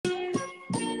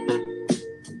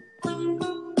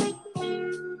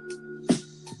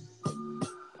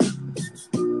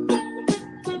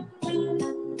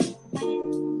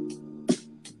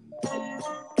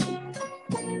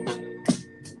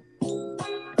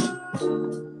What's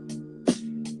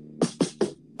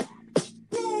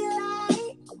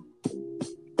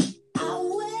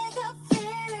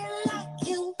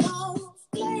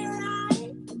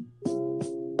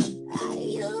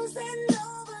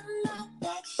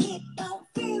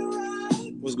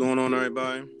going on,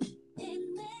 everybody?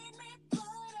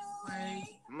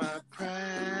 My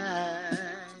pride.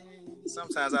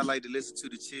 Sometimes I like to listen to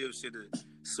the chill shit to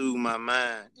soothe my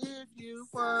mind. If you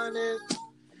want it.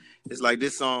 It's like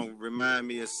this song remind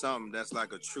me of something that's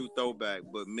like a true throwback,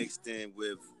 but mixed in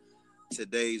with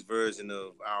today's version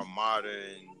of our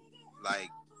modern, like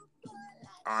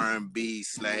R&B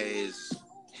 /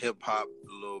 hip hop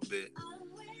a little bit.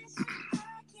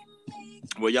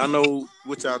 Well, y'all know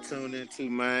what y'all tune into,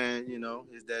 man. You know,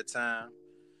 it's that time.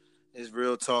 It's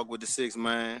Real Talk with the Six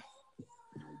Man.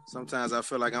 Sometimes I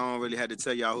feel like I don't really have to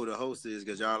tell y'all who the host is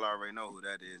because y'all already know who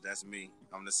that is. That's me.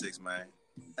 I'm the Six Man.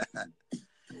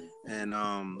 And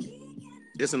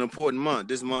it's an important month.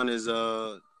 This month is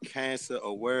Cancer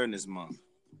Awareness Month.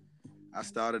 I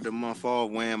started the month off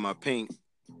wearing my pink.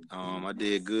 I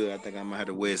did good. I think I'm gonna have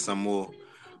to wear some more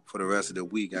for the rest of the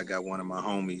week. I got one of my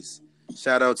homies.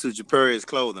 Shout out to Japarius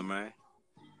Clothing, man.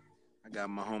 I got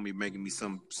my homie making me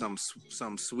some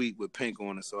sweet with pink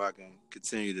on it, so I can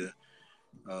continue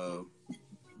to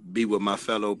be with my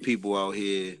fellow people out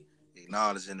here,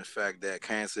 acknowledging the fact that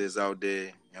cancer is out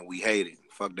there and we hate it.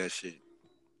 Fuck that shit.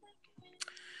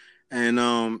 And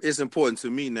it's important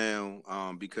to me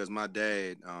now because my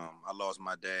dad, I lost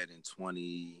my dad in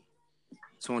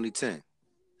 2010.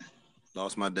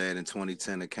 Lost my dad in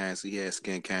 2010 to cancer. He had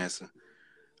skin cancer.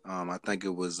 I think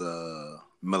it was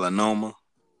melanoma.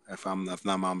 If I'm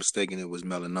not mistaken, it was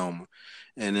melanoma.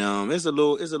 And it's a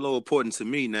little important to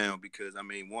me now because I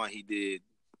mean, one, he did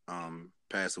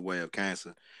pass away of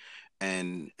cancer,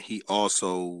 and he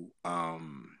also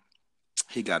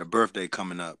he got a birthday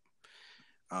coming up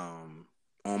on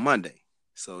Monday.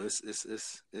 So it's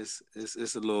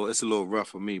a little rough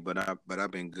for me, but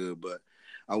I've been good. But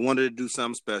I wanted to do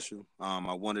something special.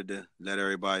 I wanted to let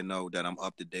everybody know that I'm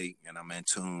up to date and I'm in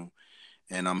tune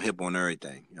and I'm hip on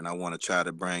everything. And I want to try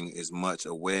to bring as much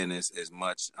awareness, as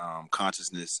much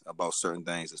consciousness about certain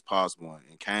things as possible.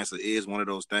 And cancer is one of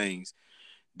those things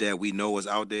that we know is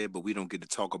out there, but we don't get to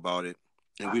talk about it,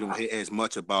 and we don't hear as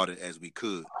much about it as we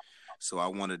could. So I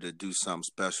wanted to do something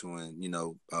special and,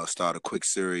 start a quick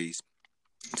series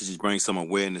to just bring some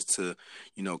awareness to,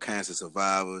 cancer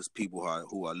survivors, people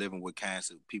who are living with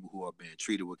cancer, people who are being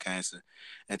treated with cancer,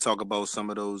 and talk about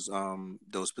some of those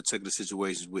particular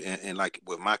situations. And like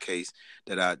with my case,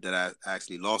 that I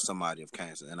actually lost somebody of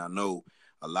cancer, and I know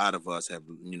a lot of us have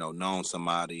known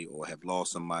somebody or have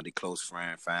lost somebody, close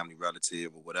friend, family,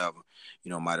 relative, or whatever.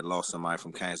 Might have lost somebody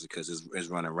from cancer because it's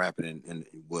running rapid, in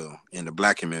the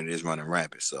Black community, it's running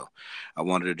rapid. So I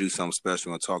wanted to do something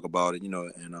special and talk about it, and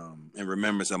in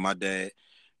remembrance of my dad,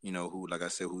 who, like I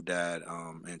said, who died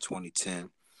in 2010,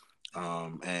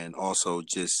 and also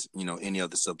just any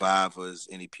other survivors,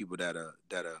 any people that are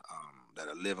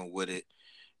living with it,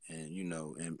 and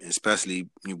and especially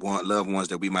loved ones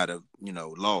that we might have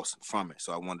lost from it.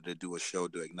 So I wanted to do a show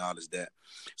to acknowledge that.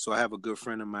 So I have a good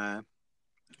friend of mine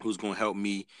who's going to help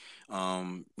me,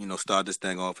 start this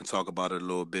thing off and talk about it a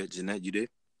little bit. Jeanette, you there?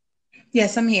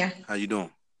 Yes, I'm here. How you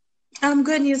doing? I'm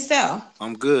good, and yourself?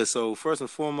 I'm good. So first and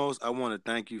foremost, I want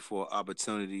to thank you for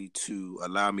opportunity to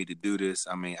allow me to do this.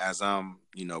 I mean, as I'm,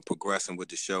 progressing with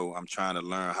the show, I'm trying to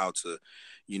learn how to,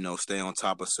 stay on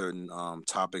top of certain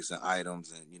topics and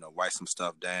items and, write some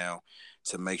stuff down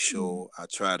to make sure I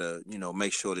try to,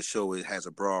 make sure the show has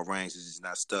a broad range. It's just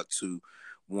not stuck to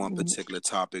one particular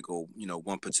topic or,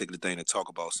 one particular thing to talk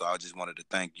about. So I just wanted to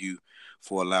thank you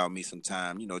for allowing me some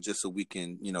time, just so we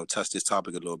can, touch this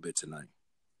topic a little bit tonight.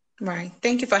 Right.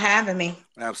 Thank you for having me.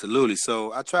 Absolutely.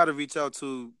 So I try to reach out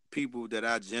to people that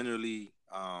I generally,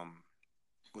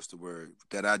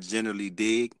 that I generally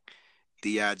dig,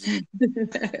 D-I-G,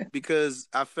 because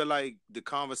I feel like the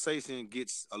conversation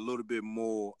gets a little bit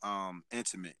more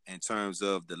intimate in terms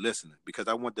of the listener, because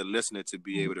I want the listener to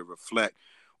be able to reflect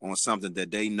on something that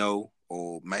they know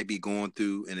or might be going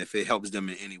through. And if it helps them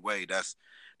in any way, that's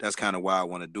kind of why I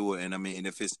want to do it. And I mean, and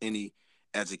if it's any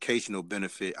educational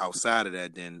benefit outside of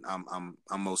that, then I'm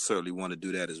most certainly want to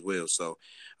do that as well. So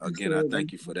again, I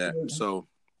thank you for that.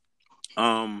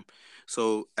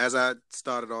 So as I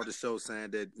started all the show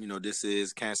saying that, this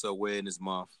is Cancer Awareness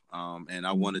Month, and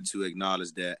I wanted to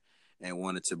acknowledge that and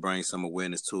wanted to bring some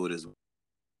awareness to it as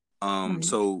well.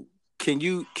 So can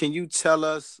you tell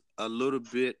us a little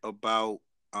bit about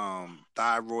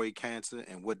thyroid cancer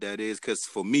and what that is? Because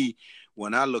for me,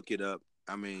 when I look it up,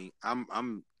 I mean,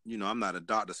 I'm I'm not a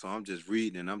doctor, so I'm just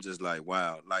reading and I'm just like,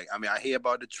 wow. Like, I mean, I hear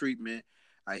about the treatment,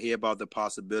 I hear about the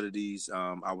possibilities.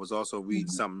 I was also reading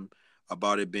Mhm. something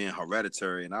about it being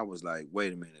hereditary, and I was like,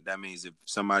 wait a minute, that means if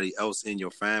somebody else in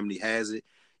your family has it,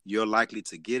 you're likely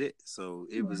to get it. So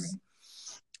Right.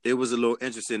 it was a little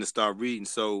interesting to start reading.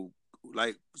 So,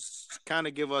 like, kind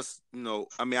of give us,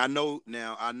 I mean, I know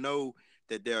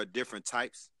that there are different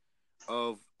types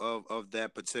of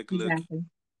that particular. Exactly.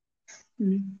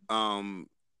 Mhm. Um,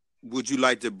 would you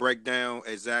like to break down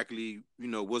exactly,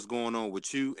 what's going on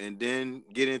with you, and then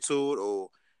get into it, or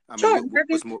I mean, Sure, I can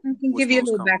what's give you a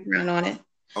most little comfortable? background on it.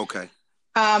 Okay,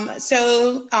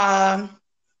 So,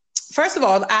 first of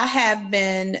all,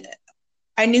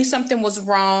 I knew something was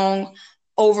wrong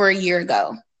over a year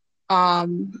ago,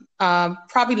 okay,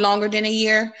 probably longer than a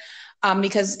year,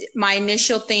 because my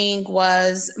initial thing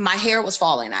was my hair was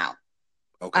falling out.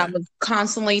 I okay, was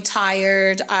constantly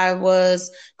tired. I was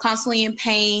constantly in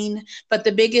pain. But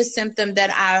the biggest symptom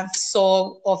that I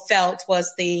saw or felt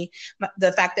was the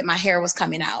fact that my hair was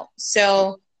coming out.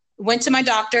 So went to my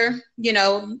doctor,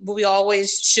 we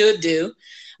always should do.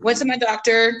 Went mm-hmm. to my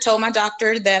doctor, told my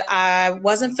doctor that I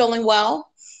wasn't feeling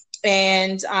well,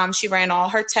 and she ran all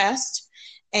her tests,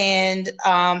 and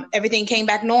everything came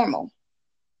back normal.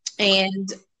 Okay,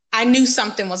 And I knew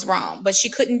something was wrong, but she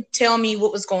couldn't tell me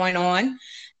what was going on.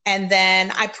 And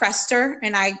then I pressed her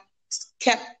and I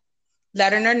kept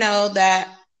letting her know that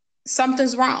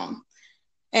something's wrong.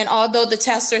 And although the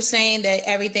tests are saying that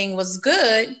everything was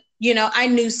good, I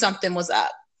knew something was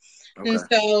up. And okay.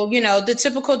 so, the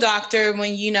typical doctor,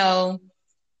 when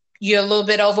you're a little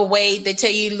bit overweight, they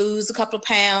tell you lose a couple of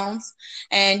pounds.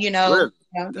 And, Really?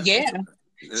 That's yeah, interesting.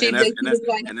 she, And that's and she that's was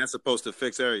like, and that's supposed to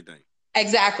fix everything.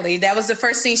 exactly. That was the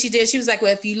first thing she did. She was like,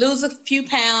 well, if you lose a few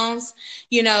pounds,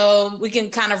 we can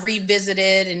kind of revisit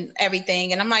it and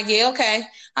everything. And I'm like, yeah, okay.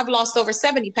 I've lost over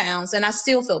 70 pounds and I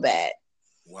still feel bad.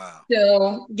 Wow.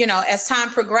 So, as time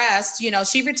progressed,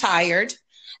 she retired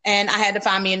and I had to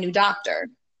find me a new doctor.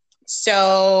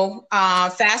 So,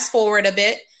 fast forward a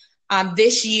bit.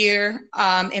 This year,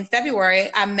 in February,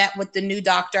 I met with the new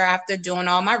doctor after doing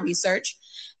all my research.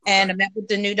 Okay. And I met with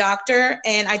the new doctor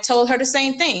and I told her the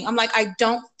same thing. I'm like, I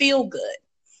don't feel good.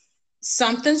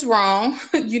 Something's wrong.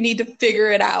 You need to figure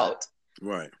it out.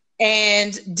 Right.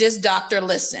 And this doctor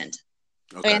listened.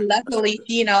 Okay. And That's luckily,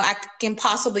 good. I can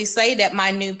possibly say that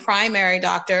my new primary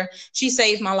doctor, she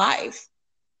saved my life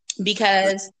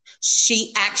because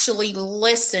she actually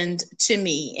listened to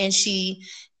me and she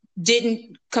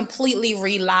didn't completely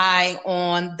rely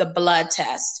on the blood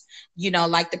test,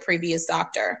 like the previous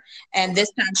doctor. And Okay.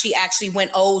 this time she actually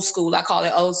went old school. I call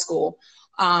it old school.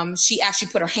 She actually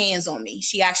put her hands on me.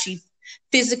 She actually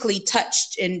physically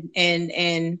touched and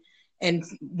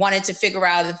wanted to figure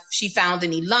out if she found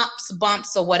any lumps,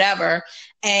 bumps, or whatever.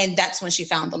 And that's when she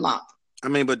found the lump. I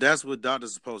mean, but that's what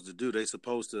doctors are supposed to do. They're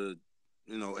supposed to,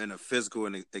 in a physical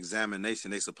and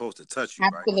examination, they're supposed to touch you,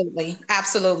 right? Absolutely,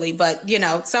 absolutely. But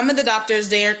some of the doctors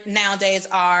there nowadays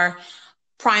are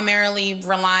primarily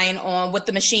relying on what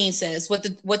the machine says, what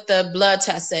the blood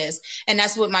test says, and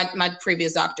that's what my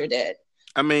previous doctor did.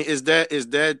 I mean, is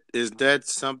that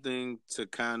something to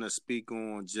kind of speak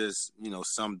on? Just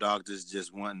some doctors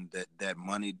just wanting that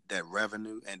money, that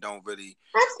revenue, and don't really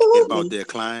care about Absolutely. their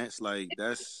clients. Like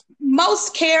that's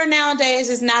Most care nowadays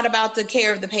is not about the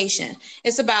care of the patient.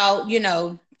 It's about,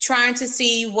 trying to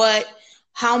see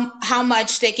how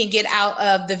much they can get out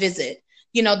of the visit.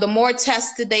 The more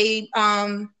tests that they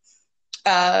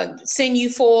send you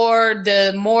for,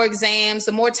 the more exams,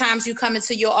 the more times you come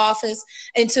into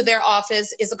their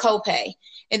office is a copay.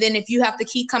 And then if you have to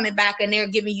keep coming back and they're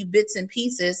giving you bits and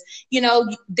pieces,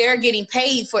 they're getting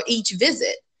paid for each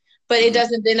visit, but it mhm,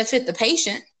 doesn't benefit the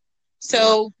patient.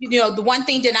 right, So, the one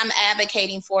thing that I'm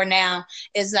advocating for now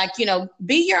is like,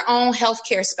 be your own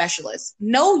healthcare specialist.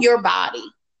 Know your body.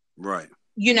 right,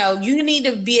 You need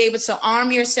to be able to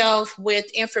arm yourself with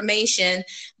information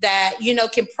that,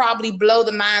 can probably blow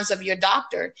the minds of your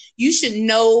doctor. You should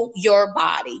know your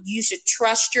body. You should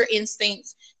trust your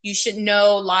instincts. You should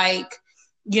know, like,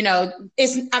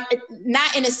 it's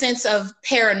not in a sense of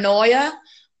paranoia,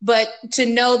 but to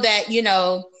know that,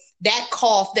 that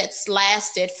cough that's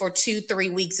lasted for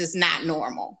 2-3 weeks is not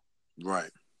normal. right.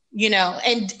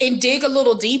 And dig a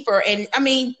little deeper. And I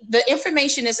mean, the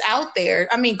information is out there.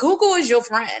 I mean, Google is your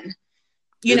friend,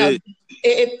 you It know, is.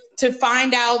 to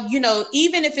find out,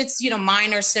 even if it's,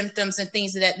 minor symptoms and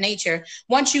things of that nature.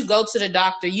 Once you go to the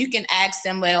doctor, you can ask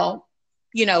them, well,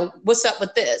 what's up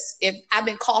with this? If I've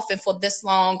been coughing for this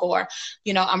long, or,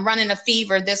 I'm running a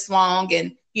fever this long,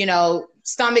 and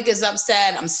stomach is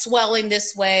upset, I'm swelling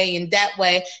this way and that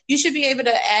way. You should be able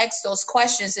to ask those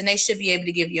questions and they should be able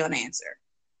to give you an answer.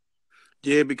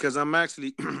 Yeah, because I'm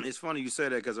actually, it's funny you say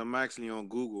that because I'm actually on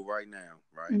Google right now,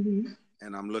 right? Mm-hmm.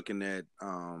 And I'm looking at,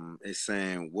 it's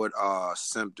saying, what are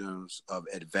symptoms of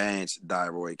advanced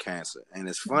thyroid cancer? And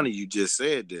it's funny you just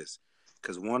said this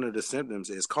because one of the symptoms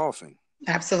is coughing.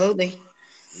 Absolutely.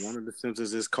 One of the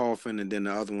symptoms is coughing, and then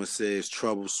the other one says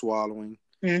trouble swallowing.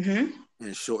 Mm-hmm.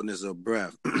 And shortness of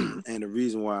breath. And the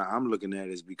reason why I'm looking at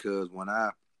it is because when I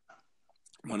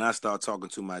start talking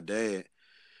to my dad,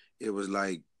 it was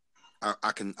like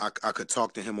I could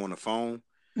talk to him on the phone,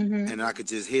 mm-hmm. and I could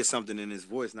just hear something in his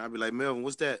voice, and I'd be like, Melvin,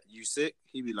 what's that? You sick?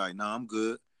 He'd be like, nah, I'm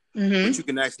good. Mm-hmm. But you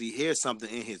can actually hear something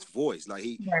in his voice. Like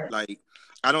like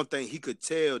I don't think he could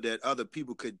tell that other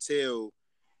people could tell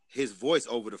his voice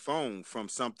over the phone from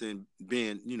something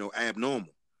being,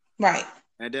 abnormal. Right.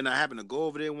 And then I happened to go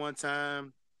over there one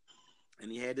time,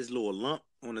 and he had this little lump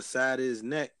on the side of his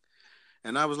neck.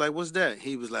 And I was like, what's that?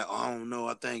 He was like, oh, I don't know.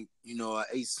 I think, I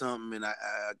ate something and I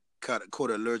caught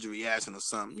an allergic reaction or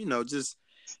something, just.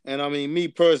 And I mean, me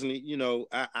personally,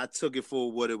 I took it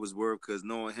for what it was worth because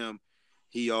knowing him,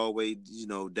 he always,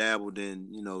 dabbled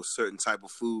in, certain type of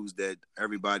foods that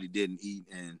everybody didn't eat.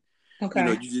 And,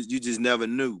 okay. You just never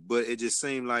knew. But it just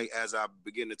seemed like as I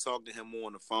began to talk to him more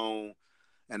on the phone,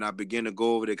 and I began to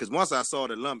go over there because once I saw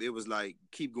the lump, it was like,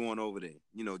 keep going over there,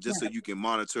 just so you can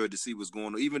monitor it to see what's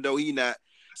going on. Even though he not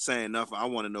saying nothing, I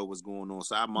want to know what's going on.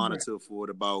 So I monitored for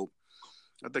it I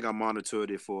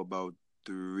monitored it for about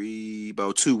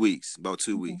 2 weeks,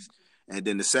 And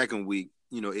then the second week,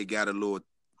 it got a little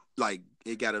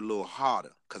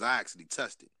harder because I actually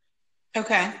touched it.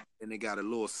 Okay. And it got a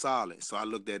little solid. So I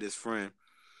looked at his friend,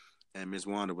 and Miss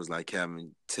Wanda was like,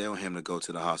 Kevin, tell him to go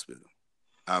to the hospital.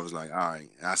 I was like, all right.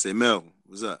 I said, Melvin,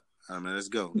 what's up? I mean, let's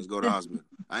go. Let's go to the hospital.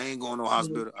 I ain't going to no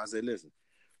hospital. I said, listen,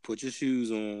 put your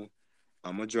shoes on.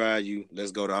 I'm going to drive you.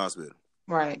 Let's go to the hospital.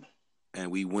 Right. And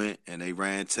we went, and they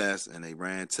ran tests. And,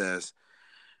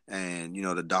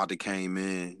 the doctor came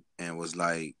in and was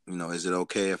like, is it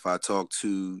okay if I talk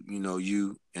to,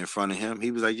 you in front of him? He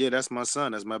was like, yeah, that's my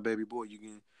son. That's my baby boy.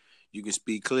 You can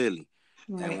speak clearly.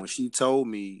 Right. And when she told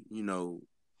me,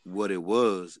 what it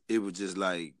was just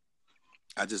like,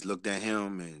 I just looked at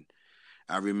him and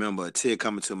I remember a tear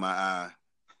coming to my eye.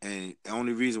 And the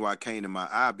only reason why it came to my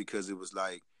eye because it was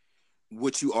like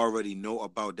what you already know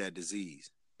about that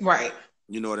disease. Right.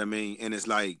 You know what I mean? And it's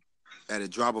like at a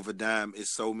drop of a dime,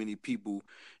 it's so many people,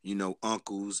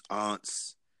 uncles,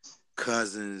 aunts,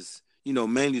 cousins,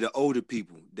 mainly the older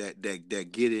people that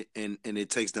get it and it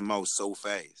takes them out so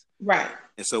fast. Right.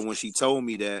 And so when she told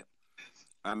me that,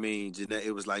 I mean, Jeanette,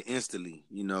 it was like instantly,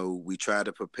 we tried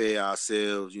to prepare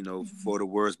ourselves, for the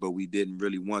worst, but we didn't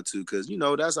really want to because,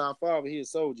 that's our father. He's a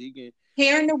soldier.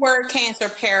 Hearing the word cancer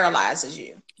paralyzes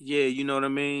you. Yeah, you know what I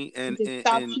mean? And it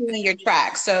stops you in your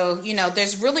tracks. So,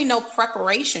 there's really no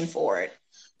preparation for it.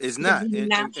 It's not. You're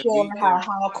not sure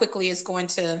how quickly it's going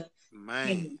to,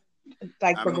 progress.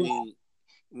 I mean,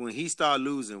 when he started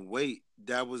losing weight,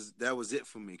 that was it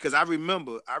for me. Because I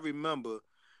remember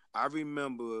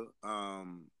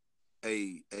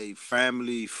a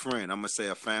family friend. I'm gonna say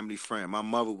a family friend. My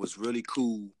mother was really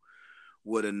cool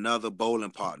with another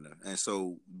bowling partner, and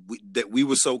so we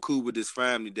were so cool with this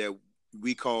family that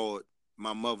we called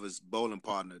my mother's bowling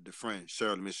partner, the friend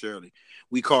Miss Shirley.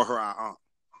 We called her our aunt.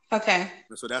 Okay.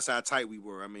 So that's how tight we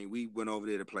were. I mean, we went over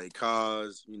there to play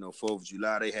cards. 4th of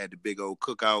July, they had the big old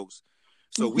cookouts.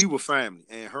 So we were family,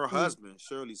 and her husband,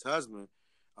 Shirley's husband,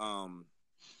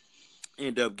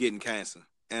 ended up getting cancer.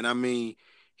 And I mean,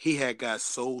 he had got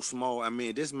so small. I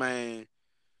mean, this man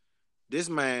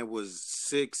was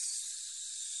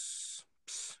 6.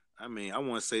 I mean, I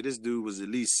want to say this dude was at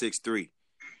least 6'3",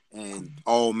 and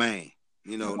all man,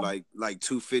 like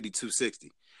 250,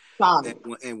 260.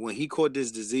 And when he caught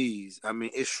this disease, I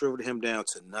mean, it shriveled him down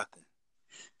to nothing.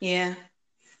 Yeah.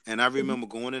 And I remember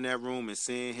going in that room and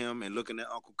seeing him and looking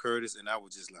at Uncle Curtis, and I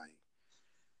was just like,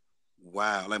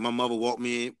 wow. Like, my mother walked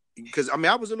me in, because, I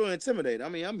mean, I was a little intimidated. I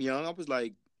mean, I'm young. I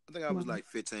think I was like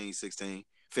 15, 16,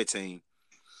 15.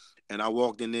 And I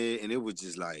walked in there, and it was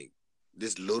just like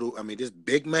this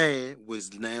big man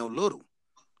was now little.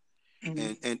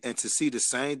 Mm-hmm. And to see the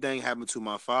same thing happen to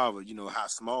my father, how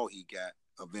small he got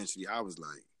eventually, I was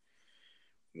like,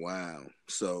 wow.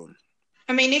 So,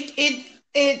 I mean, it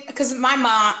because my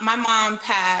mom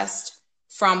passed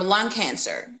from lung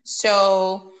cancer.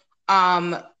 So,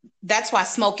 that's why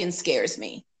smoking scares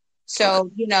me. So,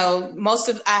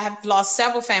 I have lost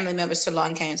several family members to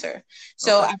lung cancer.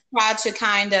 So I tried to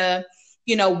kind of,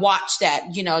 watch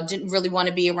that, didn't really want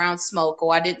to be around smoke,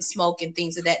 or I didn't smoke and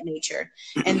things of that nature.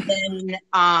 And then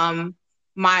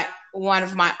one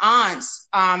of my aunts,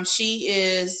 she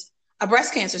is a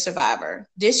breast cancer survivor.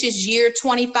 This is year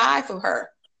 25 for her.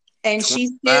 And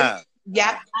she's still,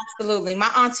 yeah, absolutely.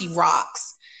 My auntie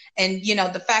rocks. And,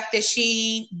 the fact that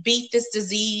she beat this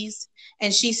disease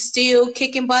and she's still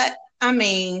kicking butt, I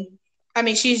mean,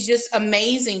 she's just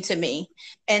amazing to me.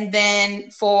 And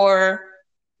then for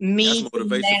me, that's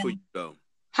motivation for you, though.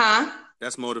 Huh?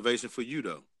 That's motivation for you,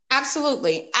 though.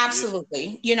 Absolutely.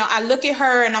 Yeah. I look at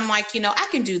her and I'm like, I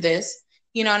can do this,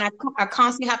 and I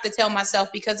constantly have to tell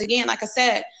myself, because again, like I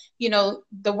said,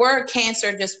 the word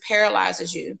cancer just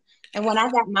paralyzes you. And when I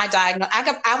got my diagnosis,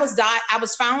 I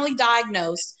was finally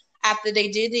diagnosed after they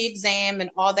did the exam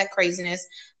and all that craziness.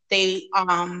 They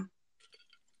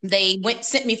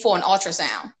sent me for an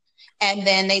ultrasound, and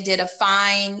then they did a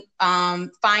fine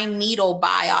needle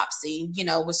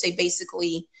biopsy, which they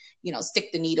basically,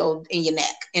 stick the needle in your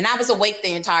neck. And I was awake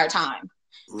the entire time.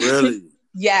 Really?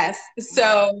 Yes.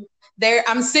 So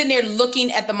I'm sitting there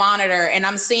looking at the monitor, and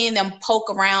I'm seeing them poke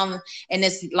around in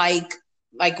this like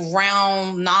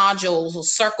round nodules or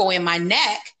circle in my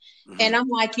neck. Mm-hmm. And I'm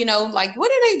like,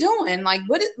 what are they doing? Like,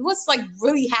 what's like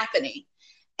really happening?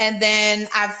 And then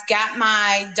I've got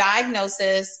my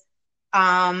diagnosis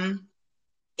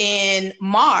in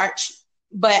March,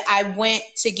 but I went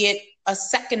to get a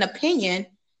second opinion,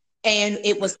 and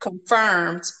it was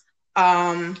confirmed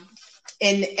in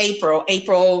April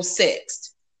 6th.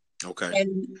 Okay.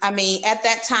 And at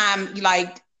that time,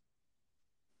 like,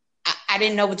 I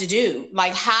didn't know what to do.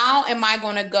 Like, how am I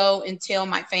going to go and tell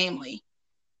my family?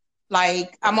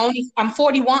 Like, I'm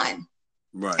 41.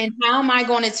 Right. And how am I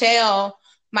going to tell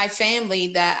my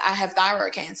family that I have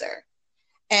thyroid cancer?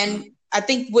 And I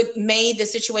think what made the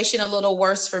situation a little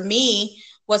worse for me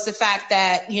was the fact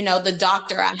that, the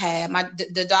doctor I had,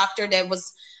 the doctor that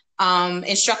was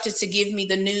instructed to give me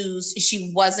the news,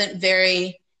 she wasn't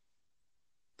very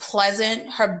pleasant.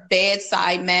 Her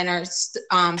bedside manner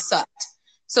sucked.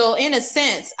 So in a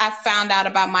sense, I found out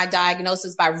about my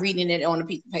diagnosis by reading it on a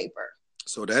piece of paper.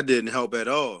 So that didn't help at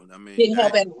all. Didn't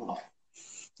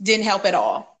help at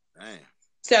all. Dang.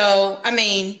 So,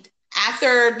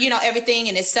 after, everything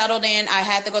and it settled in, I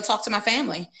had to go talk to my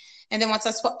family. And then once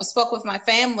I spoke with my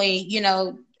family,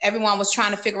 everyone was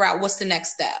trying to figure out what's the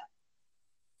next step.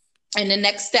 And the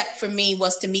next step for me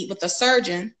was to meet with a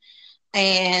surgeon.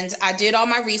 And I did all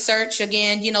my research.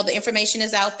 Again, the information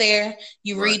is out there.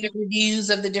 You read the reviews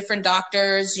of the different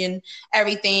doctors and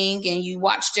everything, and you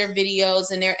watch their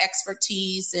videos and their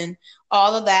expertise and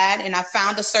all of that. And I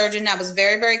found a surgeon I was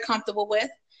very, very comfortable with.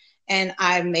 And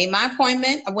I made my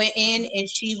appointment. I went in, and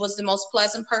she was the most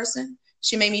pleasant person.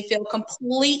 She made me feel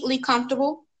completely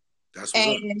comfortable. That's what's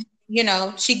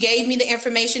up. She gave me the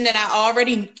information that I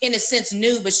already, in a sense,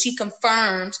 knew, but she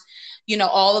confirmed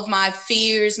all of my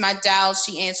fears, my doubts.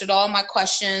 She answered all my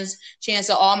questions. She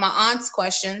answered all my aunt's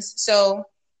questions. So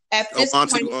at this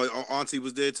point, Auntie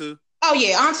was there too? Oh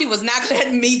yeah, Auntie was not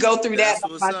letting me go through that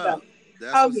myself.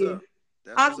 That's what's up.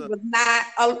 Auntie was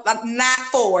not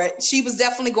for it. She was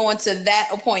definitely going to that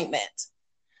appointment.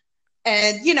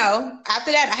 And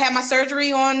after that, I had my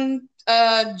surgery on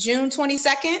June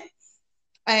 22nd,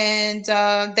 and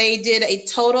they did a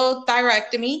total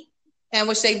thyroidectomy, in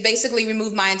which they basically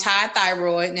removed my entire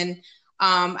thyroid. And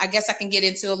I guess I can get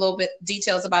into a little bit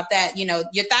details about that.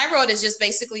 Your thyroid is just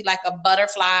basically like a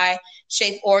butterfly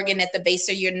shaped organ at the base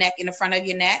of your neck, in the front of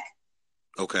your neck.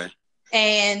 Okay.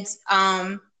 And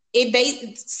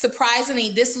surprisingly,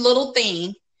 this little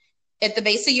thing at the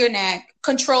base of your neck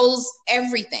controls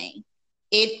everything.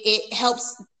 It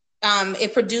helps,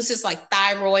 it produces like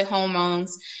thyroid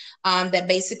hormones that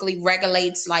basically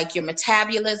regulates like your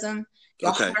metabolism,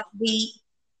 your heartbeat,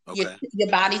 your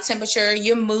body temperature,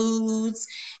 your moods,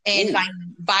 and like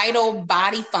vital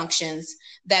body functions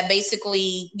that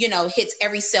basically, hits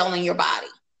every cell in your body.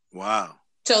 Wow.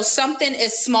 So something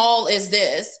as small as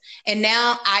this, and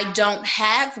now I don't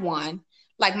have one.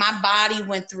 Like, my body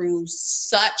went through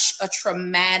such a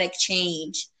traumatic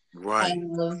change. Right.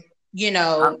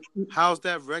 How's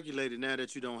that regulated now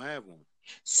that you don't have one?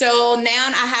 So now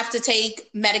I have to take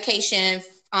medication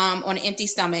on an empty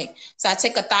stomach. So I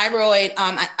take a thyroid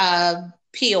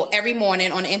pill every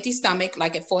morning on an empty stomach,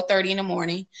 like at 4:30 in the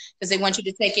morning, because they want you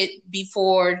to take it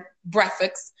before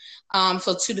breakfast,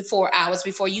 so 2 to 4 hours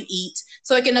before you eat,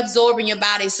 so it can absorb in your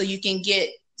body, so your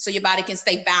body can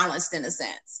stay balanced in a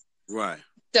sense. Right.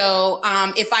 So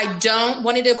if I don't,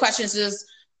 one of the questions is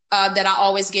that I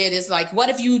always get is like, what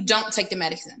if you don't take the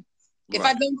medicine? If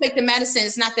I don't take the medicine,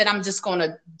 it's not that I'm just going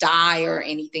to die or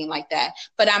anything like that,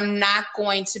 but I'm not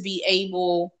going to be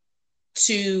able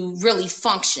to really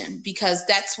function, because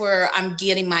that's where I'm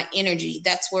getting my energy.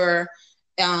 That's where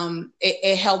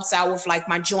it helps out with like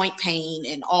my joint pain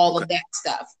and all of that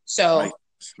stuff. So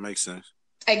makes sense.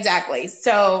 Exactly.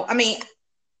 So, I mean,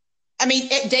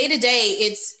 day to day,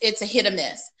 it's a hit or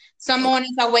miss. Some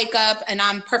mornings I wake up and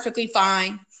I'm perfectly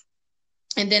fine.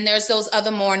 And then there's those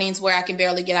other mornings where I can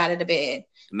barely get out of the bed.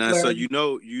 Now, so you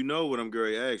know what I'm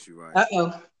going to ask you, right?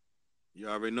 Uh-oh. You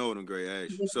already know what I'm going to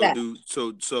ask you.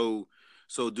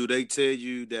 So do they tell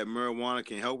you that marijuana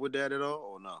can help with that at all,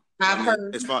 or no? I've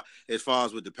heard as far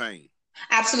as with the pain.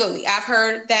 Absolutely. I've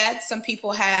heard that some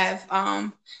people have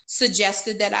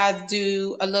suggested that I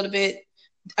do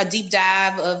a deep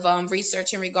dive of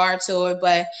research in regard to it,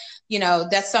 but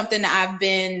that's something that I've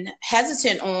been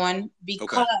hesitant on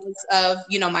because of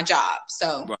my job.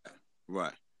 So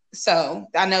right. So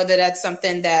I know that that's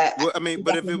something that. Well, I mean,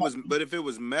 but if it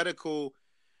was medically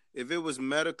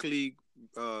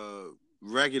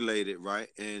regulated, right,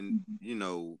 and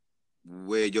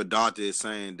where your doctor is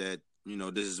saying that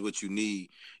this is what you need,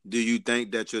 do you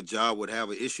think that your job would have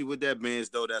an issue with that, being as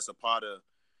though that's a part of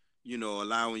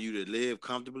allowing you to live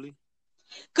comfortably?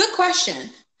 Good question.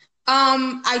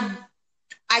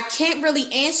 I can't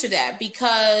really answer that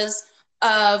because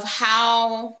of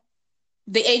how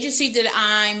the agency that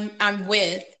I'm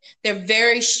with, they're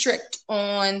very strict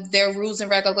on their rules and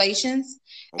regulations.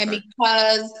 Okay. And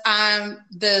because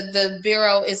the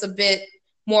bureau is a bit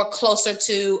more closer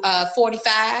to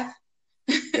 45.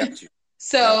 Got you.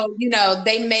 So,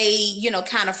 they may,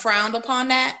 kind of frown upon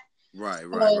that. Right.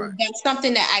 That's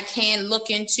something that I can look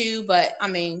into, but I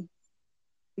mean,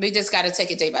 we just got to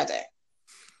take it day by day.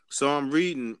 So I'm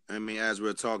reading, as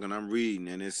we're talking, I'm reading,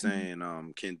 and it's saying,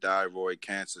 can thyroid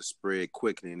cancer spread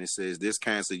quickly? And it says this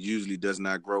cancer usually does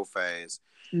not grow fast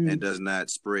and does not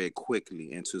spread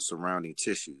quickly into surrounding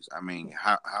tissues. I mean,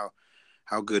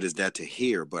 how good is that to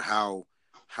hear? But how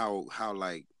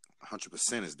like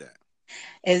 100% is that?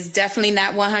 It's definitely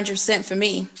not 100% for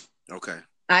me. Okay.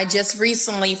 I just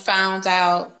recently found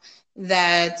out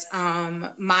that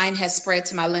mine has spread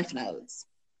to my lymph nodes.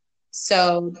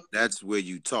 So that's where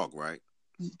you talk, right?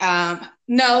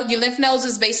 No, your lymph nodes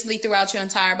is basically throughout your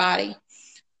entire body.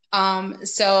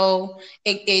 So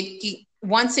it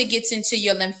once it gets into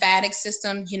your lymphatic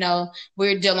system,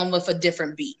 we're dealing with a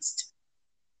different beast.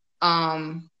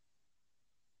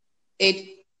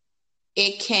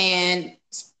 It can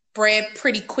spread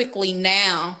pretty quickly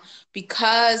now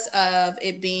because of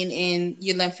it being in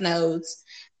your lymph nodes,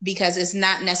 because it's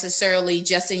not necessarily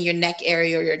just in your neck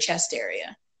area or your chest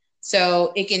area.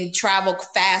 So it can travel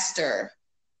faster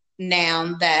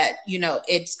now that,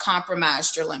 it's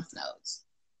compromised your lymph nodes.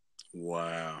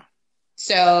 Wow.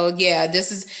 So yeah,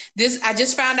 I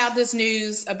just found out this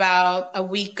news about a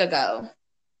week ago.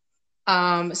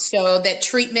 So that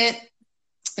treatment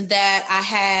that I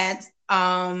had,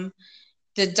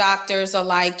 the doctors are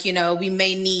like, we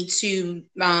may need to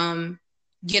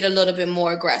get a little bit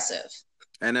more aggressive.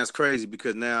 And that's crazy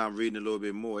because now I'm reading a little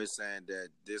bit more. It's saying that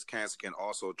this cancer can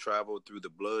also travel through the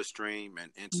bloodstream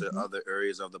and into other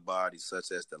areas of the body,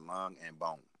 such as the lung and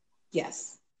bone.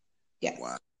 Yes.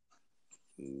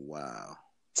 Wow.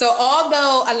 So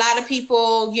although a lot of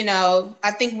people,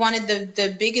 I think one of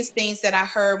the biggest things that I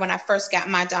heard when I first got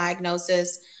my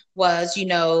diagnosis was,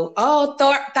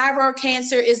 thyroid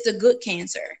cancer is the good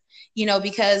cancer,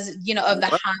 because, of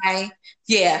the high.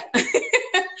 Yeah.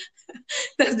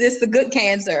 It's the good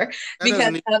cancer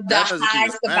because of the high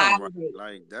survival rate.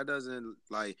 Like that doesn't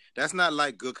that's not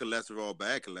like good cholesterol,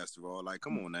 bad cholesterol. Like,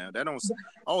 come on now, that don't.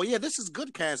 Oh yeah, this is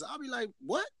good cancer. I'll be like,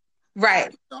 what? Right. What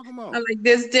are you talking about? I'm like,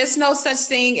 there's no such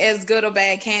thing as good or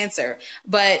bad cancer,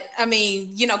 but I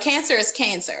mean, cancer is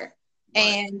cancer.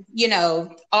 Right.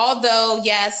 And, although,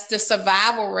 yes, the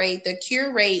survival rate, the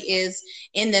cure rate is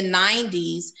in the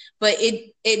 90s, but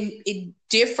it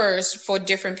differs for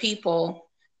different people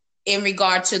in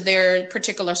regard to their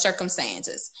particular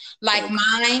circumstances. Like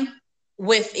mine,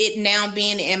 with it now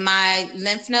being in my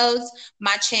lymph nodes,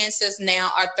 my chances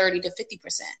now are 30 to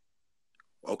 50%.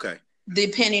 Okay.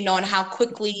 Depending on how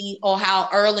quickly or how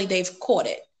early they've caught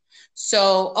it.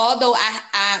 So although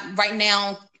I right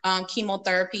now,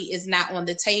 chemotherapy is not on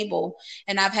the table,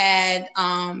 and I've had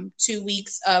 2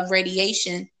 weeks of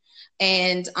radiation,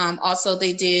 and also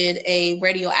they did a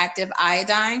radioactive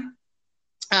iodine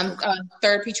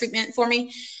therapy treatment for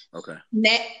me. Okay.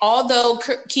 Although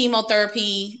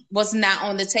chemotherapy was not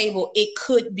on the table, it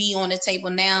could be on the table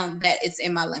now that it's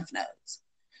in my lymph nodes.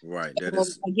 Right.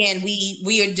 Again,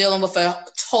 we are dealing with a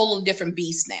totally different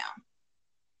beast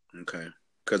now. Okay.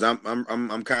 Because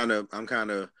I'm kind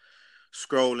of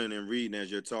scrolling and reading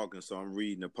as you're talking. So I'm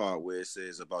reading the part where it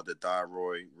says about the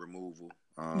thyroid removal,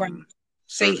 Right.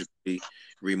 So surgically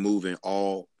removing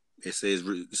all. It says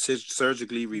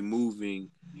surgically removing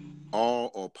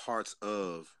all or parts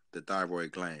of the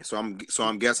thyroid gland. So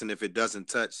I'm guessing if it doesn't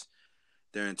touch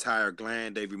their entire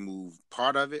gland, they remove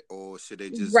part of it, or should they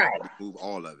just right. remove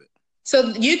all of it? So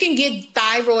you can get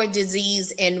thyroid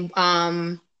disease in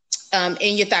your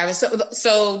thyroid.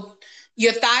 So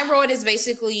your thyroid is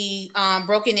basically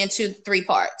broken into three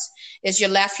parts. It's your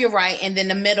left, your right, and then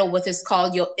the middle, what is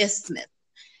called your isthmus.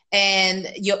 And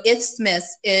your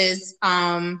isthmus is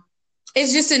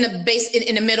it's just in the base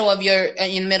in the middle of your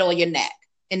neck.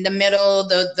 In the middle,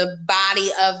 the body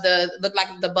of the look like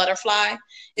the butterfly.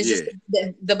 It's just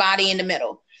the body in the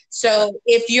middle. So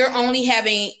if you're only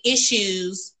having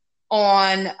issues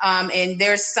on and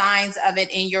there's signs of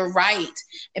it in your right,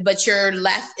 but your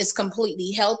left is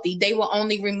completely healthy, they will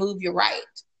only remove your right.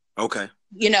 Okay.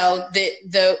 You know,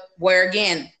 the where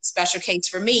again, special case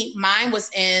for me, mine was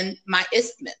in my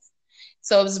isthmus.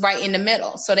 So it was right in the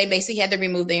middle. So they basically had to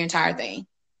remove the entire thing.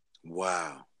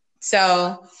 Wow.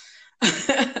 So wow.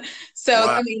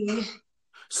 I mean,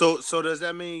 so does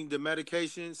that mean the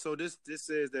medication? So this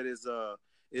says that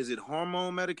is it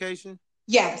hormone medication?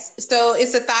 Yes. So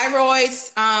it's a thyroid.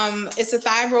 It's a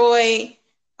thyroid.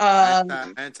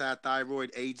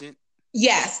 Anti-thyroid agent.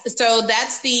 Yes. So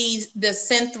that's the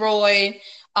Synthroid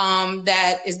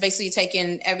that is basically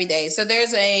taken every day. So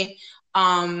there's a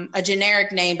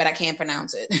generic name, but I can't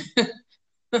pronounce it.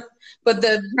 But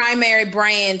the primary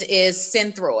brand is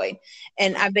Synthroid,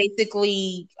 and I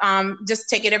basically just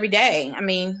take it every day. I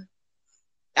mean,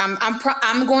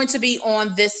 I'm going to be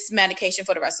on this medication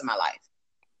for the rest of my life.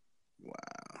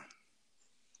 Wow.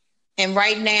 And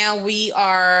right now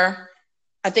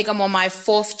I think I'm on my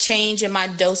 4th change in my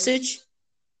dosage.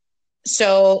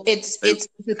 So it's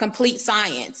a complete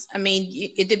science. I mean,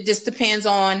 it just depends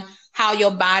on how your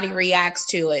body reacts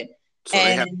to it. So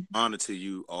they have to monitor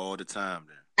you all the time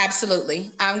then.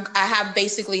 Absolutely. I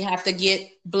basically have to get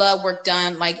blood work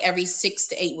done like every 6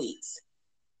 to 8 weeks.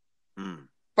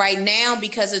 Right now,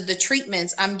 because of the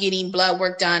treatments, I'm getting blood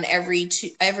work done every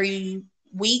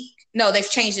week. No, they've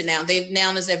changed it now.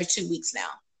 Now is every 2 weeks now.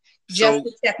 Just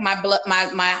to check my blood,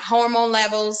 my hormone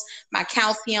levels, my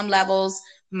calcium levels,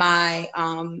 my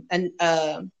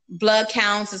blood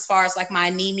counts as far as like my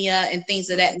anemia and things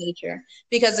of that nature.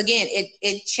 Because again,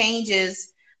 it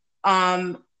changes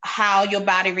how your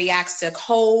body reacts to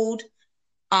cold,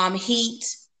 heat,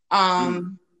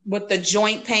 with the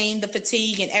joint pain, the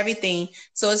fatigue, and everything.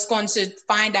 So it's going to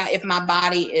find out if my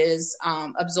body is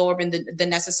absorbing the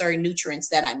necessary nutrients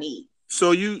that I need.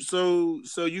 So you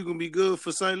gonna be good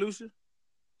for St. Lucia?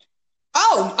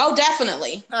 Oh,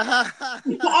 definitely.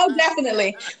 Oh,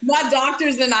 definitely. My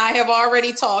doctors and I have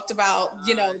already talked about,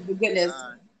 the goodness.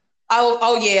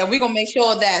 Oh yeah, we're gonna make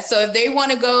sure of that. So if they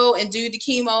want to go and do the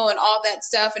chemo and all that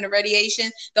stuff and the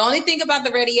radiation, the only thing about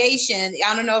the radiation,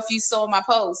 I don't know if you saw my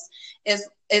post,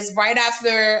 is right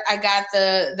after I got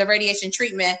the radiation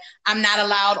treatment, I'm not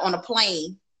allowed on a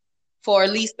plane for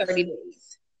at least 30 days.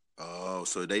 Oh,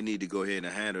 so they need to go ahead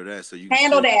and handle that. So you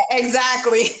handle that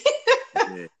exactly.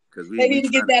 Yeah, because they need to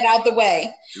get that out the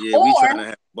way. Yeah, we trying to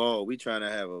have a ball. We trying to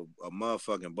have a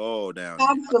motherfucking ball down there.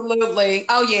 Absolutely.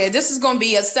 Oh yeah, this is going to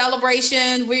be a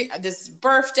celebration. This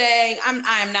birthday.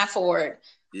 I am not for it.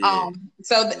 Yeah.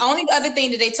 So the only other thing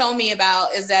that they told me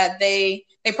about is that they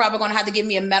probably going to have to give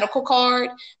me a medical card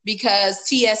because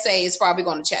TSA is probably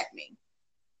going to check me.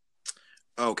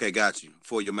 Okay, got you.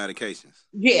 For your medications.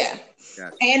 Yeah.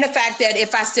 Gotcha. And the fact that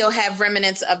if I still have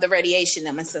remnants of the radiation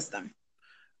in my system.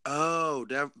 Oh,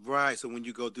 that right. So when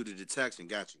you go through the detection,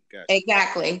 got you.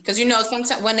 Exactly, because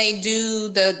sometimes when they do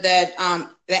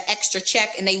the extra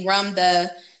check and they run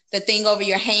the thing over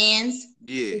your hands,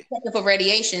 yeah, for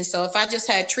radiation. So if I just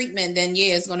had treatment, then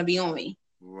yeah, it's going to be on me.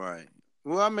 Right.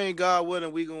 Well, I mean, God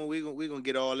willing, we gonna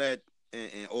get all that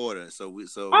in order. So we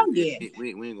ain't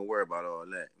gonna worry about all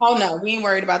that. Oh no, we ain't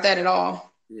worried about that at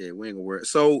all. Yeah, we ain't gonna worry.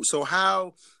 So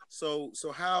how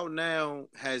now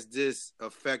has this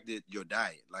affected your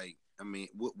diet? Like, I mean,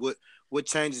 what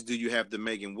changes do you have to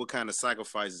make, and what kind of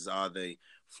sacrifices are they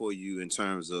for you in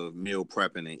terms of meal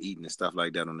prepping and eating and stuff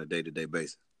like that on a day-to-day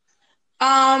basis?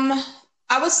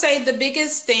 I would say the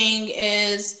biggest thing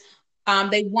is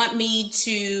they want me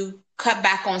to cut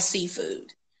back on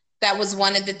seafood. That was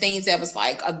one of the things that was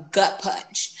like a gut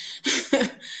punch,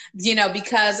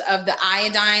 because of the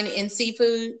iodine in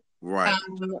seafood. Right.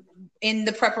 In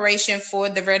the preparation for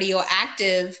the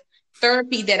radioactive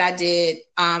therapy that I did,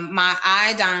 my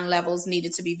iodine levels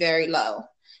needed to be very low.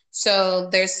 So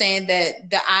they're saying that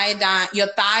the iodine, your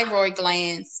thyroid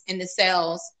glands in the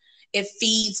cells, it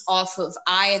feeds off of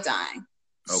iodine.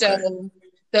 Okay. So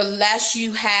the less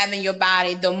you have in your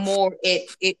body, the more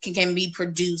it can be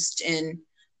produced and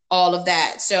all of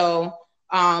that. So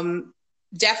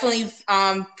definitely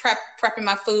prepping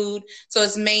my food. So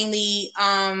it's mainly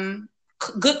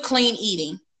good clean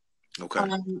eating. Okay.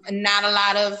 Not a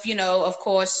lot of, of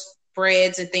course,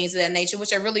 breads and things of that nature,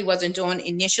 which I really wasn't doing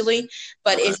initially,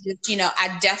 but Okay. it's just,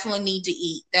 I definitely need to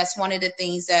eat. That's one of the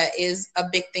things that is a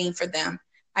big thing for them.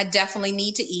 I definitely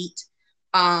need to eat.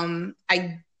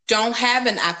 I don't have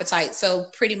an appetite, so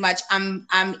pretty much I'm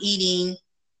eating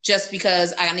just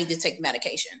because I need to take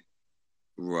medication.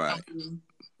 Right.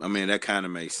 I mean, that kind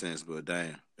of makes sense, but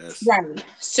damn, that's right.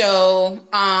 So,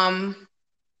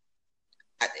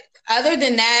 other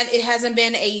than that, it hasn't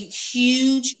been a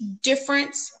huge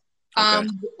difference. okay.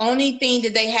 The only thing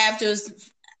that they have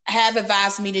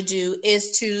advised me to do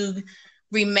is to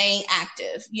remain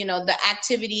active. The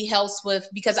activity helps with,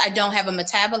 because I don't have a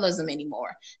metabolism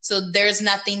anymore. So there's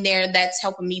nothing there that's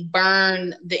helping me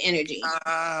burn the energy.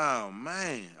 Oh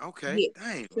man. Okay. Yeah.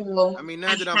 Damn. So I mean,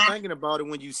 now that I'm thinking about it,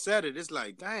 when you said it, it's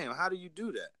like, damn, how do you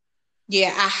do that?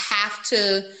 Yeah, I have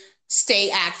to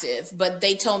stay active, but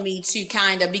they told me to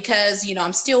kind of, because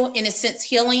I'm still in a sense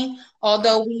healing,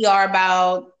 although we are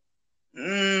about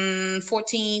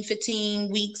 14, 15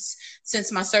 weeks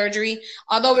since my surgery.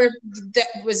 Although that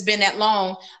was been that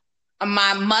long,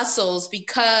 my muscles,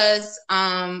 because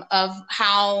of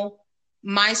how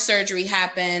my surgery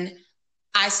happened,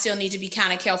 I still need to be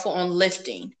kind of careful on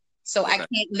lifting. So I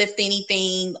can't lift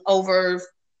anything over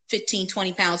 15,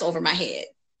 20 pounds over my head.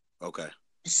 Okay.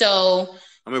 So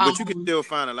I mean, but you can still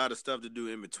find a lot of stuff to do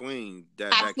in between.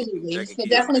 Absolutely. That can So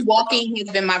definitely walking has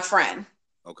been my friend.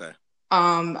 Okay.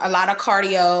 A lot of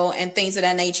cardio and things of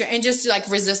that nature, and just like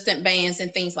resistant bands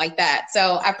and things like that.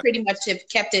 So I pretty much have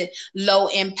kept it low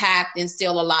impact and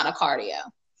still a lot of cardio.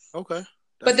 Okay.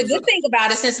 But the good thing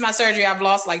about it, since my surgery, I've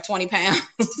lost like 20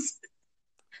 pounds.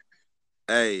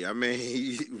 Hey, I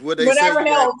mean, what they Whatever say,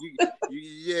 helps.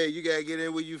 you gotta get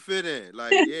in where you fit in.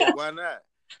 Like, yeah, why not?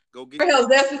 Go get.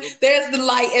 There's the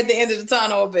light at the end of the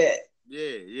tunnel a bit.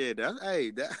 Yeah.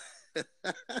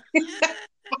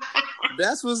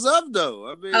 That's what's up, though.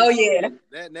 I mean, oh yeah.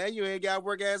 Now you ain't got to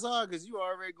work as hard because you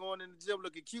already going in the gym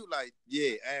looking cute. Like,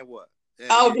 yeah, and what?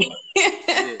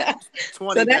 Yeah.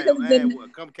 20 down, and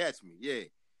what? Come catch me, yeah.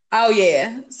 Oh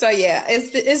yeah. So yeah,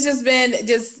 it's just been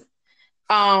just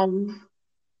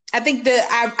I think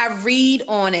that I read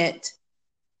on it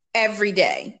every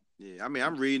day. Yeah, I mean,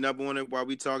 I'm reading up on it while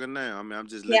we talking now. I mean, I'm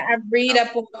just I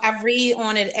read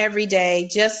on it every day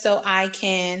just so I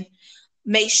can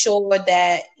make sure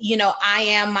that I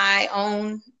am my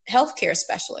own healthcare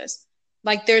specialist.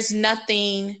 Like there's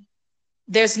nothing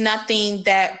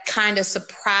that kind of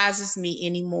surprises me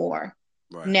anymore.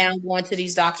 Right. Now I'm going to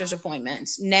these doctor's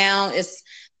appointments. Now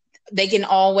they can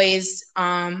always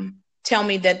tell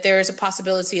me that there's a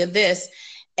possibility of this,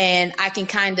 and I can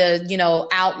kind of,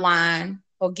 outline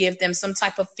or give them some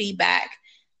type of feedback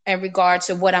in regard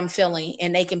to what I'm feeling,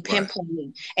 and they can pinpoint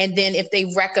me. And then if they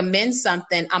recommend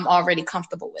something, I'm already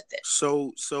comfortable with it.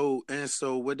 So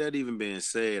with that even being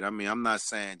said, I mean, I'm not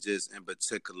saying just in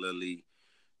particularly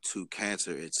to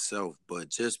cancer itself, but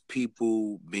just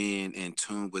people being in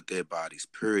tune with their bodies,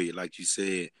 period. Like you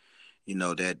said,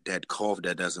 that cough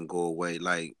that doesn't go away.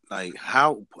 Like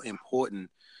how important,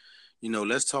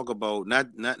 let's talk about not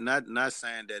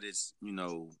saying that it's,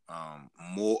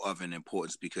 more of an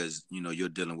importance because, you're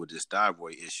dealing with this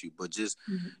thyroid issue, but just,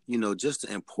 just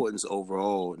the importance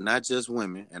overall, not just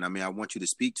women. And I mean, I want you to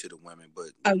speak to the women,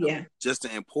 but just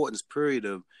the importance period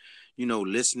of,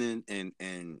 listening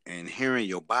and hearing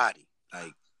your body.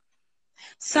 Like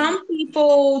some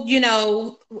people,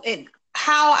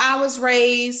 how I was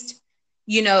raised,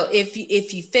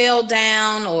 if you fell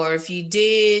down or if you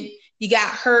got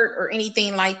hurt or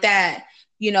anything like that,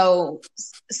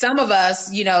 some of us,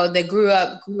 that grew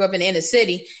up in the inner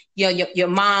city, your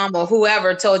mom or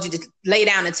whoever told you to lay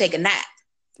down and take a nap.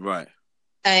 Right.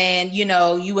 And,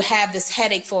 you would have this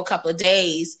headache for a couple of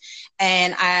days.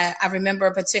 And I remember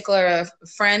a particular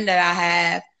friend that I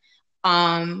have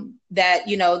that,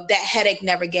 that headache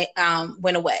never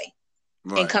went away.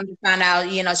 Right. And come to find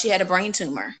out, she had a brain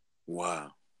tumor.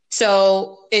 Wow.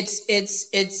 So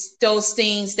it's those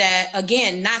things that,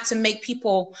 again, not to make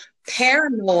people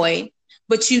paranoid,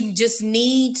 but you just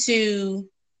need to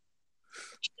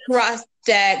trust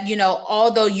that,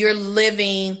 although you're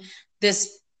living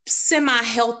this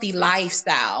semi-healthy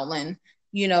lifestyle and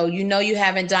You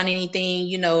haven't done anything,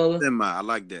 Semi, I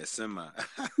like that. Semi.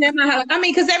 I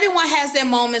mean, because everyone has their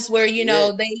moments where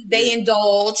Yeah, they yeah,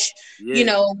 indulge,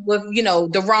 yeah. with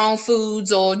the wrong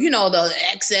foods, or the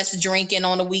excess drinking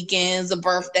on the weekends, a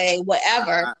birthday,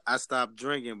 whatever. I stopped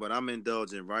drinking, but I'm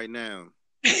indulging right now.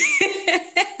 So,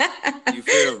 You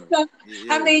feel me? I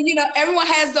Yeah, mean, everyone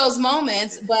has those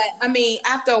moments, yeah. but I mean,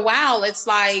 after a while, it's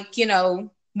like,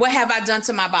 what have I done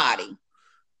to my body?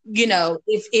 Yeah.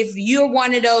 If you're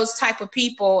one of those type of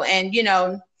people, and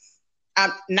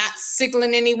I'm not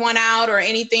sickling anyone out or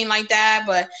anything like that,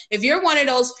 but if you're one of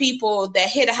those people that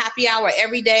hit a happy hour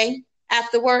every day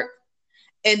after work,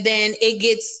 and then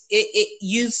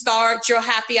you start your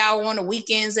happy hour on the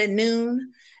weekends at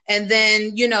noon, and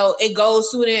then it goes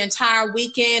through the entire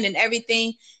weekend and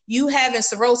everything, you having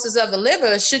cirrhosis of the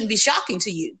liver shouldn't be shocking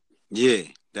to you. Yeah,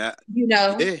 that. You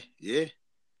know, Yeah, yeah.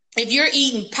 if you're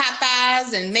eating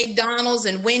Popeyes and McDonald's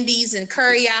and Wendy's and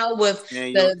curry out with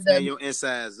Tearing your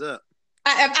insides up.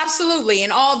 absolutely,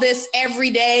 and all this every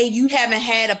day, you haven't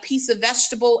had a piece of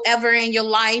vegetable ever in your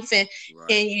life, and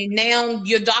Right. now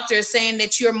your doctor is saying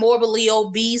that you're morbidly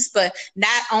obese, but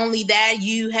not only that,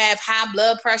 you have high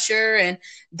blood pressure and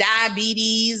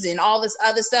diabetes and all this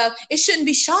other stuff. It shouldn't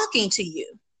be shocking to you.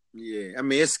 Yeah, I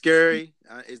mean it's scary.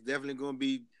 It's definitely going to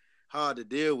be hard to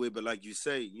deal with, but like you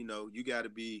say, you got to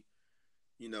be,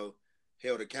 you know,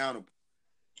 held accountable.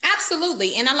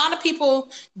 Absolutely. And a lot of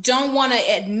people don't want to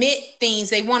admit things.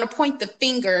 They want to point the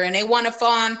finger, and they want to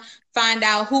find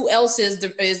out who else is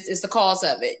the cause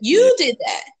of it. Yeah, You did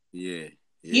that. yeah,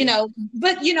 yeah.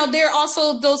 But there are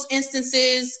also those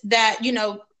instances that,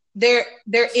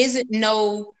 there isn't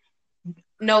no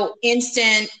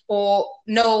instant, or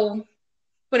no,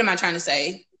 what am I trying to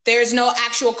say? There's no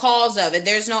actual cause of it.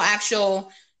 There's no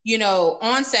actual,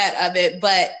 onset of it,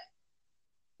 but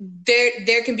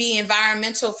there can be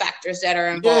environmental factors that are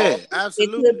Yeah, involved. It could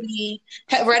absolutely. be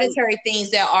Absolutely. hereditary things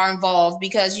that are involved,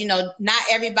 because not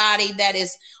everybody that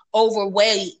is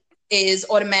overweight is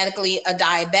automatically a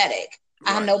diabetic.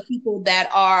 I Right. know people that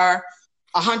are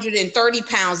 130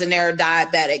 pounds and they're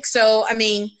diabetic. So I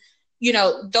mean,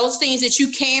 those things that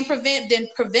you can prevent, then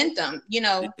prevent them.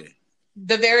 Yeah.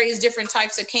 The various different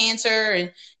types of cancer,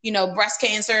 and breast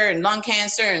cancer and lung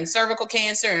cancer and cervical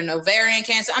cancer and ovarian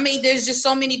cancer. I mean, there's just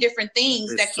so many different things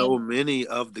There's that can. so many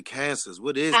of the cancers.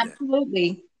 What is that?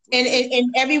 Absolutely. What and, is and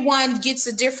and everyone gets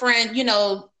a different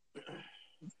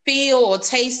feel or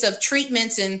taste of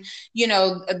treatments, and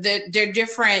their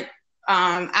different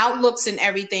outlooks and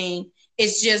everything.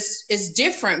 It's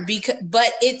different,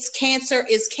 but it's cancer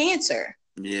is cancer.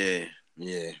 Yeah,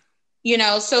 yeah.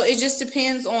 So it just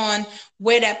depends on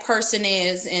where that person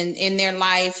is in their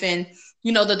life, and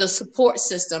the support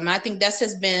system. I think that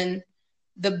has been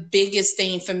the biggest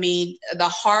thing for me. The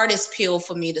hardest pill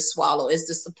for me to swallow is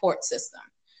the support system.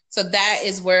 So that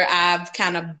is where I've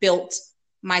kind of built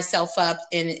myself up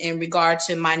in regard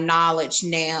to my knowledge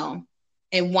now,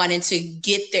 and wanting to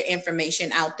get their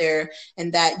information out there.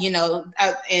 And that,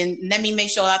 and let me make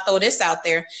sure I throw this out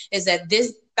there, is that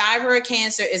this thyroid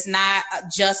cancer is not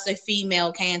just a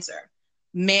female cancer.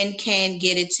 Men can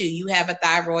get it too. You have a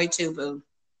thyroid too, boo.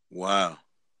 Wow.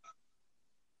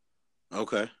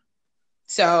 Okay.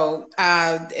 So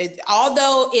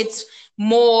although it's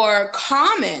more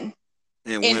common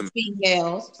And in women.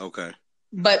 females, Okay.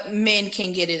 but men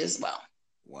can get it as well.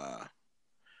 Wow.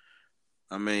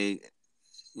 I mean,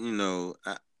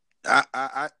 I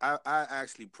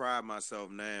actually pride myself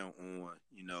now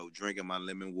on, drinking my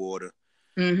lemon water,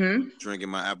 Mm-hmm. drinking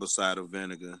my apple cider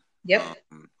vinegar. Yep.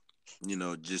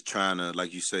 Just trying to,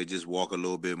 like you say, just walk a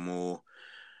little bit more.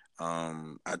 I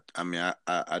mean,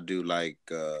 I do like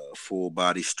full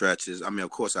body stretches. I mean, of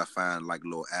course, I find like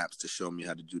little apps to show me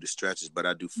how to do the stretches, but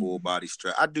I do full body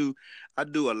stretch. I do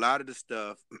a lot of the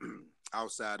stuff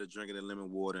outside of drinking the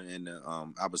lemon water and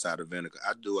the apple cider vinegar.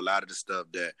 I do a lot of the stuff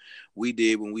that we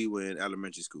did when we were in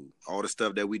elementary school. All the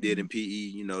stuff that we did in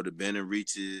PE, the bend and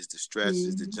reaches, the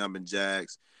stretches, the jumping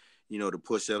jacks, the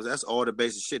push-ups. That's all the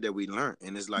basic shit that we learned.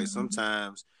 And it's like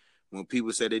sometimes when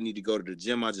people say they need to go to the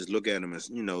gym, I just look at them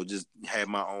and, just have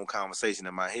my own conversation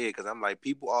in my head. Because I'm like,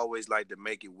 people always like to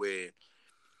make it where,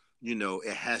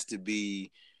 it has to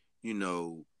be, in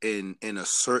a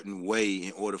certain way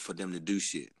in order for them to do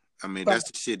shit. I mean, that's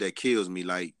the shit that kills me.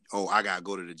 Like, oh, I got to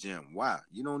go to the gym. Why?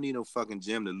 You don't need no fucking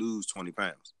gym to lose 20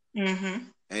 pounds. Mm-hmm.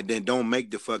 And then don't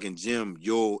make the fucking gym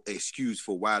your excuse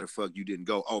for why the fuck you didn't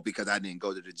go. Oh, because I didn't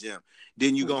go to the gym.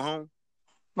 Didn't you go home?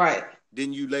 Right.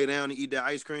 Didn't you lay down and eat that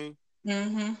ice cream?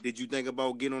 Mm-hmm. Did you think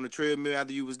about getting on the treadmill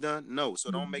after you was done? No.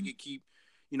 So don't make it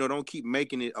don't keep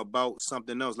making it about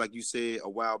something else. Like you said a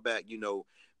while back,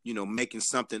 making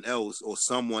something else or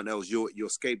someone else your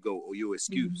scapegoat or your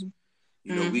excuse.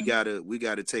 Mm-hmm. We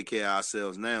gotta take care of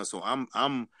ourselves now. So I'm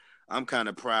kind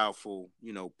of proudful,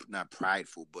 not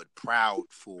prideful, but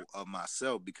proudful of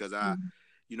myself because I've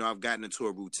gotten into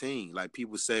a routine. Like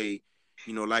people say,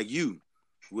 like you,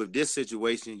 with this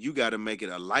situation, you got to make it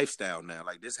a lifestyle now.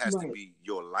 Like this has to be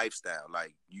your lifestyle.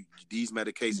 Like these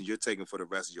medications you're taking for the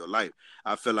rest of your life.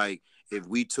 I feel like if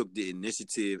we took the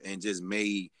initiative and just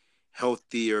made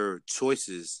healthier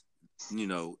choices,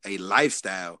 a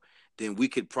lifestyle, then we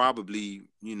could probably,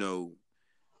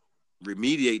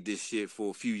 remediate this shit for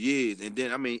a few years. And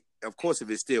then, I mean, of course, if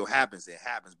it still happens, it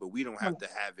happens, but we don't have to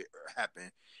have it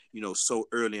happen, so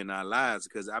early in our lives.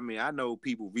 Because I mean, I know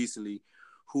people recently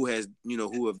who have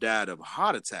died of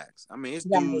heart attacks. I mean, it's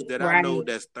dudes that I know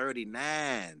that's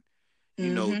 39,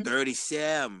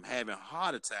 37 having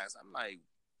heart attacks. I'm like,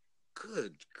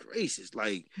 good gracious,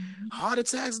 like heart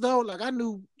attacks though. Like I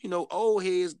knew, old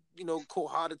heads,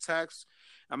 caught heart attacks.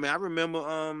 I mean, I remember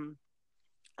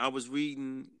I was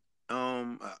reading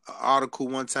an article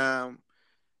one time,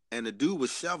 and the dude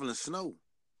was shoveling snow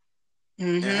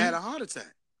and had a heart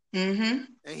attack. And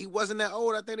he wasn't that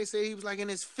old. I think they said he was like in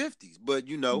his 50s. But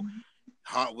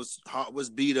heart was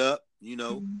beat up.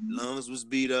 Lungs was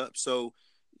beat up. So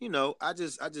I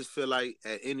just feel like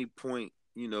at any point,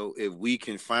 if we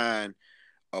can find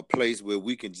a place where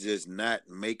we can just not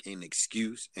make an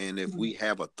excuse, and if we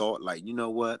have a thought like, you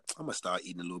know what, I'm gonna start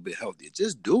eating a little bit healthier,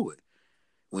 just do it.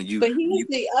 But here's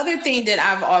the other thing that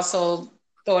I've also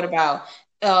thought about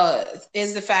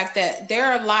is the fact that there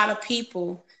are a lot of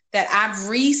people that I've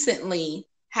recently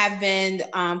have been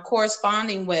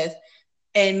corresponding with,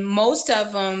 and most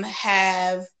of them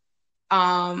have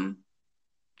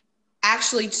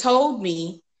actually told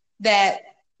me that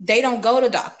they don't go to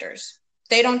doctors.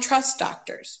 They don't trust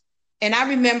doctors. And I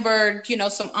remember,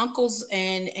 some uncles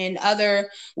and other,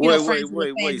 friends.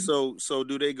 Wait. So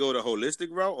do they go the holistic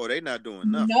route, or they not doing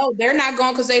nothing? No, they're not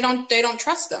going because they don't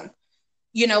trust them.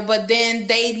 But then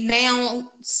they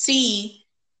now see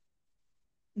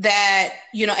that,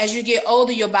 as you get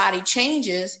older, your body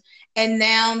changes, and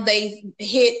now they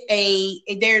hit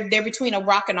they're between a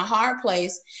rock and a hard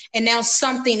place, and now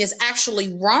something is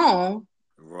actually wrong.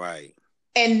 Right.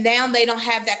 And now they don't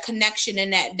have that connection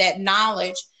and that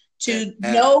knowledge to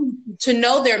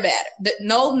know their better,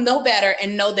 know better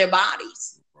and know their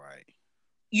bodies. Right.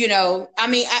 I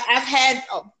mean, I've had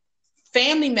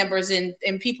family members and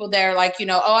people that are like,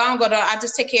 I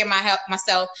just take care of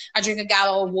myself. I drink a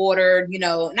gallon of water,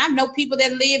 and I know people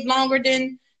that live longer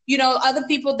than, other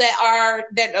people that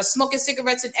are smoking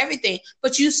cigarettes and everything,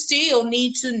 but you still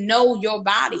need to know your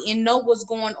body and know what's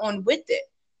going on with it.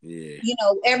 Yeah.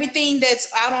 Everything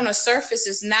that's out on the surface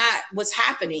is not what's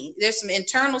happening. There's some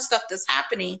internal stuff that's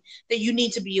happening that you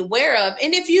need to be aware of.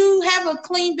 And if you have a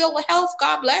clean bill of health,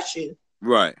 God bless you.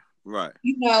 Right.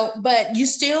 But you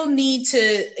still need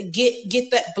to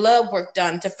get that blood work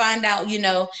done to find out,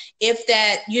 if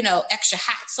that, extra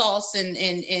hot sauce and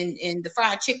the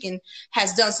fried chicken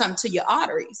has done something to your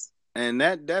arteries. And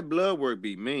that blood work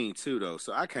be mean too, though.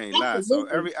 So I can't lie. So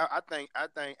I think,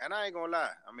 and I ain't gonna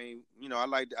lie. I mean, I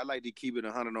like to keep it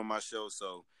 100 on my show.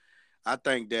 So I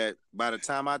think that by the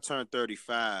time I turn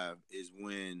 35 is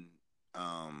when,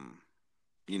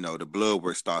 the blood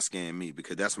work starts scaring me,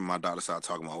 because that's when my doctor started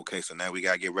talking about, okay, so now we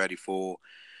gotta get ready for,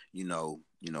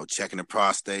 checking the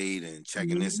prostate and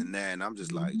checking this and that. And I'm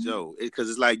just like, Joe, because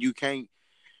it's like you can't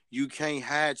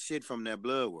hide shit from that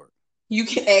blood work. You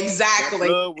can exactly.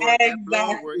 That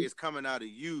blood work is coming out of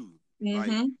you. Like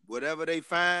whatever they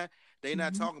find, they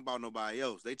not talking about nobody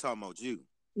else. They talking about you.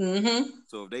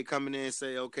 So if they come in there and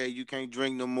say, okay, you can't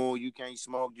drink no more, you can't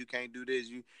smoke, you can't do this,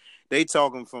 they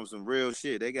talking from some real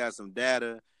shit. They got some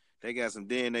data, they got some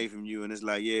DNA from you, and it's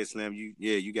like, yeah, Slim,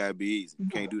 you gotta be easy. You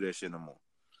can't do that shit no more.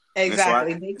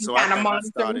 Exactly. So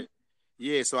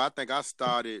I think I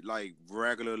started like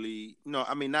regularly,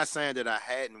 I mean, not saying that I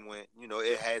hadn't went,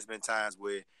 it has been times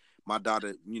where my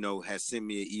daughter, has sent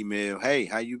me an email, hey,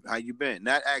 how you been?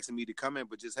 Not asking me to come in,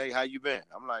 but just, hey, how you been?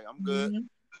 I'm like, I'm good.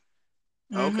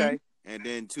 Okay. And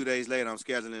then 2 days later, I'm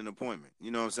scheduling an appointment.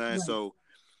 You know what I'm saying? Right. So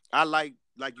I like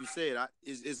you said,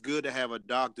 it's good to have a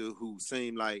doctor who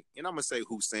seem like, and I'm going to say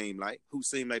who seem like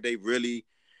they really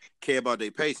care about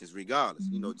their patients regardless,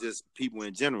 just people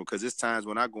in general. Because it's times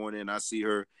when I go in there and I see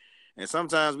her, and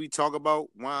sometimes we talk about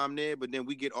why I'm there, but then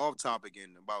we get off topic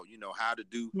and about, how to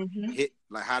do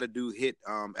HIIT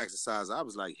exercise. I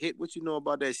was like, HIIT, what you know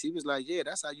about that? She was like, yeah,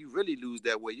 that's how you really lose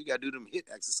that weight. You got to do them HIIT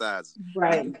exercises.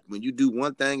 Right. When you do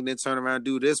one thing and then turn around and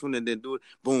do this one and then do it,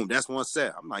 boom, that's one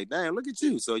set. I'm like, damn, look at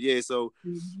you. So, yeah,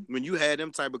 when you had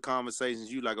them type of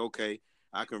conversations, you like, okay,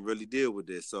 I can really deal with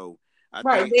this. So I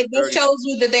Right. think That 30. shows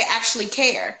you that they actually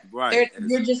care. Right.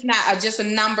 You're just not just a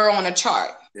number on a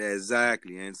chart. Yeah,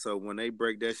 exactly. And so when they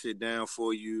break that shit down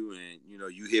for you, and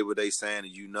you hear what they saying,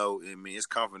 and I mean, it's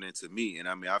comforting to me. And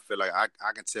I mean, I feel like I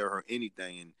can tell her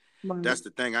anything. And that's the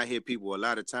thing. I hear people a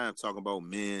lot of times talking about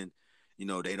men.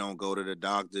 They don't go to the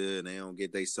doctor and they don't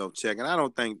get they self check. And I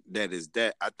don't think that is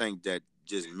that. I think that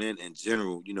just men in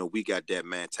general, we got that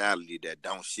mentality that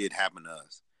don't shit happen to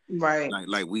us. Right.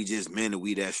 Like we just men and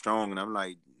we that strong. And I'm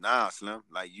like, nah, Slim.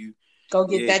 Like you. Go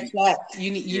get that check.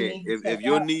 You Yeah,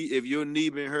 need if your knee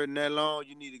been hurting that long,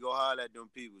 you need to go holler at them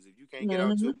peoples. If you can't get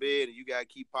out your bed and you gotta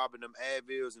keep popping them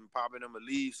Advils and popping them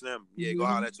Aleve, Slim, go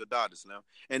holler at your doctor, Slim.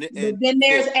 And then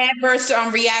there's adverse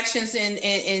reactions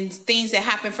and things that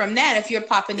happen from that if you're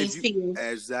popping these pills.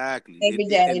 Exactly. Every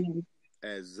day.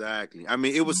 Exactly. I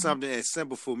mean, it was something as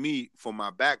simple for me for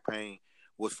my back pain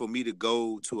was for me to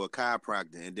go to a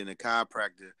chiropractor, and then a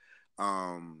chiropractor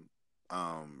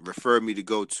referred me to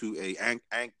go to a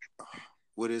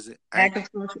what is it?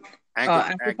 Acupuncture.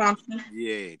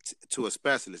 Yeah, to a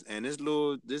specialist. And this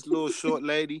little short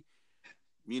lady,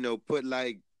 put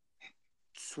like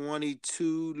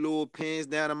 22 little pins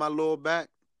down in my lower back.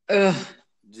 Ugh.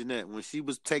 Jeanette, when she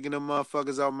was taking them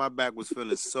motherfuckers off, my back was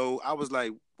feeling so. I was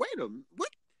like, wait a minute,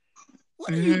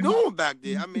 what are you doing back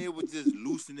there? I mean, it was just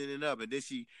loosening it up, and then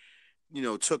she.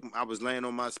 I was laying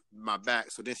on my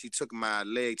back. So then she took my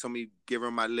leg, told me give her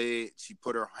my leg. She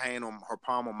put her hand on her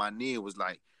palm on my knee and was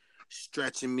like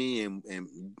stretching me and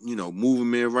moving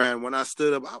me around. When I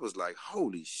stood up, I was like,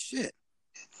 holy shit.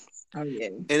 Oh yeah.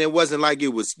 And it wasn't like it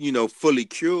was, fully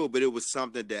cured, but it was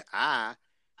something that I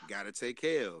gotta take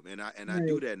care of. And I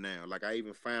do that now. Like I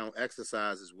even found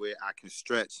exercises where I can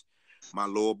stretch my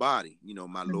lower body,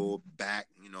 my lower back,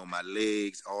 my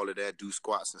legs, all of that, do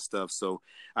squats and stuff. So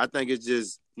I think it's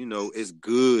just, it's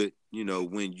good,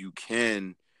 when you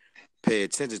can pay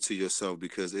attention to yourself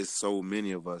because it's so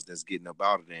many of us that's getting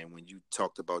about it. And when you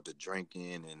talked about the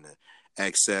drinking and the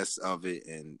excess of it,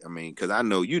 and I mean, because I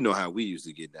know how we used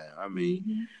to get down. I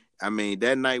mean,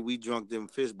 that night we drunk them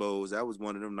fish bowls. That was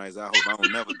one of them nights I hope I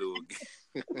don't never do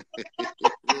again.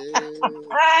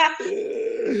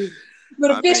 But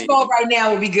a fishbowl right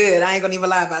now would be good. I ain't gonna even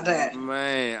lie about that.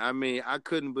 Man, I mean, I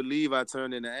couldn't believe I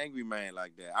turned into Angry Man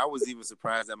like that. I was even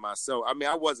surprised at myself. I mean,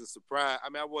 I wasn't surprised. I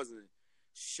mean, I wasn't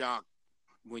shocked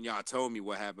when y'all told me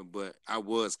what happened, but I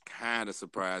was kind of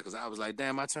surprised because I was like,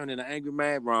 damn, I turned into Angry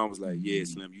Man. Ron was like, yeah,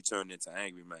 Slim, you turned into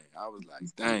Angry Man. I was like,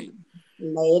 dang.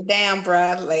 Lay it down,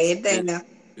 bro. Lay it down.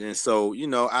 And so,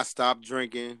 I stopped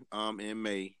drinking in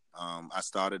May. I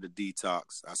started a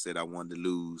detox. I said I wanted to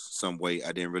lose some weight.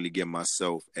 I didn't really give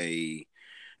myself a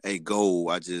goal.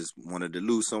 I just wanted to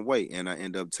lose some weight, and I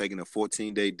ended up taking a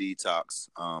 14-day detox.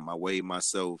 I weighed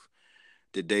myself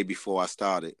the day before I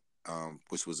started,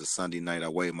 which was a Sunday night. I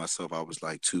weighed myself. I was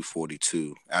like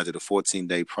 242. After the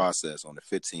 14-day process, on the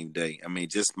 15th day, I mean,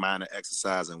 just minor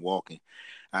exercise and walking,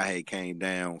 I had came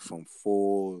down from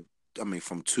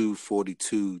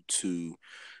 242 to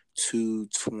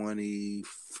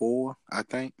 224, I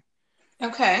think.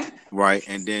 Okay. Right.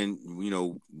 And then,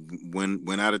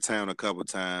 went out of town a couple of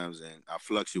times and I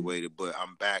fluctuated, but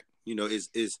I'm back. I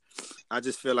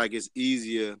just feel like it's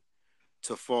easier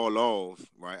to fall off,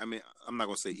 right? I mean, I'm not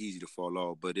gonna say easy to fall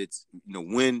off, but it's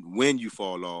when you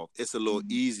fall off, it's a little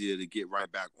easier to get right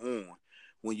back on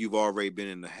when you've already been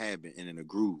in the habit and in the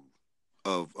groove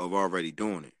of already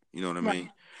doing it. You know what I mean?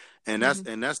 And that's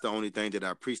the only thing that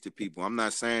I preach to people. I'm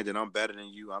not saying that I'm better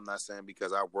than you. I'm not saying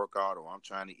because I work out or I'm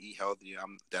trying to eat healthy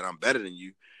that I'm better than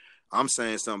you. I'm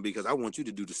saying something because I want you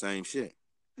to do the same shit.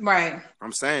 Right.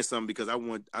 I'm saying something because I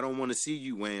don't want to see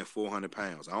you weighing 400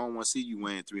 pounds. I don't want to see you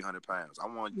weighing 300 pounds. I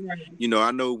want,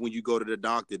 I know when you go to the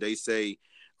doctor, they say,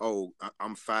 oh,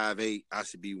 I'm 5'8". I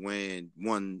should be weighing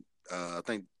I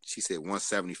think she said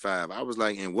 175. I was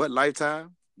like, in what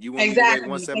lifetime? You want me to weigh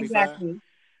 175? Exactly.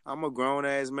 I'm a grown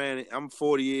ass man. I'm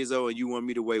 40 years old and you want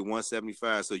me to weigh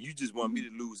 175. So you just want me to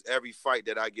lose every fight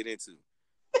that I get into.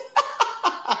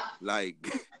 Like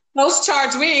those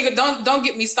charts, don't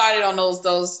get me started on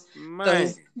those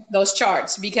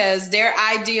charts because their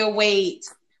ideal weight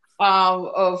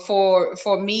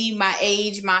for me, my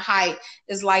age, my height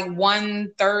is like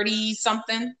 130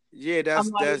 something. Yeah, that's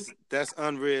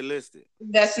unrealistic.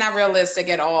 That's not realistic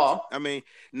at all. I mean,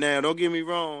 now don't get me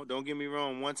wrong.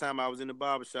 One time I was in the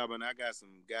barbershop and I got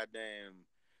some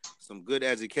good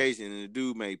education, and the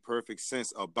dude made perfect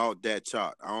sense about that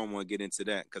chart. I don't want to get into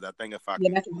that because I think if I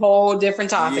can, that's a whole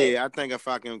different topic. Yeah, I think if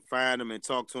I can find him and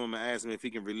talk to him and ask him if he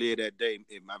can relive that day,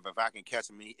 if I can catch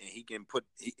him and he can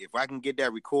if I can get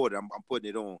that recorded, I'm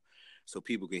putting it on. so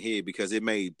people can hear, because it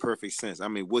made perfect sense. I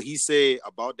mean, what he said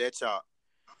about that chart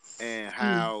and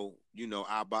how, you know,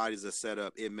 our bodies are set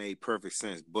up, it made perfect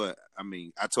sense. But I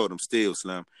mean, I told him still,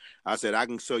 Slim, I said, I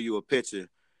can show you a picture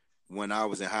when I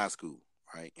was in high school,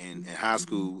 right? And in high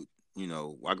school, you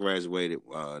know, I graduated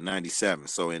 97.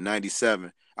 So in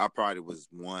 97, I probably was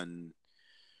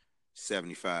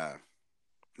 175,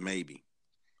 maybe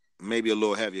a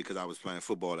little heavier because I was playing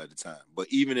football at the time. But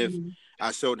even if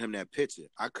I showed him that picture,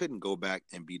 I couldn't go back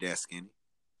and be that skinny.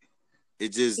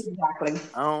 It just, Exactly.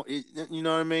 you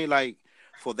know what I mean? Like,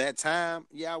 for that time,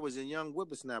 yeah, I was a young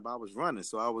whippersnapper. I was running,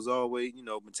 so I was always, you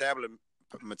know,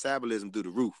 metabolism through the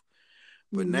roof.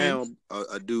 But now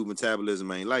a dude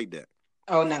metabolism ain't like that.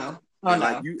 Oh no.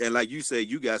 Like you say,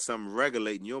 you got something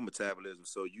regulating your metabolism,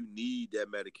 so you need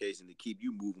that medication to keep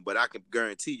you moving. But I can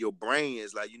guarantee your brain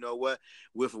is like, you know what,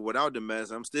 with or without the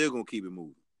medicine, I'm still gonna keep it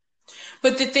moving.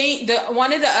 But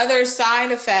one of the other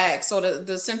side effects or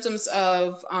the symptoms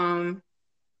of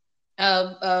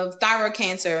thyroid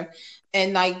cancer,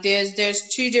 and like there's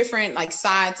two different like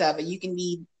sides of it. You can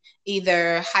be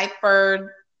either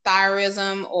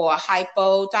hyperthyroidism or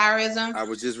hypothyroidism. I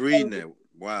was just reading that.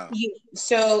 Wow.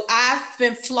 So I've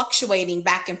been fluctuating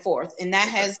back and forth, and that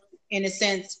has, in a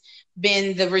sense,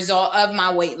 been the result of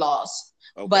my weight loss.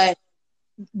 Okay. But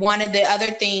one of the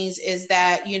other things is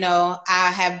that, you know,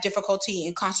 I have difficulty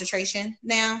in concentration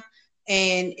now,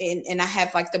 and I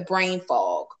have like the brain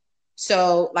fog.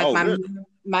 So like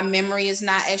my memory is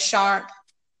not as sharp.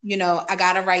 You know, I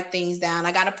got to write things down.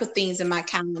 I got to put things in my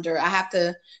calendar. I have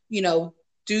to, you know,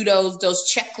 do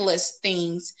those checklist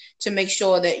things to make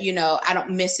sure that, you know, I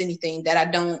don't miss anything, that I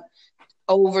don't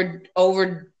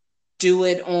overdo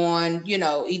it on, you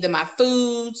know, either my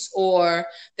foods or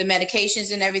the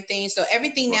medications and everything. So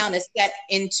everything now is set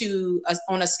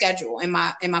on a schedule in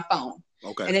my phone.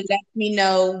 Okay. And it lets me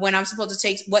know when I'm supposed to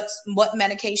take what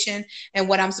medication and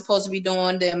what I'm supposed to be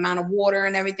doing, the amount of water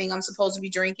and everything I'm supposed to be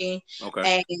drinking.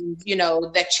 Okay. And, you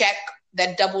know,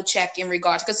 that double check in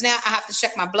regards, because now I have to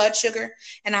check my blood sugar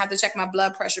and I have to check my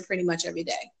blood pressure pretty much every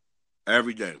day.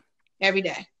 Every day. Every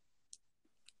day.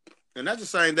 And that's the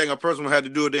same thing a person would have to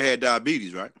do if they had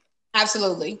diabetes, right?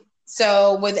 Absolutely.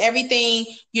 So with everything,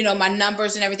 you know, my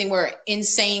numbers and everything were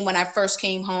insane when I first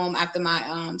came home after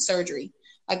my surgery.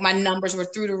 Like my numbers were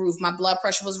through the roof. My blood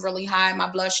pressure was really high. My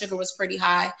blood sugar was pretty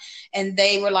high. And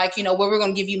they were like, you know, well, we're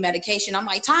going to give you medication. I'm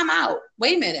like, time out.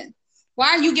 Wait a minute. Why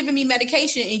are you giving me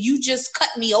medication and you just cut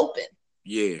me open?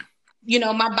 Yeah. You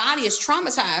know, my body is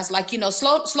traumatized. Like, you know,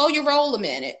 slow your roll a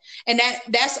minute. And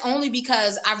that's only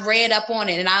because I've read up on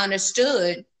it and I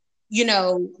understood, you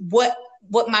know, what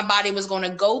my body was going to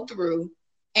go through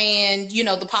and, you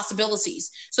know, the possibilities.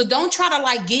 So don't try to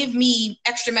like give me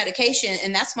extra medication.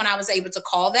 And that's when I was able to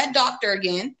call that doctor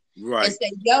again and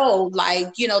say, yo,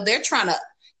 like, you know, they're trying to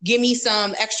give me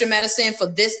some extra medicine for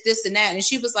this, and that. And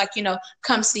she was like, you know,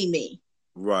 come see me.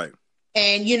 Right.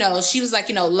 And, you know, she was like,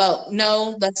 you know,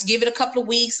 no, let's give it a couple of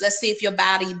weeks. Let's see if your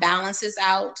body balances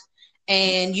out.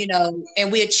 And, you know,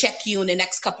 and we'll check you in the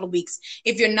next couple of weeks.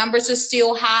 If your numbers are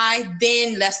still high,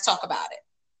 then let's talk about it.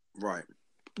 Right.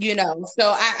 You know,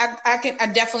 so I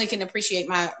definitely can appreciate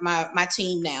my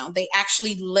team now. They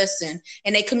actually listen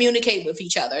and they communicate with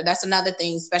each other. That's another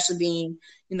thing, especially being,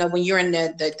 you know, when you're in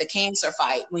the cancer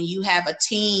fight, when you have a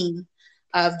team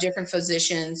of different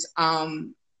physicians,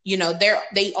 you know,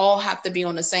 they all have to be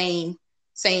on the same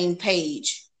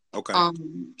page. Okay.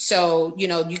 So, you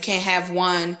know, you can't have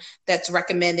one that's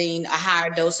recommending a higher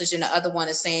dosage and the other one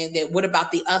is saying that, what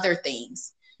about the other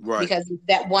things? Right. Because if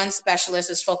that one specialist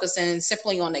is focusing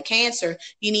simply on the cancer,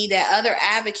 you need that other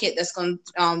advocate that's going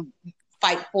to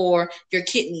fight for your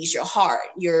kidneys, your heart,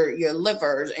 your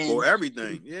liver, and for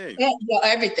everything. Yeah,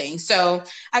 everything. So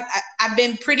I've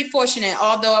been pretty fortunate.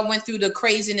 Although I went through the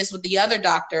craziness with the other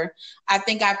doctor, I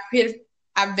think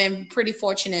I've been pretty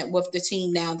fortunate with the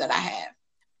team now that I have.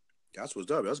 That's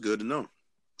what's up. That's good to know.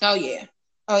 Oh yeah.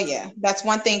 That's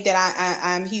one thing that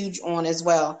I'm huge on as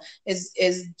well. Is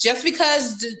just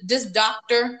because this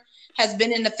doctor has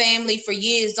been in the family for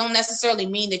years, don't necessarily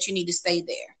mean that you need to stay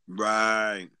there.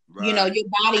 Right. You know, your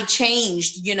body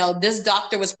changed. You know, this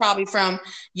doctor was probably from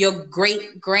your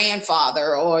great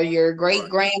grandfather or your great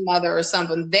grandmother or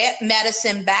something. That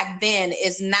medicine back then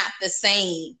is not the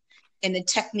same, and the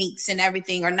techniques and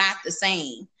everything are not the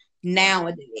same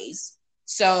nowadays.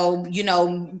 So, you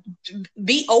know,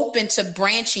 be open to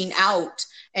branching out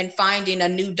and finding a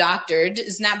new doctor.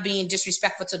 It's not being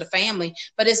disrespectful to the family,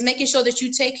 but it's making sure that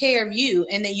you take care of you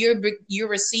and that you're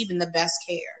receiving the best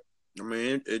care. I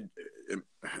mean, it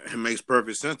makes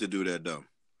perfect sense to do that, though.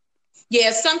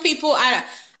 Yeah, some people I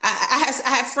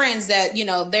have friends that,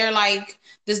 they're like,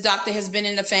 this doctor has been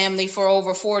in the family for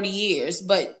over 40 years,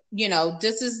 but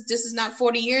this is not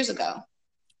 40 years ago.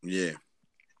 Yeah.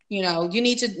 You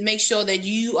need to make sure that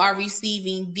you are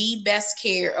receiving the best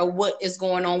care of what is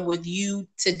going on with you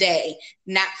today,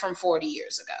 not from 40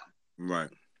 years ago. Right.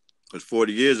 Because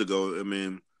 40 years ago, I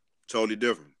mean, totally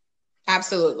different.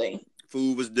 Absolutely.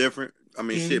 Food was different. I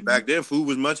mean, shit, Mm-hmm. back then, food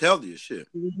was much healthier. Shit.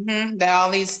 Mm-hmm. That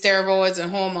all these steroids and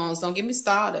hormones. Don't get me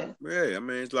started. Yeah, I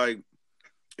mean, it's like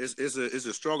it's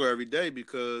a struggle every day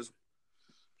because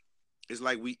it's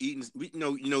like we eating,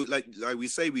 like we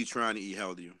say we trying to eat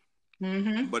healthier,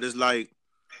 Mm-hmm. but it's like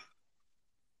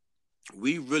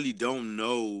we really don't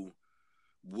know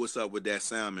what's up with that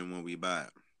salmon when we buy it.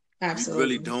 Absolutely. We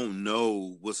really don't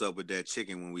know what's up with that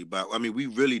chicken when we buy it. I mean, we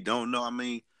really don't know. I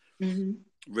mean, mm-hmm.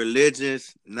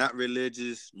 Religious, not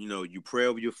religious, you pray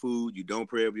over your food, you don't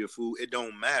pray over your food. It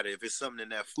don't matter. If it's something in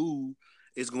that food,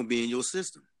 it's going to be in your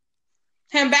system.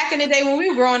 And back in the day when we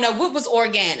were growing up, what was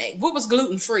organic? What was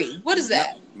gluten-free? What is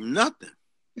that? Nothing.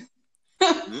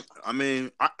 I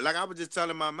mean, I was just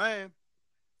telling my man,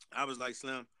 I was like,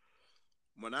 Slim,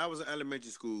 when I was in elementary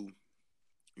school,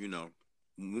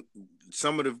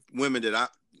 some of the women that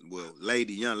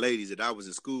young ladies that I was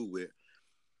in school with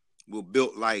were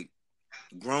built like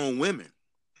grown women.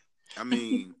 I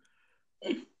mean,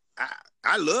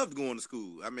 I loved going to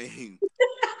school. I mean,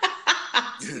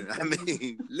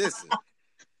 listen.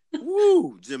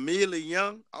 Woo, Jamila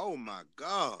Young. Oh my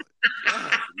God.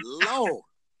 Lord.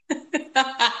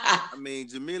 I mean,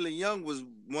 Jamila Young was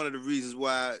one of the reasons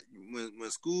why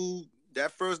when school,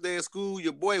 that first day of school,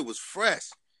 your boy was fresh.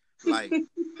 Like,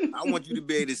 I want you to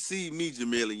be able to see me,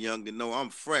 Jamila Young, to know I'm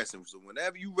fresh. And so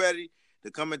whenever you ready to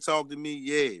come and talk to me,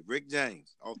 yeah, Rick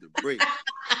James, off the break.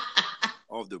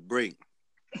 Off the break.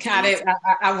 God,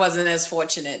 I wasn't as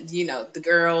fortunate. The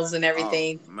girls and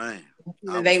everything. Oh, man.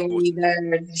 They were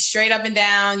either straight up and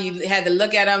down. You had to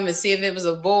look at them and see if it was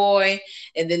a boy.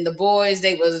 And then the boys,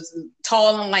 they was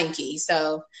tall and lanky.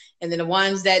 So, and then the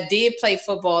ones that did play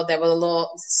football that were a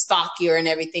little stockier and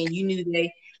everything, you knew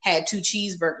they had 2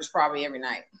 cheeseburgers probably every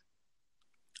night.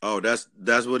 Oh, that's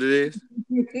what it is?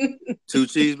 2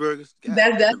 cheeseburgers?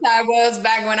 That's how it was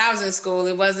back when I was in school.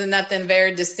 It wasn't nothing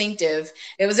very distinctive.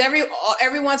 It was every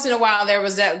once in a while there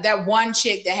was that one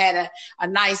chick that had a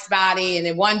nice body, and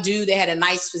then one dude that had a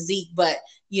nice physique, but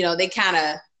they kind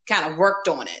of worked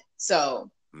on it. So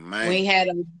we had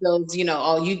those,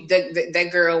 that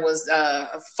girl was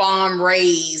farm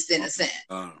raised in a sense.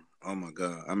 Oh my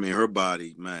God! I mean, her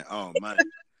body, man. Oh man.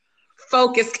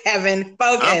 Focus, Kevin.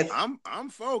 Focus. I'm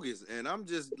focused, and I'm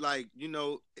just like,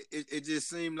 it just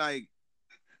seemed like,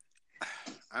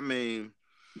 I mean,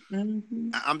 mm-hmm.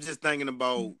 I'm just thinking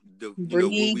about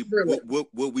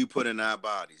what we put in our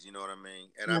bodies. You know what I mean?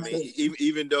 And absolutely. I mean,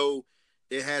 even though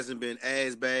it hasn't been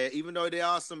as bad, even though there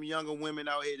are some younger women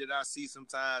out here that I see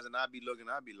sometimes, and I be like,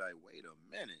 wait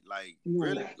a minute, like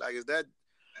really, like is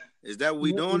that what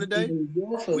we doing today?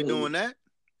 We doing that?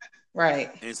 Right.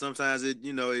 And sometimes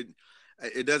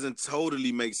it doesn't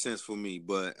totally make sense for me,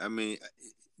 but I mean,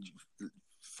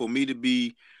 for me to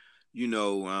be,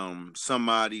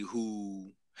 somebody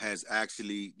who has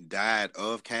actually died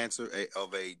of cancer,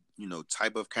 of a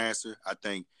type of cancer, I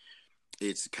think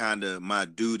it's kind of my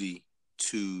duty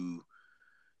to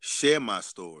share my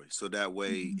story, so that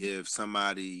way, mm-hmm. if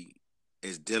somebody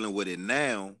is dealing with it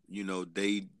now,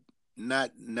 they not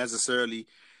necessarily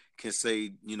can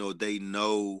say, they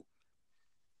know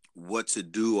what to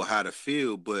do or how to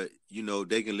feel, but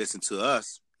they can listen to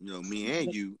us, me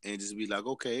and you, and just be like,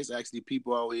 okay, it's actually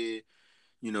people out here,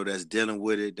 that's dealing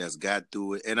with it, that's got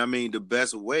through it. And I mean, the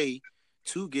best way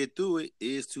to get through it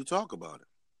is to talk about it.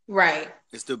 Right.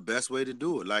 It's the best way to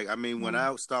do it. Like, I mean, when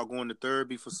I start going to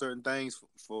therapy for certain things,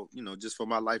 for just for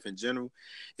my life in general,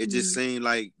 it just seemed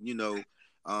like,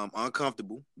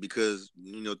 uncomfortable, because,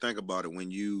 think about it,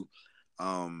 when you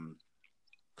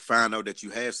find out that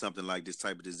you have something like this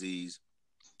type of disease,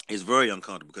 it's very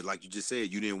uncomfortable, because like you just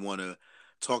said, you didn't want to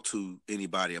talk to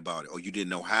anybody about it, or you didn't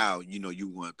know how, you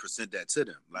want to present that to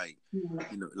them. Like,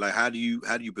 like how do you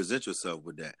present yourself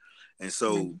with that? And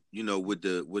so, with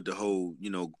the whole,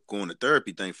 going to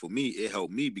therapy thing, for me, it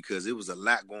helped me because it was a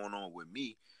lot going on with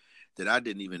me that I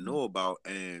didn't even know about.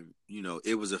 And,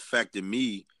 it was affecting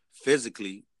me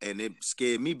physically, and it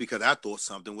scared me because I thought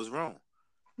something was wrong.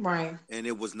 Right. And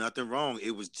it was nothing wrong.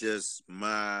 It was just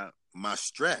my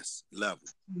stress level.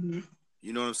 Mm-hmm.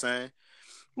 You know what I'm saying?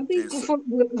 I think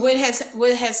what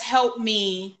has helped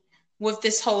me with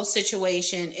this whole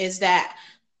situation is that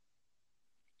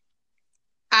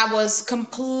I was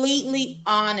completely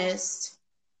honest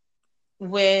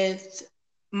with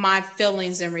my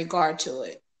feelings in regard to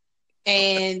it.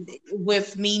 And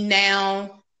with me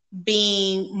now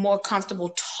being more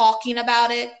comfortable talking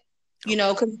about it,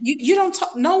 because you don't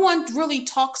talk, no one really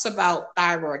talks about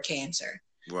thyroid cancer.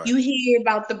 Right. You hear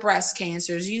about the breast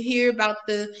cancers, you hear about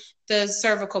the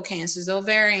cervical cancers, the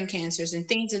ovarian cancers, and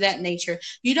things of that nature.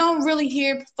 You don't really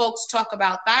hear folks talk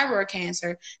about thyroid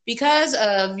cancer because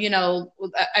of,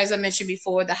 as I mentioned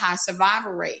before, the high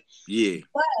survival rate. Yeah.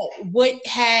 But what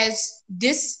has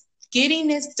this getting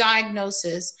this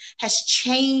diagnosis has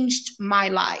changed my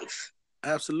life.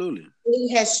 Absolutely.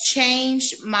 It has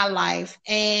changed my life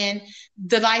and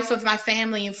the life of my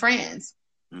family and friends.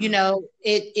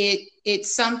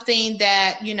 It's something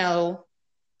that,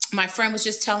 my friend was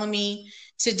just telling me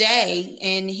today,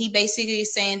 and he basically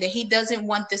is saying that he doesn't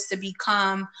want this to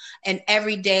become an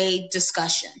everyday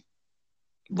discussion,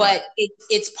 but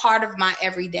it's part of my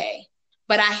everyday.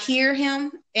 But I hear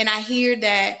him, and I hear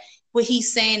that what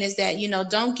he's saying is that,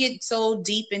 don't get so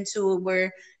deep into it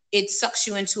where it sucks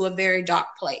you into a very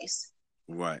dark place.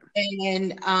 Right.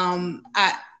 And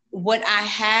what I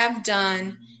have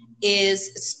done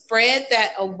is spread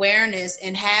that awareness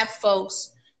and have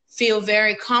folks feel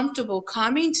very comfortable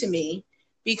coming to me,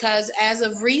 because as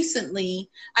of recently,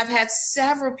 I've had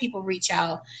several people reach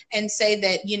out and say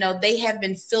that, they have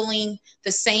been feeling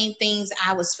the same things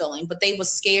I was feeling, but they were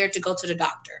scared to go to the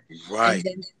doctor. Right.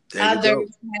 And then others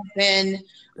have been,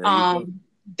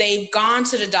 they've gone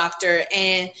to the doctor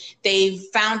and they've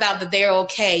found out that they're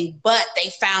okay, but they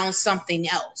found something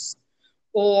else.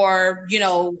 Or,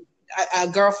 a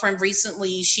girlfriend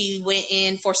recently, she went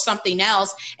in for something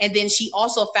else, and then she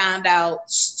also found out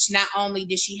not only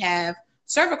did she have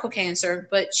cervical cancer,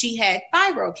 but she had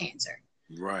thyroid cancer.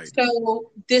 Right.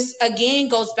 So this again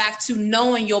goes back to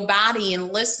knowing your body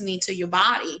and listening to your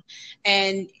body.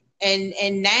 And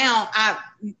now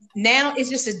it's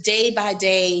just a day by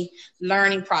day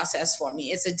learning process for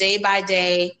me. It's a day by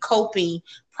day coping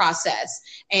process.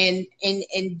 And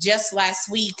just last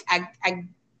week,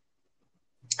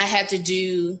 I had to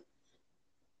do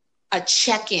a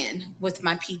check-in with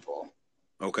my people.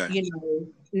 Okay.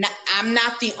 I'm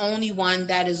not the only one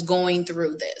that is going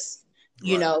through this.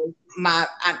 Right.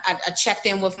 I checked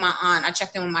in with my aunt. I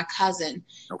checked in with my cousin.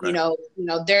 Okay.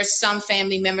 There's some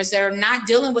family members that are not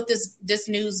dealing with this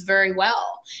news very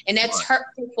well, and that's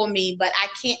hurtful for me. But I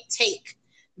can't take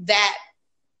that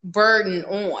burden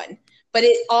on. But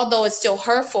although it's still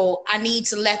hurtful, I need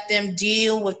to let them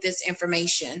deal with this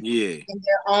information in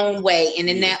their own way and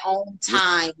in their own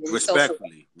time.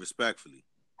 Respectfully.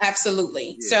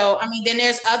 Absolutely. Yeah. So, then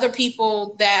there's other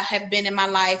people that have been in my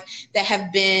life that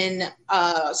have been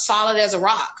solid as a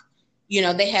rock.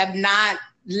 They have not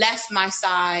left my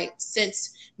side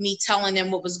since me telling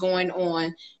them what was going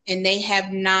on, and they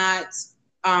have not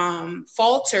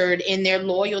faltered in their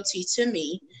loyalty to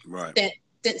me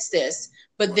since this.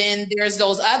 But then there's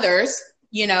those others,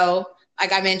 like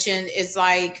I mentioned, it's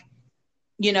like,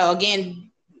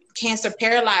 again, cancer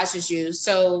paralyzes you.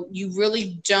 So you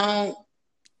really don't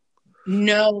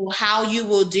know how you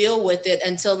will deal with it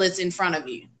until it's in front of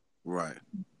you. Right.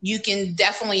 You can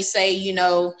definitely say,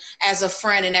 as a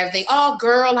friend and everything, oh,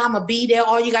 girl, I'm going to be there.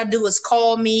 All you got to do is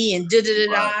call me and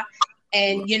da-da-da-da.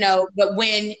 And, but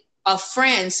when a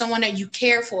friend, someone that you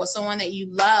care for, someone that you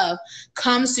love,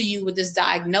 comes to you with this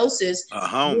diagnosis, a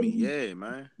homie,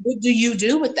 man. What do you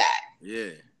do with that?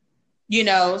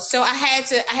 Yeah. So I had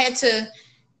to,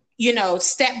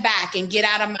 step back and get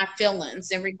out of my feelings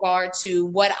in regard to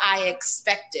what I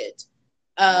expected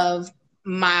of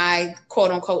my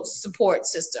quote unquote support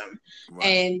system. Right.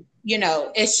 And,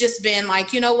 it's just been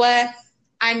like, you know what?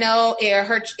 I know it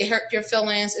hurt your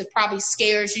feelings. It probably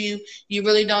scares you. You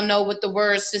really don't know what the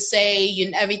words to say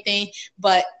and everything.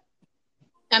 But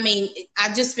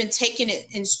I've just been taking it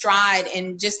in stride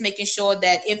and just making sure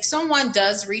that if someone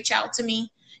does reach out to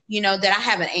me, that I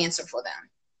have an answer for them.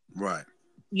 Right.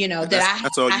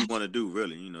 That's all you want to do,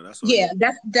 really. That's all. Yeah,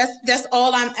 that's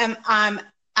all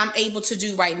I'm able to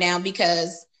do right now,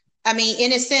 because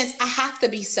in a sense, I have to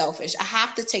be selfish. I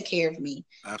have to take care of me.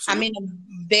 Absolutely. I'm in a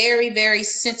very, very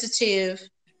sensitive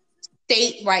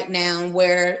state right now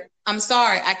where I'm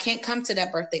sorry, I can't come to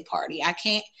that birthday party. I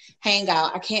can't hang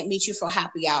out. I can't meet you for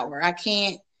happy hour. I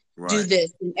can't do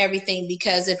this and everything,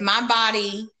 because if my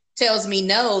body tells me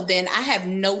no, then I have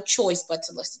no choice but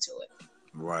to listen to it.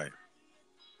 Right.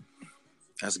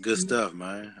 That's good stuff,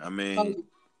 man.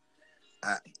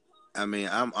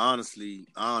 I'm honestly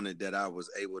honored that I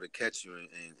was able to catch you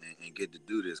and get to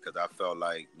do this, because I felt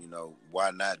like,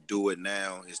 why not do it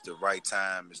now? It's the right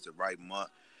time. It's the right month.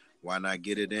 why not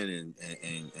get it in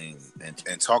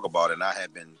and talk about it? And I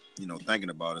had been, thinking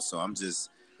about it. So I'm just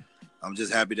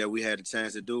happy that we had a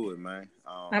chance to do it, man.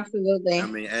 I Absolutely.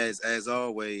 mean, as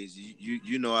always,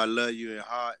 you know I love you in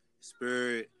heart,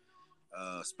 spirit,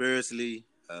 spiritually,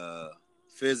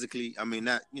 physically. I mean,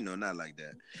 not like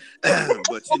that,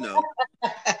 but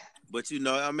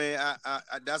I mean, I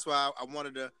that's why I We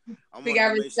wanted got to make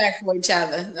sure. respect for each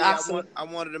other. Yeah, Absolutely. I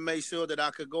wanted to make sure that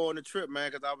I could go on the trip, man,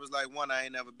 because I was like, one, I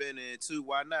ain't never been there. Two,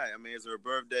 why not? I mean, it's her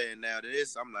birthday, and now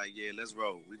this, I'm like, yeah, let's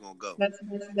roll. We gonna go. Let's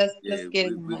Yeah,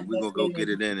 get it we on. we Let's gonna get go it get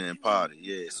it on. in and party.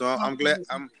 Yeah. So I'm glad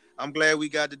Absolutely. I'm glad we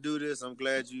got to do this. I'm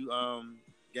glad you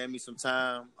gave me some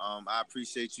time. I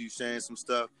appreciate you sharing some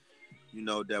stuff,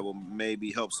 that will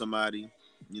maybe help somebody,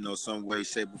 some way,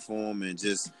 shape, or form, and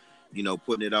just,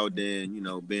 putting it out there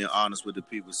and, being honest with the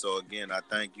people. So again, I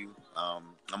thank you.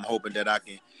 I'm hoping that I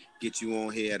can get you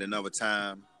on here at another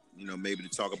time, maybe to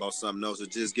talk about something else, or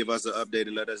just give us an update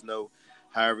and let us know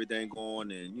how everything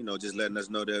going, and, just letting us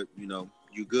know that,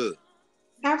 you good.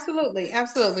 Absolutely,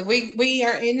 absolutely. We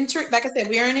are in like I said,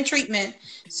 we are in a treatment.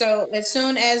 So as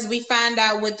soon as we find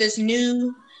out what this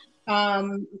new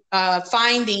finding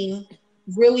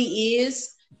really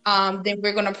is, then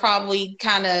we're going to probably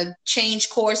kind of change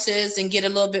courses and get a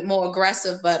little bit more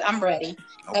aggressive. But I'm ready.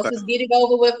 Let's Okay. just get it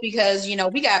over with because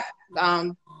we got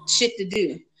shit to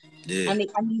do. Yeah.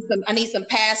 I need some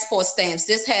passport stamps.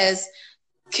 This has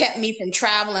kept me from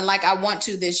traveling like I want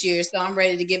to this year, so I'm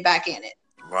ready to get back in it.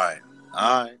 Right.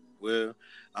 All right. Well,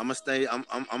 I'm gonna stay. I'm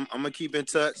gonna keep in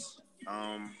touch.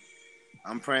 Um,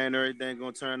 I'm praying everything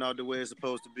gonna turn out the way it's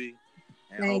supposed to be,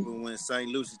 and Thank hoping when St.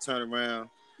 Lucie turn around,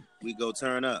 we go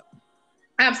turn up.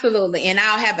 Absolutely. And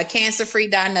I'll have a cancer-free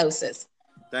diagnosis.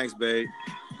 Thanks, babe.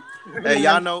 Hey,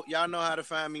 Yeah, y'all know how to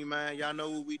find me, man. Y'all know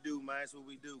what we do, man. It's what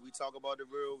we do. We talk about the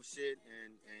real shit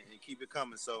and keep it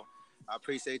coming. So I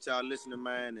appreciate y'all listening,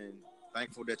 man, and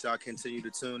thankful that y'all continue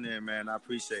to tune in, man. I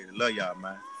appreciate it. Love y'all,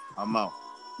 man. I'm out.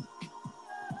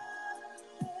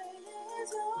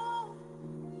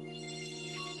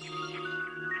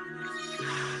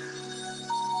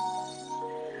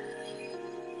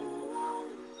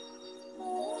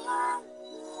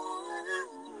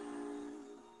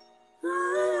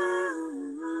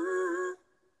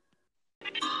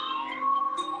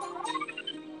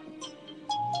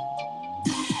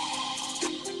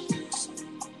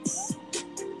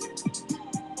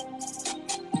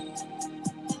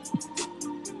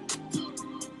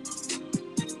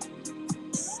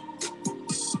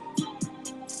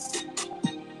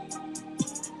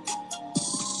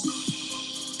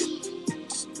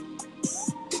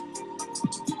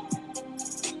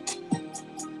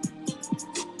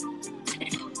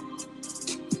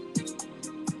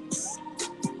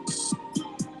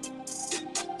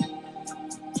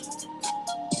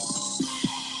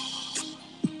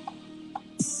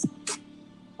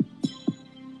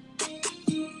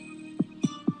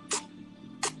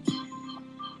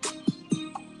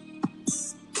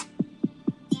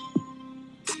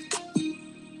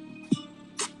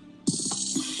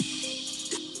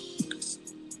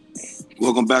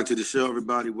 Welcome back to the show,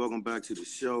 everybody. Welcome back to the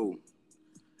show.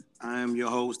 I am your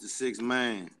host, the Sixth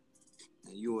Man,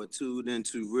 and you are tuned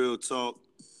into Real Talk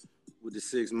with the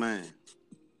Sixth Man.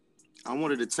 I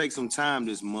wanted to take some time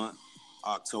this month,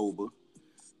 October,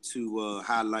 to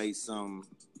highlight some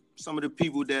of the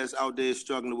people that's out there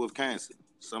struggling with cancer.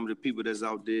 Some of the people that's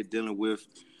out there dealing with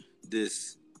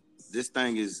this. This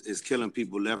thing is killing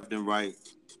people left and right.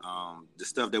 The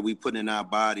stuff that we put in our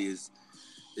body is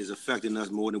affecting us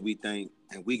more than we think,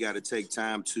 and we got to take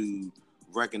time to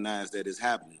recognize that it's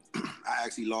happening. I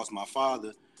actually lost my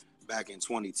father back in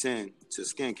 2010 to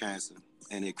skin cancer,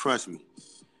 and it crushed me.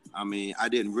 I mean, I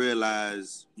didn't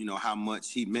realize, how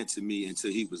much he meant to me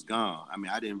until he was gone. I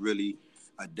mean, I didn't really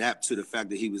adapt to the fact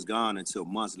that he was gone until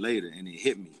months later, and it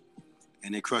hit me.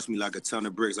 And it crushed me like a ton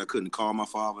of bricks. I couldn't call my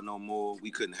father no more. We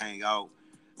couldn't hang out.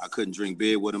 I couldn't drink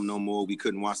beer with him no more. We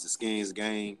couldn't watch the Skins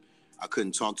game. I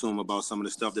couldn't talk to him about some of the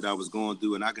stuff that I was going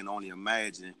through, and I can only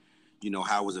imagine,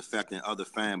 how it was affecting other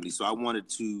families. So I wanted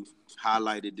to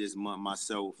highlight it this month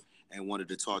myself and wanted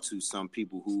to talk to some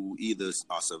people who either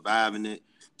are surviving it,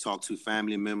 talk to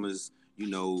family members,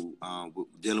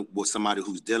 dealing with somebody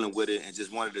who's dealing with it, and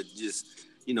just wanted to just,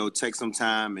 take some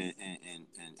time and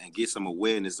get some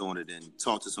awareness on it and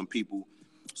talk to some people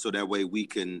so that way we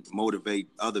can motivate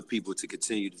other people to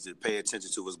continue to pay attention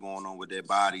to what's going on with their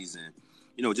bodies and,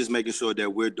 just making sure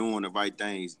that we're doing the right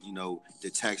things,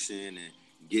 detection and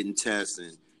getting tests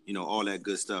and, all that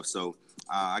good stuff. So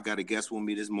I got a guest with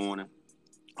me this morning.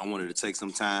 I wanted to take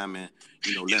some time and,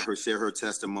 let her share her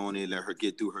testimony, let her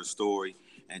get through her story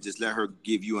and just let her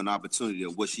give you an opportunity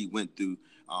of what she went through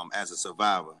as a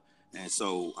survivor. And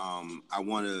so I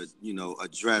want to,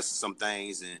 address some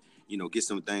things and, get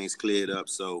some things cleared up.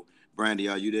 So, Brandy,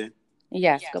 are you there?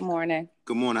 Yes, good morning.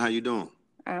 Good morning. How you doing?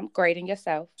 I'm great, and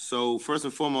yourself? So first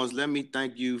and foremost, let me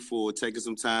thank you for taking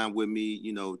some time with me,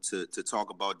 to talk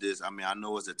about this. I mean, I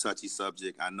know it's a touchy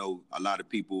subject. I know a lot of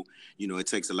people, it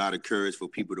takes a lot of courage for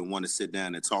people to want to sit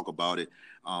down and talk about it.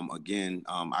 I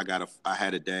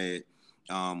had a dad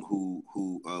who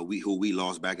we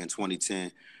lost back in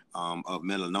 2010 of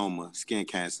melanoma, skin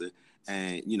cancer,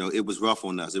 and it was rough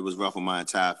on us. It was rough on my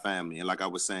entire family. And like I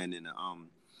was saying in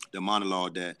the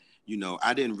monologue that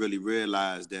I didn't really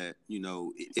realize that,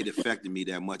 it affected me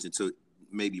that much until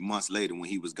maybe months later when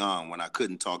he was gone, when I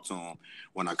couldn't talk to him,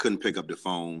 when I couldn't pick up the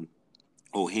phone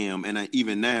or him. And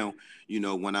even now,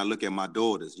 when I look at my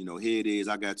daughters, here it is,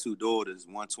 I got two daughters,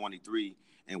 one 23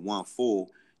 and one 4,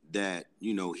 that,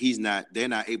 they're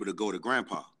not able to go to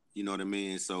grandpa. You know what I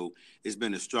mean? So it's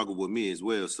been a struggle with me as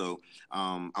well. So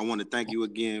I want to thank you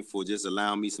again for just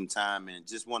allowing me some time and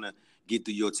just want to get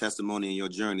through your testimony and your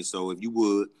journey. So if you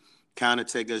would kind of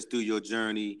take us through your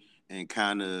journey and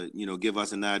kind of, give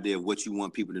us an idea of what you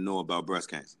want people to know about breast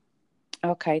cancer.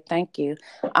 Okay, thank you.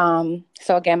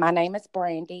 So again, my name is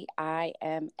Brandy. I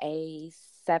am a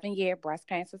 7-year breast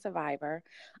cancer survivor.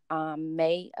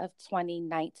 May of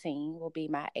 2019 will be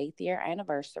my 8th year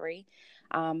anniversary.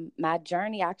 My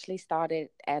journey actually started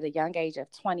at a young age of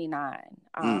 29.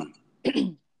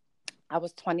 I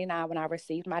was 29 when I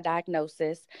received my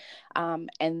diagnosis.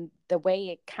 And the way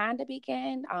it kind of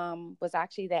began was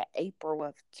actually that April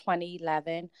of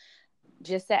 2011,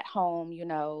 just at home,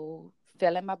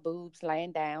 feeling my boobs,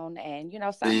 laying down, and,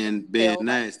 being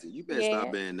nasty. You better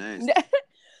stop being nasty.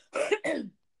 A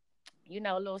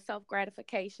little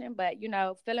self-gratification, but,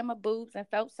 feeling my boobs and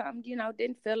felt something,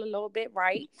 didn't feel a little bit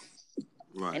right.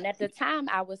 Right. And at the time,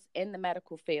 I was in the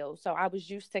medical field, so I was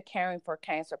used to caring for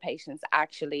cancer patients,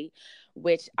 actually,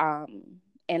 which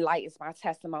enlightens my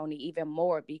testimony even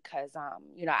more because,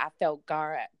 I felt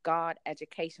God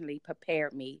educationally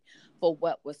prepared me for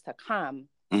what was to come.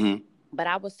 Mm-hmm. But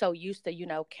I was so used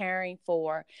to, caring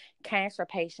for cancer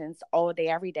patients all day,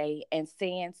 every day, and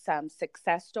seeing some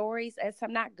success stories and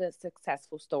some not good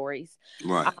successful stories.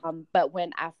 Right. But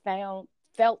when I felt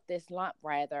this lump,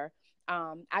 rather,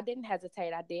 I didn't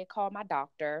hesitate. I did call my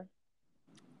doctor.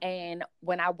 And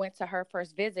when I went to her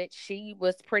first visit, she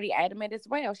was pretty adamant as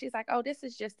well. She's like, "Oh, this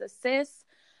is just a cyst."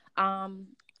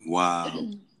 Wow.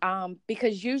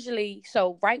 Because usually,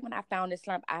 so right when I found this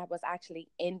lump, I was actually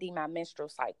ending my menstrual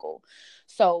cycle.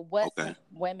 So what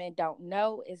women don't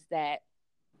know is that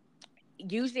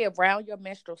usually around your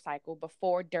menstrual cycle,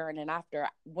 before, during, and after,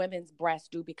 women's breasts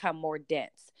do become more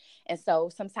dense. And so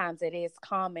sometimes it is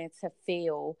common to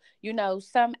feel,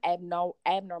 some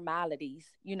abnormalities,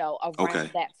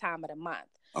 around that time of the month.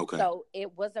 Okay. So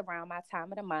it was around my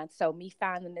time of the month. So me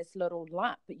finding this little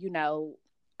lump,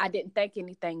 I didn't think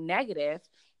anything negative.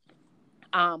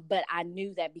 But I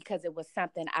knew that because it was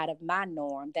something out of my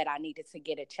norm that I needed to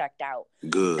get it checked out.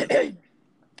 Good.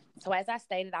 So as I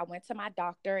stated, I went to my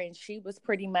doctor and she was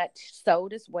pretty much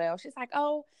sold as well. She's like,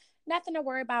 "Oh, nothing to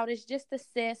worry about. It's just a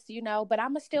cyst, but I'm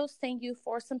going to still send you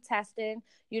for some testing,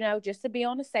 just to be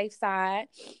on the safe side."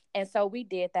 And so we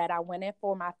did that. I went in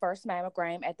for my first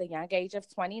mammogram at the young age of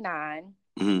 29.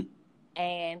 Mm-hmm.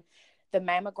 And the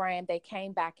mammogram, they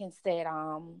came back and said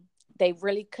they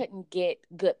really couldn't get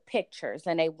good pictures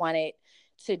and they wanted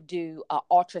to do an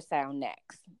ultrasound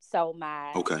next. So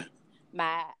my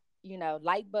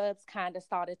light bulbs kind of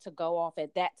started to go off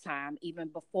at that time, even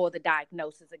before the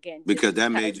diagnosis again. Because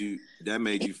that made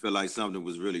you feel like something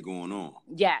was really going on.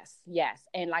 Yes.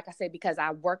 And like I said, because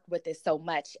I worked with it so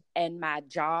much in my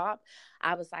job,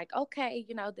 I was like, okay,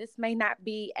 this may not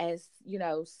be as,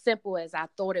 simple as I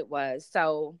thought it was.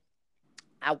 So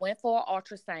I went for an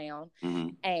ultrasound, mm-hmm.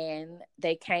 and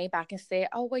they came back and said,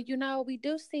 "Oh, well, we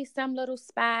do see some little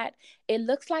spot. It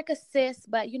looks like a cyst,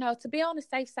 but, to be on the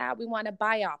safe side, we want to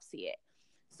biopsy it."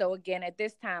 So again, at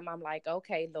this time, I'm like,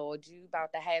 okay, Lord, you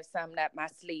about to have something up my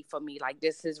sleeve for me. Like,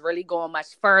 this is really going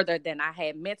much further than I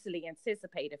had mentally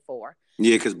anticipated for.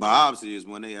 Yeah, because biopsy is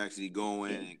when they actually go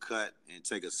in and cut and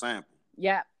take a sample.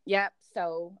 Yep.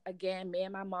 So again, me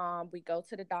and my mom, we go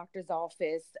to the doctor's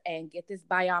office and get this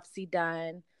biopsy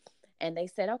done. And they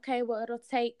said, okay, well, it'll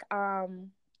take a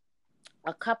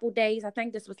couple days. I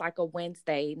think this was like a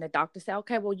Wednesday. And the doctor said,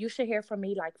 okay, well, you should hear from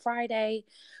me like Friday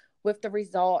with the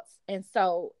results. And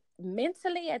so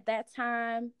mentally at that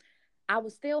time, I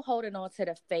was still holding on to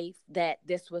the faith that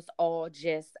this was all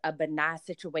just a benign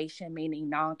situation, meaning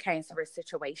non-cancerous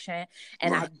situation.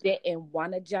 And I didn't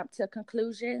want to jump to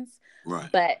conclusions.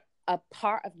 But a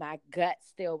part of my gut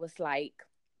still was like,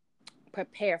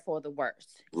 prepare for the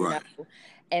worst, you know?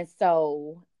 And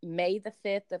so May the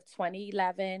 5th of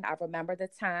 2011, I remember the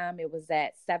time, it was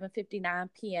at 7:59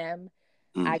 p.m.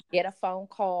 I get a phone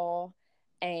call,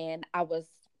 and I was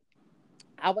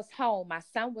home. My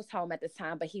son was home at the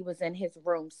time, but he was in his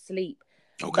room sleep.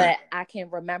 But I can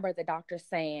remember the doctor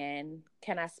saying,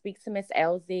 "Can I speak to Miss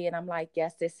LZ?" And I'm like,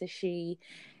 "Yes, this is she."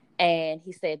 And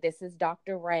he said, "This is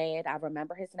Dr. Rad." I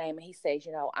remember his name. And he says,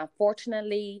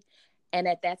 "Unfortunately," and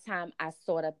at that time, I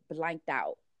sort of blanked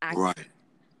out.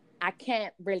 I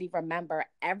can't really remember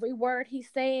every word he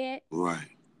said.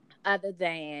 Other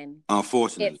than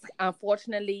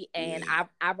unfortunately, and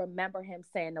I remember him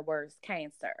saying the words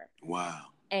cancer.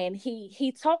 And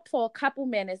he talked for a couple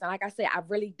minutes, and like I said, I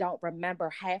really don't remember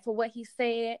half of what he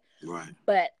said.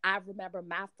 But I remember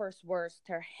my first words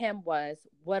to him was,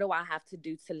 "What do I have to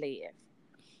do to live?"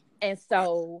 And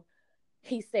so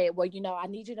he said, "Well, I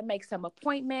need you to make some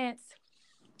appointments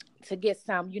to get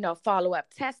some, follow-up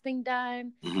testing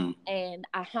done." And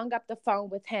I hung up the phone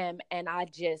with him, and I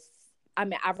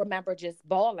remember just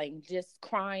bawling, just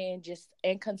crying, just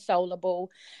inconsolable.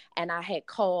 And I had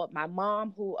called my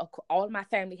mom, who all of my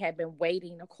family had been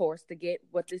waiting, of course, to get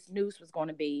what this news was going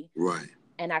to be.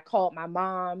 And I called my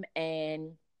mom,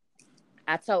 and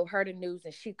I told her the news,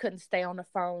 and she couldn't stay on the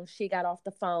phone. She got off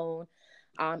the phone.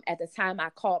 At the time, I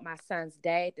called my son's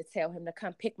dad to tell him to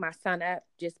come pick my son up,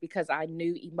 just because I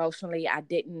knew emotionally I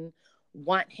didn't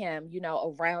want him,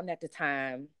 around at the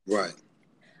time.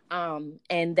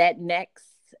 And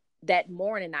that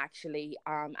morning, actually,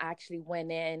 I actually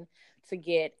went in to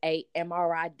get a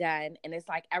MRI done, and it's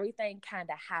like everything kind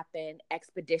of happened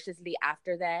expeditiously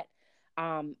after that.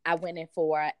 I went in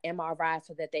for an MRI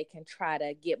so that they can try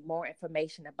to get more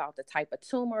information about the type of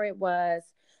tumor it was.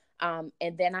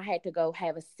 And then I had to go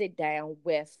have a sit down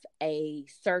with a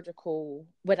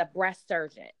breast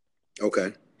surgeon.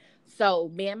 So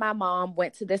me and my mom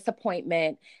went to this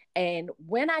appointment, and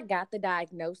when I got the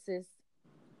diagnosis,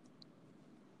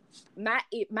 my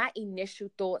initial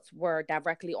thoughts were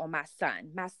directly on my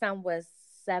son. My son was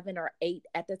 7 or 8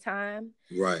 at the time.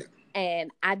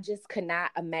 And I just could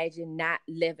not imagine not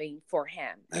living for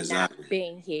him and not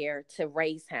being here to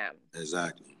raise him.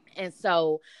 And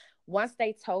so once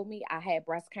they told me I had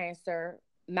breast cancer,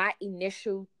 my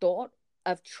initial thought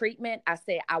of treatment, I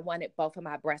said I wanted both of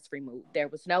my breasts removed. There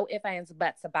was no ifs, ands,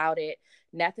 buts about it.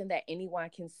 Nothing that anyone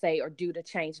can say or do to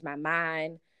change my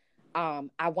mind.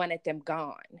 I wanted them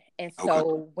gone. And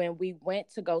so when we went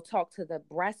to go talk to the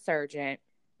breast surgeon,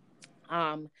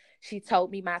 she told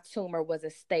me my tumor was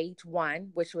a stage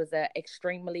 1, which was an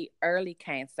extremely early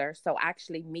cancer. So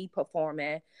actually me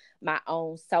performing my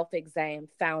own self-exam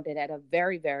found it at a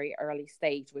very, very early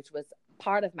stage, which was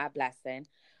part of my blessing.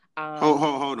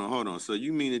 Hold on. So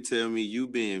you mean to tell me you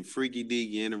being freaky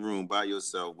deaky in the room by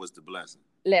yourself was the blessing?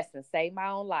 Listen, save my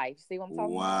own life. See what I'm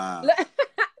talking about?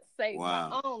 Save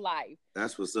my own life.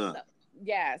 That's what's up. So,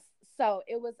 yes. So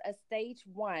it was a stage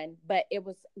 1, but it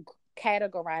was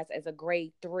categorized as a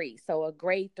grade 3. So a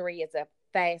grade 3 is a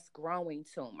fast growing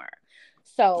tumor.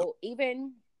 So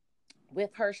even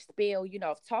with her spiel,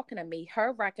 of talking to me,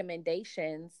 her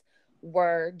recommendations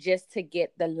were just to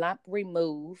get the lump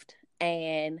removed.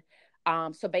 And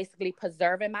so basically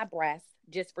preserving my breast,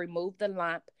 just remove the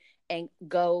lump and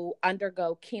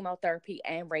undergo chemotherapy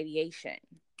and radiation.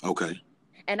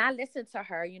 And I listened to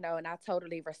her, and I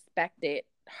totally respected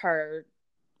her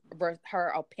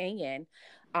opinion.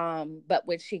 But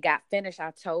when she got finished,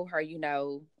 I told her,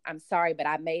 "I'm sorry, but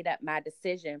I made up my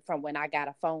decision from when I got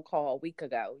a phone call a week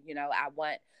ago. I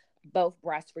want both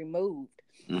breasts removed."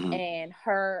 And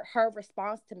her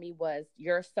response to me was,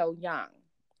 "You're so young.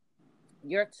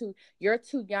 You're too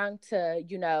young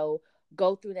to,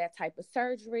 go through that type of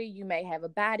surgery. You may have a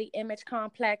body image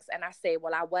complex." And I said,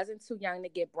 "Well, I wasn't too young to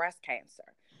get breast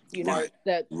cancer.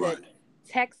 The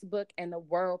textbook and the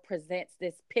world presents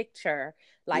this picture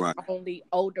like only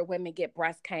older women get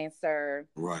breast cancer.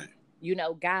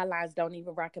 Guidelines don't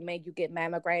even recommend you get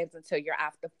mammograms until you're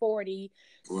after 40.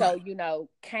 So,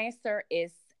 cancer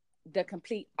is the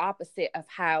complete opposite of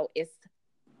how it's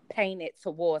painted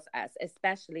towards us,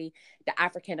 especially the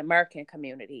African American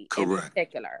community in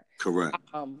particular."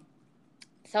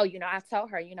 So, I told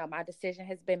her, my decision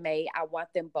has been made. I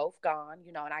want them both gone,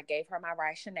 and I gave her my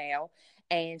rationale,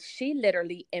 and she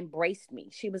literally embraced me.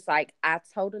 She was like, "I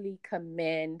totally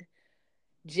commend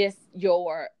just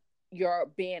your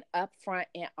you're being upfront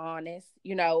and honest,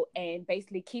 you know, and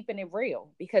basically keeping it real,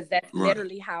 because that's Right.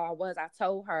 literally how I was. I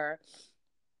told her,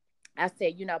 I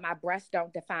said, you know, my breasts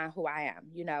don't define who I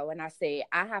am, you know, and I said,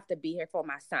 I have to be here for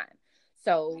my son.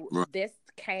 So Right. this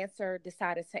cancer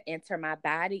decided to enter my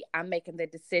body. I'm making the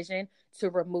decision to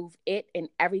remove it and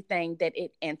everything that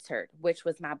it entered, which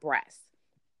was my breast.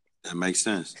 That makes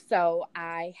sense. So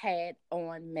I had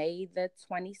on May the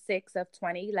 26th of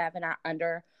 2011, I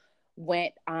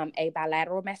underwent a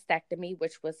bilateral mastectomy,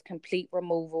 which was complete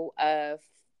removal of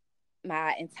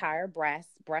my entire breast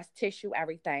tissue,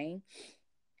 everything.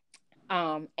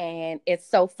 And it's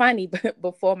so funny, but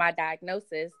before my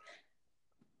diagnosis,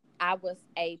 I was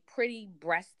a pretty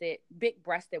breasted, big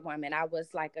breasted woman. I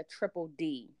was like a triple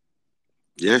D.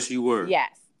 Yes, you were.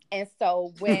 Yes. And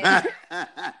so when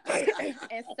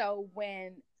and so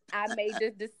when I made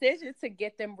the decision to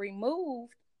get them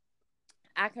removed,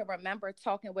 I can remember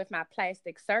talking with my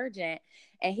plastic surgeon,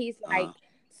 and he's like, uh,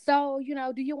 so, you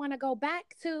know, do you want to go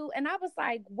back to? And I was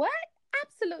like, what?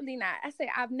 Absolutely not. I said,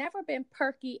 I've never been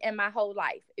perky in my whole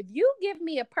life. If you give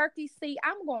me a perky seat,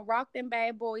 I'm going to rock them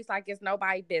bad boys like it's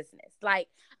nobody business. Like,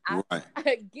 I right.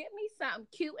 get me something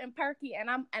cute and perky, and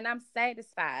I'm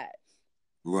satisfied.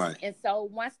 Right. And so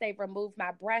once they removed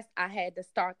my breast, I had to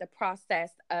start the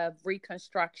process of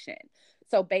reconstruction.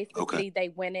 So Okay. basically they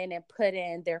went in and put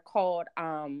in, they're called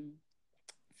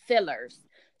fillers.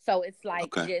 So it's like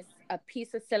Okay. just a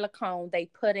piece of silicone they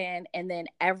put in, and then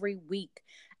every week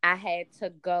I had to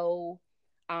go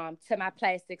to my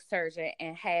plastic surgeon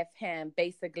and have him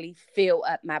basically fill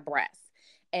up my breast.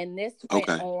 And this went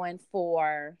Okay. on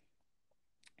for,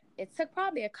 it took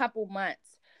probably a couple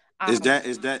months. Is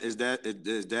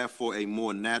that for a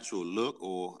more natural look,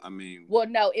 or I mean, Well,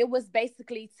 no, it was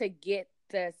basically to get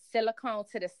the silicone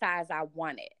to the size I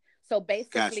wanted. So gotcha.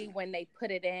 basically, when they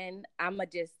put it in, I'm going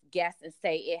to just guess and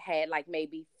say it had like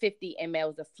maybe 50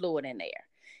 mLs of fluid in there.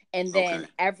 And then Okay.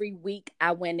 every week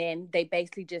I went in, they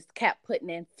basically just kept putting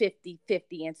in 50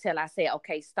 until I said,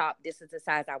 okay, stop. This is the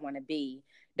size I want to be.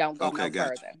 Don't go no Okay, gotcha.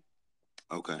 further.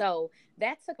 Okay. So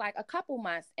that took like a couple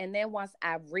months. And then once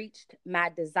I reached my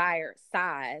desired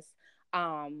size,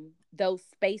 those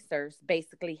spacers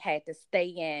basically had to stay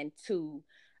in to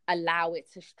allow it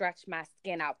to stretch my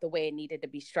skin out the way it needed to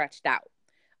be stretched out.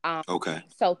 Um, Okay.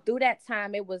 so through that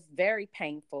time, it was very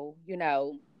painful. You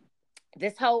know,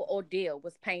 this whole ordeal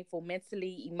was painful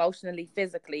mentally, emotionally,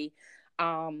 physically.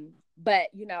 But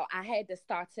you know, I had to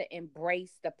start to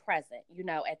embrace the present. You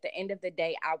know, at the end of the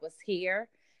day, I was here,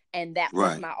 and that was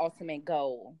Right. my ultimate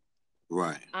goal.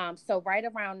 Right. So right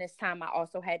around this time, I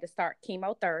also had to start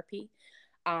chemotherapy.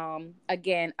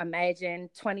 Again, imagine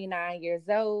 29 years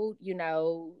old, you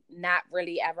know, not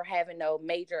really ever having no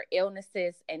major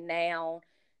illnesses, and now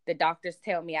the doctors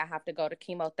tell me I have to go to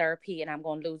chemotherapy and I'm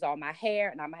going to lose all my hair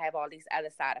and I'm going to have all these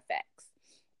other side effects.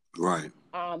 Right.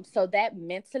 So that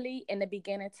mentally in the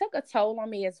beginning took a toll on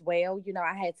me as well. You know,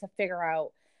 I had to figure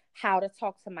out how to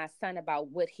talk to my son about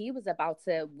what he was about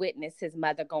to witness his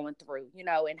mother going through, you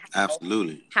know, and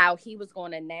Absolutely. how he was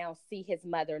going to now see his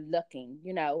mother looking,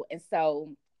 you know. And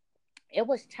so it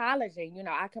was challenging. You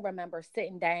know, I can remember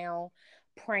sitting down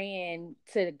praying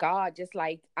to God, just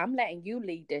like, I'm letting you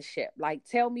lead this ship. Like,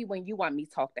 tell me when you want me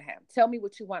to talk to him. Tell me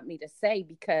what you want me to say,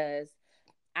 because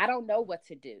I don't know what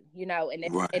to do, you know.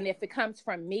 Right. And if it comes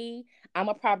from me, I'm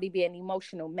gonna probably be an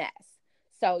emotional mess.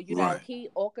 So, you know, Right. he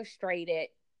orchestrated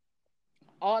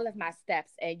all of my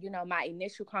steps. And, you know, my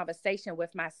initial conversation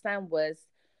with my son was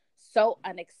so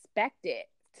unexpected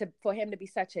for him to be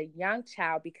such a young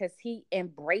child, because he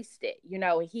embraced it. You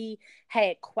know, he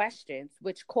had questions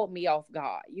which caught me off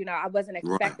guard. You know, I wasn't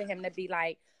Right. expecting him to be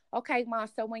like, okay, mom,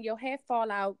 so when your hair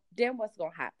fall out, then what's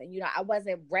gonna happen? You know, I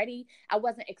wasn't ready. I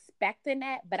wasn't expecting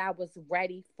that, but I was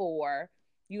ready for,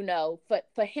 you know,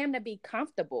 for him to be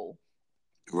comfortable.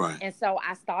 Right. And so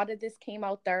I started this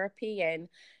chemotherapy, and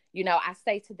you know, I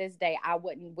say to this day, I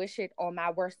wouldn't wish it on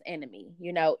my worst enemy.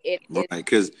 You know, it Right. is.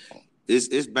 Because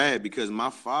it's bad because my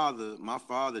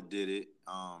father did it.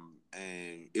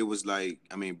 And it was like,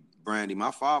 I mean, Brandy,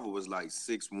 my father was like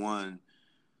 6'1",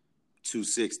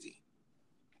 260,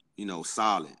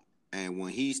 solid. And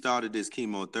when he started this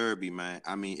chemotherapy, man,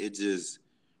 I mean, it just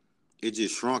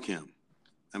shrunk him.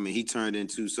 I mean, he turned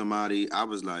into somebody. I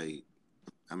was like,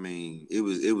 I mean, it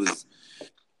was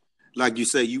like you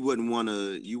say, you wouldn't want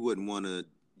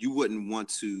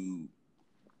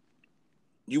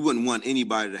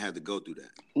anybody to have to go through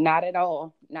that. Not at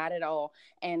all. Not at all.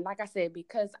 And like I said,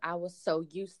 because I was so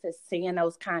used to seeing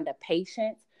those kind of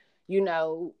patients, you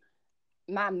know,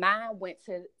 my mind went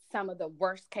to some of the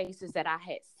worst cases that I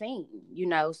had seen, you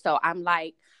know. So I'm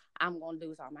like, I'm going to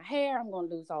lose all my hair. I'm going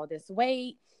to lose all this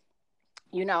weight.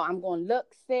 You know, I'm going to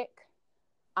look sick.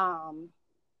 And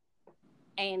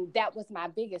that was my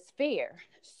biggest fear.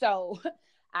 So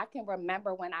I can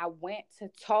remember when I went to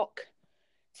talk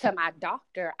to my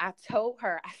doctor, I told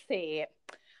her, I said,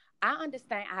 I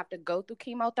understand I have to go through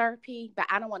chemotherapy, but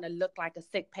I don't want to look like a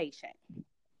sick patient.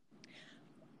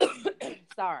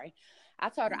 Sorry. I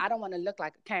told her I don't want to look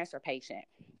like a cancer patient.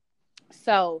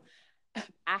 So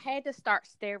I had to start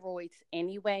steroids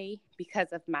anyway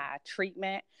because of my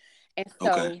treatment. And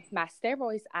so my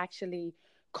steroids actually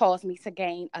caused me to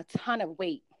gain a ton of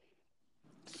weight.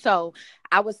 So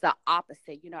I was the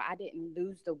opposite. You know, I didn't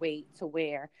lose the weight to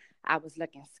where I was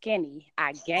looking skinny.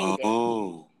 I gained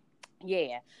it.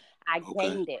 Yeah, I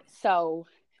gained it. So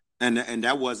and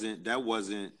that wasn't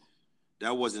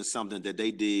something that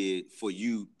they did for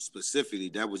you specifically.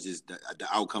 That was just the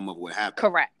outcome of what happened.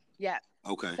 Correct. Yeah.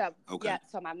 Okay. So, yeah.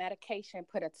 So my medication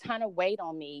put a ton of weight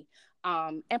on me,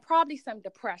 and probably some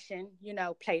depression, you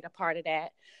know, played a part of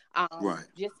that. Right.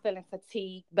 Just feeling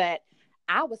fatigued, but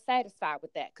I was satisfied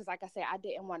with that because, like I said, I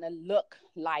didn't want to look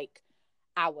like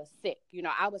I was sick. You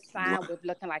know, I was fine with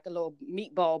looking like a little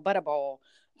meatball, butterball.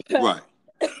 Right.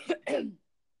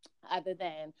 Other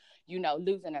than, you know,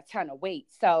 losing a ton of weight.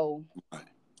 So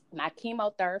my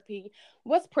chemotherapy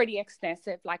was pretty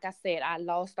extensive. Like I said, I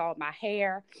lost all my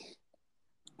hair.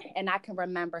 And I can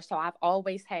remember, so I've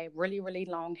always had really, really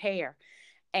long hair.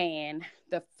 And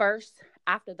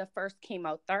after the first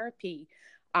chemotherapy,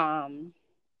 I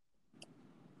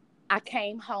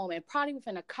came home, and probably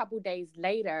within a couple days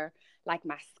later, like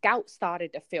my scalp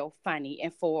started to feel funny.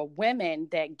 And for women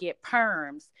that get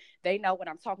perms, they know what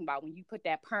I'm talking about. When you put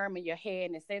that perm in your hair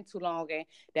and it's in too long and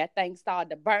that thing started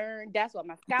to burn, that's what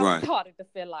my scalp started to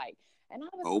feel like. And I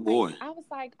was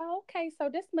like, oh, okay, so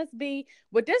this must be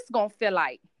what this is gonna feel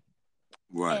like.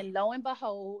 Right. And lo and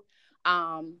behold,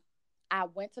 I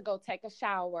went to go take a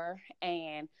shower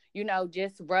and, you know,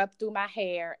 just rub through my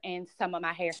hair, and some of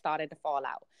my hair started to fall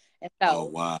out. And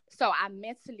so, so I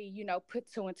mentally, you know,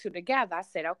 put two and two together. I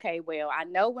said, okay, well, I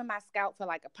know when my scalp feel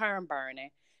like a perm burning,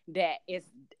 that it's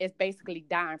basically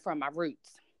dying from my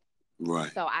roots.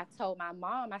 Right. So I told my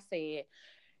mom, I said,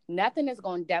 nothing is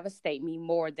going to devastate me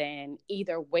more than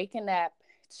either waking up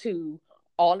to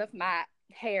all of my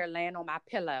hair laying on my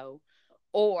pillow,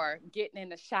 or getting in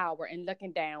the shower and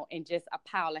looking down and just a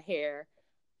pile of hair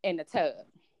in the tub.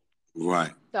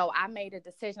 Right. So I made a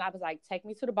decision. I was like, take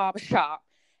me to the barbershop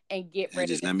and get rid of it.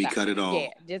 Just let me cut it off.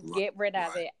 Yeah, just get rid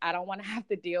of it. I don't want to have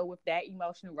to deal with that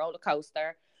emotional roller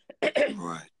coaster.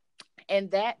 Right.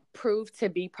 And that proved to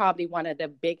be probably one of the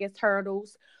biggest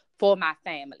hurdles for my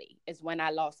family, is when I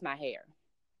lost my hair.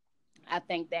 I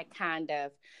think that kind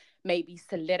of maybe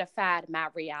solidified my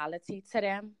reality to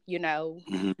them, you know.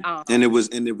 Mm-hmm. And it was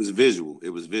visual.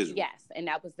 It was visual. Yes, and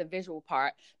that was the visual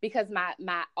part, because my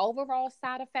overall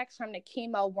side effects from the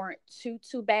chemo weren't too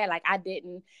bad. Like, I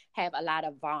didn't have a lot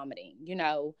of vomiting, you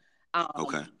know.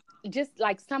 Okay. Just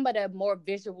like some of the more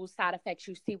visual side effects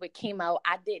you see with chemo,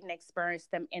 I didn't experience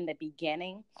them in the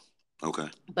beginning. Okay.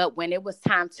 But when it was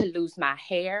time to lose my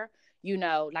hair, you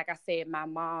know, like I said, my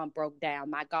mom broke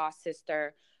down. My god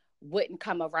sister wouldn't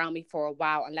come around me for a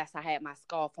while unless I had my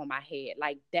scarf on my head.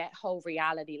 Like, that whole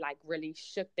reality, like, really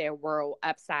shook their world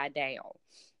upside down.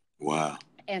 Wow.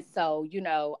 And so, you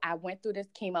know, I went through this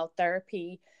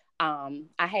chemotherapy. I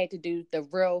had to do the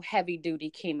real heavy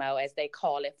duty chemo, as they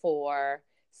call it, for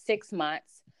 6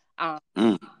 months.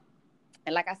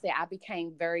 And like I said, I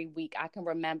became very weak. I can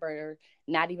remember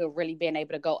not even really being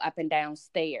able to go up and down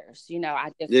stairs. You know, I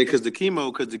just because the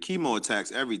chemo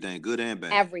attacks everything, good and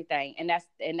bad. Everything, and that's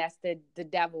the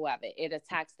devil of it. It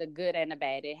attacks the good and the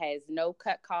bad. It has no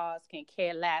cut cause, can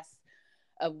care less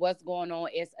of what's going on.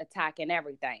 It's attacking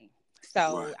everything.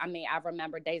 So I mean, I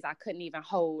remember days I couldn't even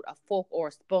hold a fork or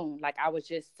a spoon. Like, I was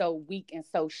just so weak and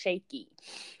so shaky.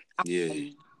 Yeah.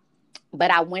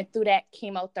 But I went through that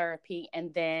chemotherapy,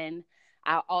 and then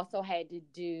I also had to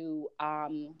do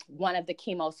one of the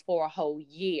chemos for a whole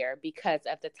year because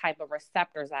of the type of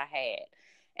receptors I had.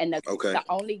 And the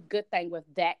only good thing with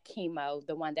that chemo,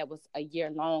 the one that was a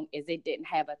year long, is it didn't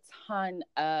have a ton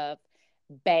of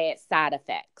bad side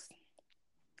effects.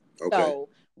 Okay. So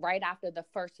right after the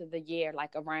first of the year,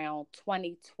 like around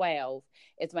 2012,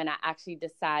 is when I actually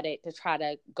decided to try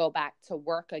to go back to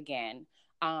work again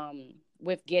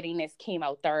with getting this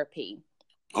chemotherapy.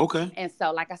 Okay. And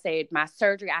so, like I said, my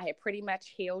surgery, I had pretty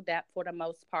much healed up for the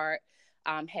most part.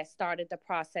 Had started the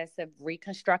process of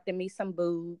reconstructing me some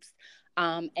boobs.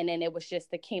 And then it was just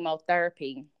the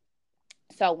chemotherapy.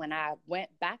 So when I went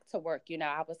back to work, you know,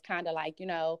 I was kind of like, you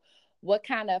know, what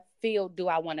kind of field do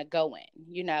I want to go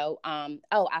in?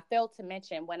 Oh, I failed to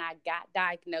mention when I got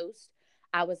diagnosed,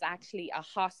 I was actually a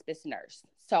hospice nurse.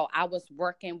 So I was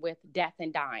working with death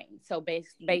and dying. So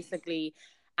basically,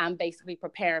 I'm basically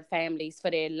preparing families for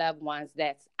their loved ones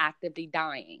that's actively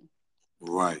dying.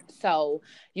 Right. So,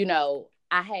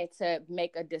 I had to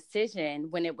make a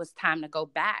decision when it was time to go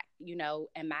back.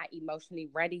 Am I emotionally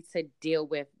ready to deal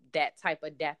with that type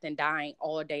of death and dying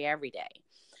all day, every day?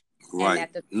 And Right.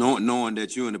 at the Knowing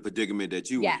that you're in the predicament that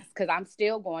you in. Yes, because I'm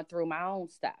still going through my own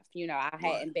stuff. I Right.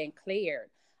 hadn't been cleared.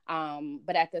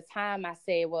 But at the time I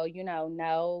said, well,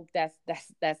 no, that's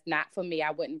not for me.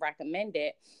 I wouldn't recommend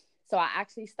it. So I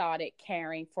actually started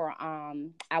caring for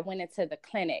I went into the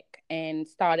clinic and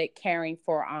started caring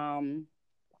for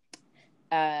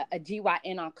a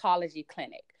GYN oncology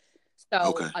clinic. So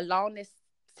Okay. along this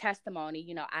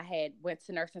testimony, I had went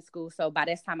to nursing school. So by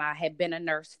this time I had been a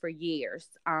nurse for years.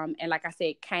 And like I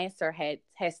said, cancer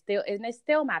has still, and it's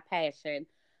still my passion.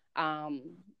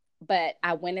 But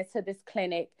I went into this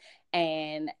clinic,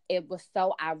 and it was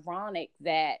so ironic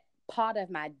that part of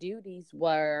my duties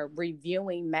were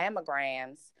reviewing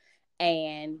mammograms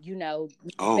and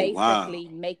Oh, wow. basically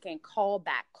making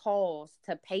callback calls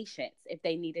to patients if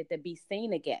they needed to be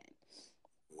seen again.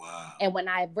 Wow. And when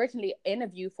I originally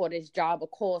interviewed for this job,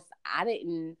 of course, I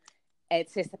didn't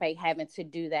anticipate having to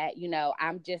do that.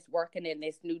 I'm just working in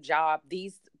this new job.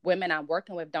 These women I'm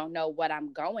working with don't know what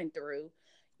I'm going through,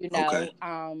 Okay.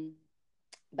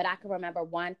 But I can remember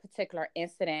one particular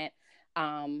incident.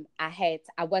 I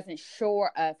wasn't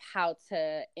sure of how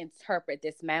to interpret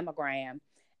this mammogram.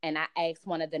 And I asked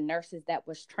one of the nurses that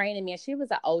was training me, and she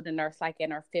was an older nurse, like in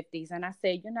her 50s. And I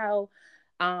said,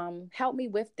 help me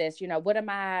with this. What am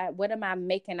I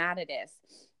making out of this?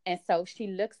 And so she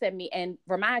looks at me, and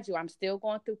remind you, I'm still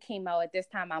going through chemo at this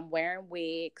time. I'm wearing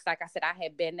wigs. Like I said, I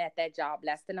had been at that job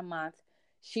less than a month.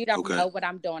 She don't Okay. know what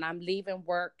I'm doing. I'm leaving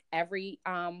work every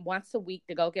once a week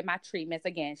to go get my treatments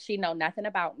again. She know nothing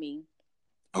about me.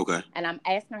 Okay. And I'm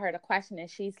asking her the question, and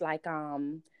she's like,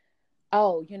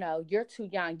 oh, you're too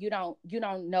young. You don't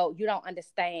know, you don't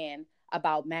understand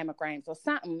about mammograms or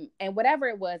something. And whatever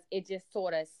it was, it just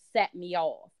sort of set me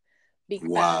off,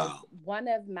 because Wow. one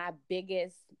of my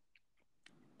biggest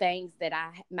things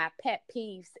my pet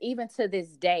peeves, even to this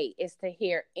day, is to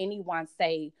hear anyone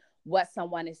say what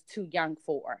someone is too young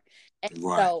for. And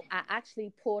Right. so I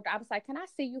was like, can I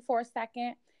see you for a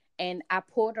second? And I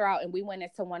pulled her out, and we went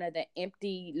into one of the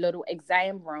empty little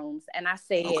exam rooms. And I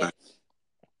Okay. said,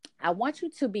 I want you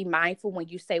to be mindful when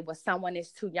you say what someone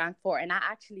is too young for. And I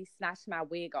actually snatched my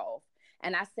wig off.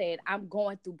 And I said, I'm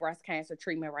going through breast cancer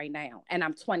treatment right now, and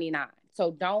I'm 29.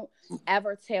 So don't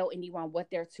ever tell anyone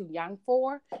what they're too young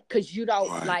for, because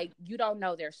Right. you don't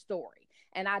know their story.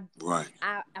 And Right.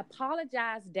 I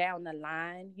apologized down the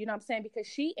line, you know what I'm saying? Because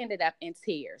she ended up in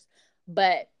tears.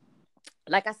 But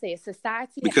like I said,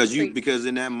 society has treated. Because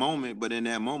in that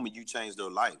moment you changed their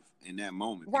life in that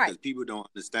moment, Right. because people don't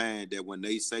understand that when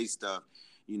they say stuff,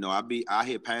 I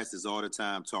hear pastors all the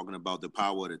time talking about the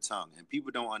power of the tongue, and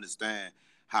people don't understand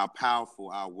how powerful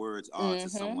our words are to Mm-hmm.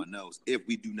 someone else if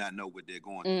we do not know what they're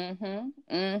going through.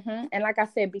 Mm-hmm. Mm-hmm. And like I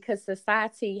said, because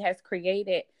society has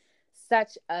created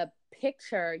such a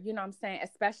picture, you know what I'm saying,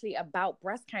 especially about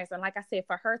breast cancer. And like I said,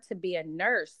 for her to be a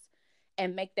nurse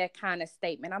and make that kind of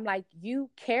statement, I'm like, you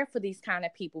care for these kind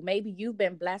of people. Maybe you've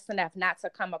been blessed enough not to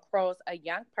come across a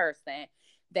young person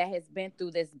that has been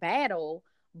through this battle,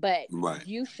 but Right.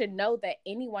 you should know that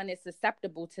anyone is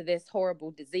susceptible to this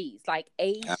horrible disease. Like,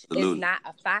 age is Absolutely. not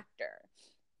a factor.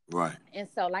 Right. And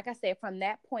so, like I said, from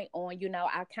that point on,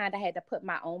 I kind of had to put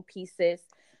my own pieces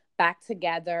back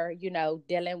together,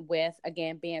 dealing with,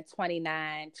 again, being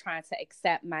 29, trying to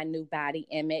accept my new body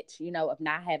image, of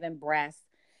not having breasts.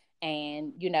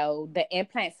 And, the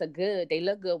implants are good. They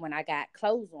look good when I got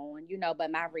clothes on,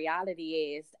 but my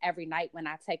reality is every night when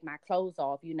I take my clothes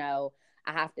off,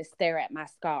 I have to stare at my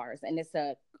scars. And it's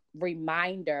a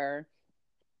reminder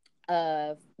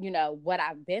of what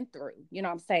I've been through, you know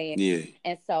what I'm saying? Yeah.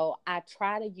 And so I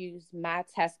try to use my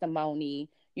testimony,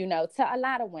 to a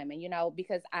lot of women,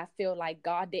 because I feel like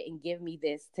God didn't give me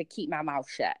this to keep my mouth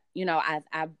shut.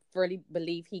 I really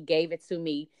believe he gave it to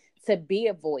me to be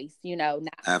a voice,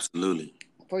 not Absolutely.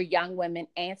 for young women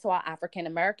and to our African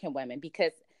American women,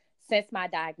 because since my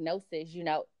diagnosis,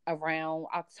 around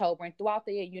October and throughout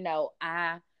the year,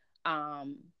 I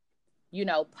um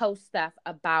post stuff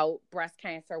about breast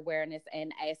cancer awareness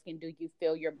and asking, do you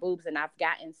feel your boobs? And I've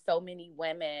gotten so many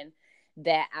women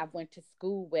that I went to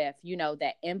school with,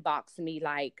 that inbox me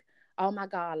like, oh my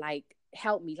God, like,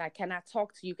 help me. Like, can I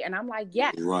talk to you? And I'm like,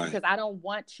 yes, Right. because I don't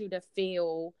want you to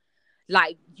feel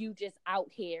like you just out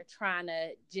here trying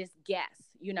to just guess.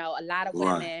 You know, a lot of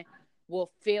Right. women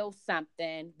will feel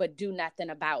something but do nothing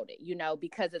about it, you know,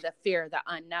 because of the fear of the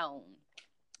unknown.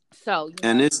 So, you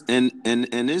And know, it's and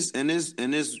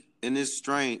it's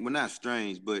strange. Well, not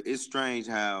strange, but it's strange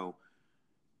how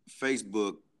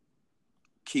Facebook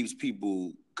keeps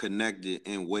people connected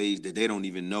in ways that they don't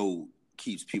even know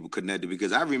keeps people connected.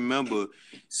 Because I remember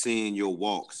seeing your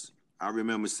walks. I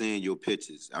remember seeing your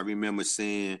pictures. I remember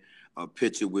seeing a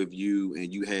picture with you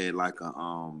and you had like a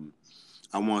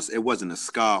it wasn't a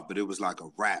scarf, but it was like a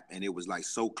wrap, and it was like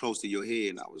so close to your head,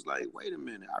 and I was like, wait a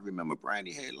minute, I remember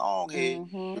Brandy had long hair.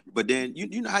 mm-hmm. But then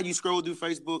you know how you scroll through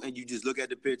Facebook and you just look at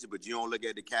the picture, but you don't look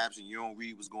at the caption, you don't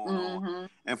read what's going on. Mm-hmm.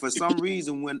 And for some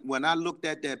reason, when I looked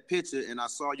at that picture and I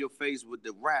saw your face with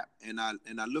the wrap, and I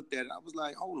looked at it, I was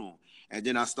like, hold on. And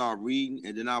then I started reading,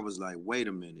 and then I was like, wait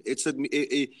a minute. It took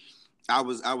me I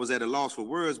was at a loss for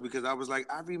words because I was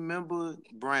like, I remember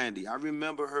Brandy. I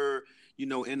remember her, you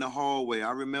know, in the hallway.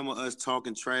 I remember us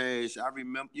talking trash. I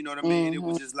remember, you know what I mean? Mm-hmm.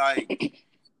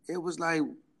 It was like,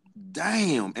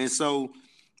 damn. And so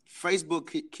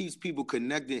Facebook keeps people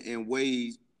connected in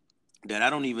ways that I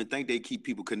don't even think they keep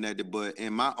people connected. But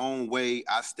in my own way,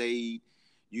 I stayed,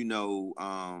 you know,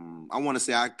 I want to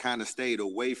say I kind of stayed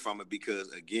away from it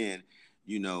because, again,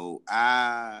 you know,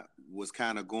 I was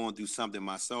kind of going through something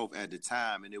myself at the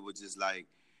time, and it was just like,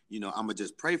 you know, I'm gonna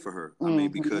just pray for her. I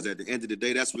mean, because at the end of the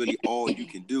day, that's really all you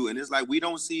can do. And it's like we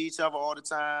don't see each other all the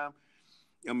time.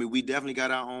 I mean, we definitely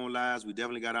got our own lives. We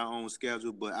definitely got our own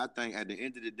schedule. But I think at the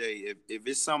end of the day, if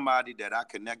it's somebody that I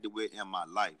connected with in my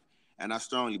life, and I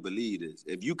strongly believe this,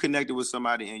 if you connected with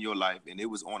somebody in your life and it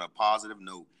was on a positive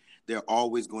note, they're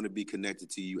always going to be connected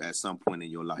to you at some point in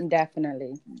your life.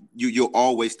 Definitely. You'll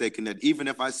always stay connected. Even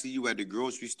if I see you at the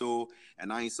grocery store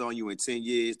and I ain't saw you in 10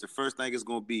 years, the first thing is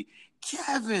going to be,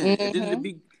 Kevin. And then it'll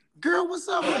be, girl, what's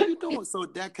up? How you doing? So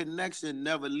that connection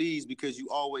never leaves because you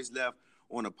always left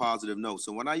on a positive note.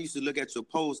 So when I used to look at your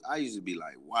posts, I used to be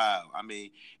like, wow. I mean,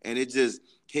 and it just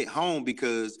hit home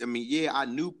because, I mean, yeah, I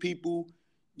knew people,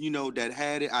 you know, that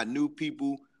had it. I knew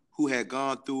people who had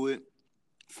gone through it,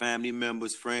 family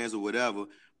members, friends, or whatever.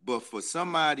 But for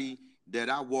somebody that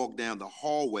I walked down the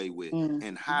hallway with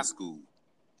in high school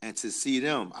and to see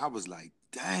them, I was like,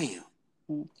 damn.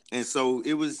 And so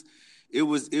it was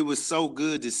so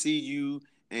good to see you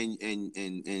and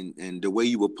the way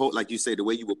you were like you say, the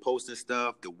way you were posting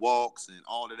stuff, the walks and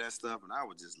all of that stuff. And I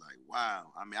was just like, wow.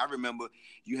 I mean, I remember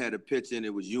you had a picture and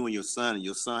it was you and your son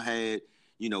had,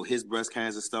 you know, his breast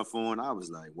cancer stuff on. I was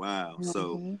like, wow.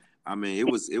 So I mean,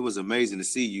 it was amazing to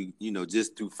see you, you know,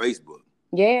 just through Facebook.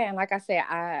 Yeah, and like I said,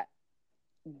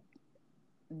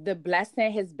 the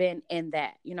blessing has been in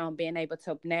that, you know, being able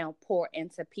to now pour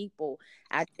into people.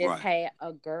 I just had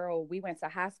a girl, we went to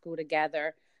high school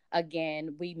together.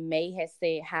 Again, we may have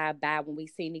said hi, bye when we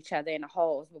seen each other in the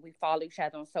halls, but we follow each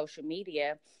other on social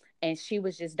media. And she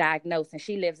was just diagnosed, and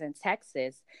she lives in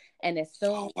Texas. And as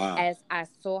soon as I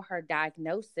saw her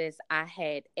diagnosis, I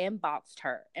had inboxed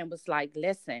her and was like,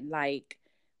 listen, like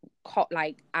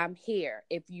I'm here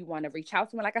if you want to reach out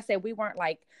to me. Like I said, we weren't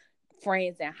like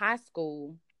friends in high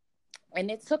school, and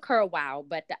it took her a while,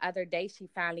 but the other day she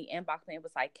finally inboxed me and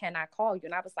was like, can I call you?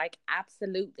 And I was like,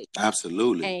 absolutely.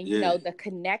 And you know, the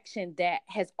connection that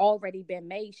has already been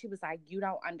made, she was like, you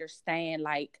don't understand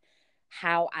like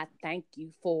how I thank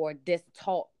you for this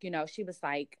talk. You know, she was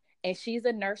like, and she's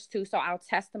a nurse too, so our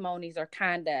testimonies are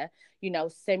kind of, you know,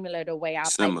 similar the way our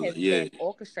life has been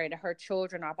orchestrated. Her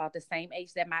children are about the same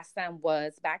age that my son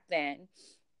was back then.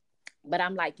 But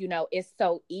I'm like, you know, it's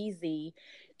so easy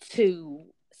to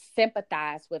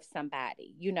sympathize with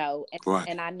somebody, you know,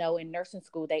 and I know in nursing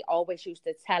school, they always used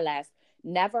to tell us,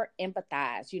 never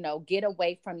empathize, you know, get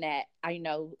away from that, you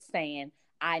know, saying,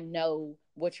 I know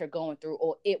what you're going through,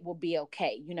 or it will be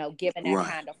okay, you know, giving that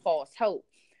kind of false hope.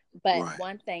 But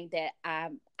one thing that I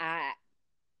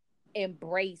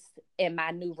embrace in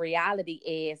my new reality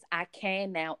is I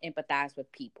can now empathize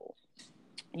with people.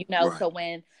 You know, so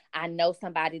when I know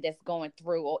somebody that's going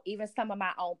through, or even some of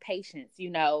my own patients, you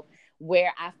know,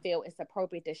 where I feel it's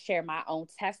appropriate to share my own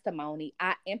testimony,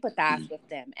 I empathize with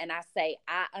them. And I say,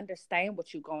 I understand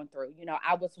what you're going through. You know,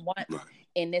 I was once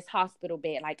in this hospital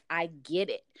bed. Like, I get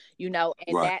it, you know,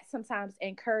 and that sometimes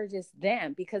encourages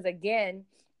them because, again,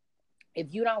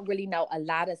 if you don't really know a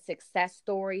lot of success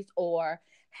stories or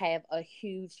have a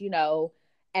huge, you know,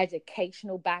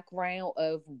 educational background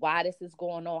of why this is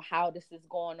going on, how this is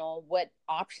going on, what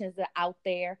options are out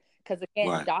there. Because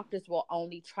again, doctors will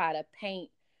only try to paint,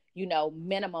 you know,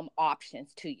 minimum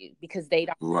options to you because they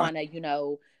don't want to, you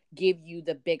know, give you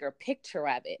the bigger picture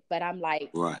of it. But I'm like,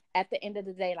 Right. at the end of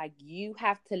the day, like, you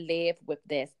have to live with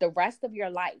this the rest of your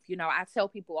life. You know, I tell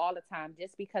people all the time,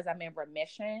 just because I'm in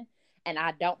remission and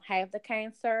I don't have the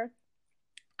cancer,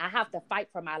 I have to fight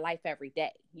for my life every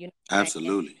day. You know what I'm saying?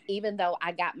 Absolutely. Even though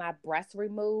I got my breast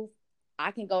removed,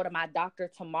 I can go to my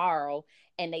doctor tomorrow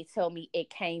and they tell me it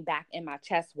came back in my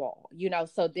chest wall. You know,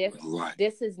 so Right.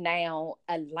 this is now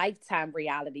a lifetime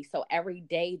reality. So every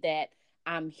day that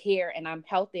I'm here and I'm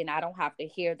healthy and I don't have to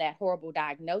hear that horrible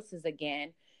diagnosis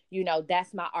again, you know,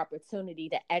 that's my opportunity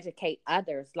to educate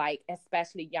others, like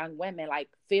especially young women, like,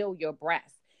 feel your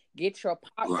breast. Get your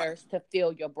Right. partners to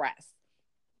feel your breast,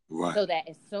 Right. so that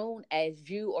as soon as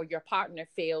you or your partner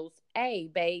feels, hey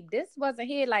babe, this wasn't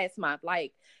here last month,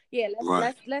 like, yeah,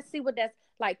 Right. let's see what that's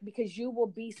like, because you will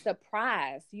be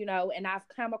surprised, you know. And I've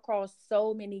come across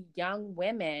so many young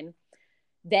women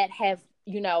that have,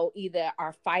 you know, either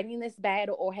are fighting this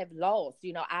battle or have lost.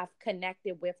 You know, I've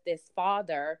connected with this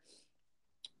father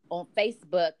on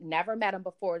Facebook, never met him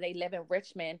before. They live in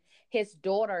Richmond. His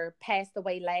daughter passed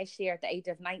away last year at the age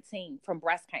of 19 from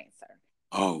breast cancer.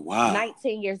 Oh, wow.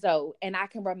 19 years old. And I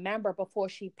can remember before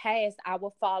she passed, I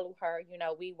would follow her. You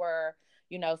know, we were,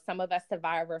 you know, some of us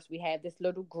survivors, we had this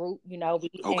little group, you know,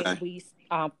 Okay. we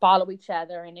follow each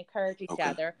other and encourage each Okay.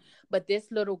 other. But this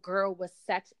little girl was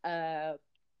such a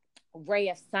ray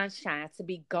of sunshine to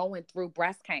be going through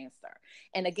breast cancer.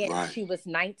 And again, Right. she was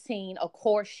 19. Of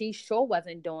course, she sure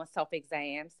wasn't doing self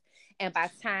exams. And by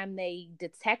the time they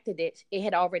detected it, it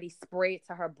had already spread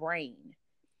to her brain.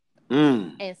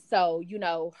 Mm. And so, you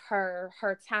know, her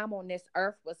time on this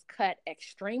earth was cut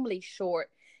extremely short,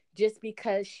 just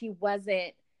because she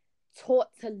wasn't taught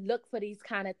to look for these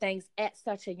kind of things at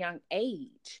such a young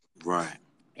age. Right.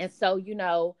 And so, you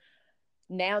know,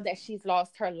 now that she's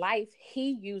lost her life,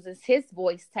 he uses his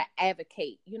voice to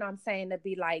advocate, you know what I'm saying, to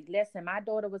be like, listen, my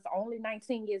daughter was only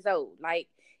 19 years old. Like,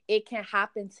 it can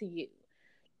happen to you.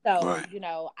 So, Right. you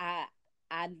know, I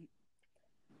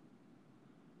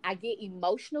I get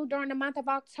emotional during the month of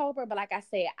October, but like I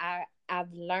said,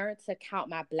 I've learned to count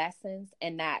my blessings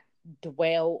and not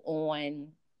dwell on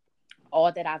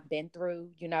all that I've been through.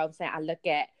 You know what I'm saying? I look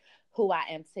at who I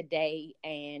am today,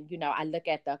 and you know, I look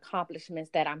at the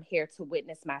accomplishments that I'm here to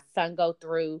witness my son go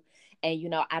through. And you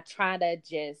know, I try to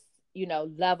just, you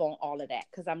know, love on all of that,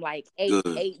 because I'm like, Good.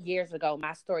 8 years ago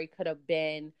my story could have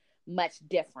been much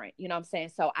different. You know what I'm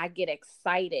saying? So I get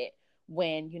excited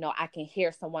when, you know, I can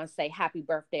hear someone say happy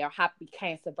birthday or happy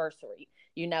cancerversary,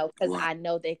 you know, because Right. I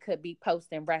know they could be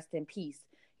posting rest in peace,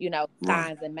 you know, Right.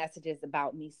 signs and messages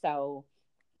about me. So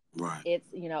Right.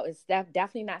 it's, you know, it's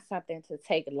definitely not something to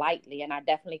take lightly. And I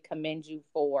definitely commend you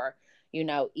for, you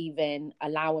know, even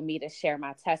allowing me to share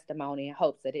my testimony in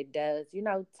hopes that it does, you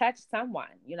know, touch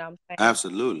someone. You know what I'm saying?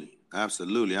 Absolutely.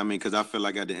 Absolutely. I mean, because I feel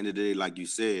like at the end of the day, like you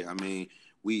said, I mean,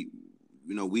 we,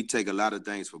 we take a lot of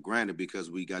things for granted because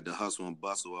we got the hustle and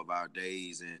bustle of our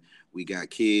days, and we got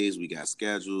kids, we got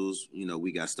schedules,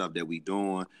 we got stuff that we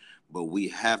doing, but we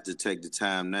have to take the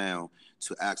time now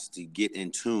to actually get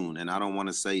in tune. And I don't want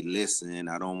to say listen.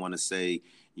 I don't want to say,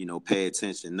 pay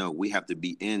attention. No, we have to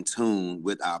be in tune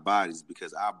with our bodies,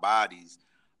 because our bodies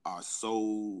are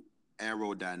so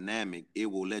aerodynamic. It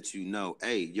will let you know,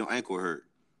 hey, your ankle hurt.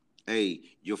 Hey,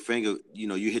 your finger,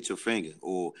 you hit your finger,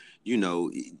 or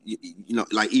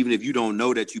like, even if you don't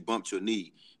know that you bumped your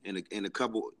knee in a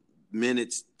couple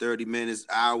minutes, 30 minutes,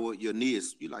 hour, your knee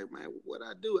is, you like, man, what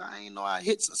I do? I ain't know I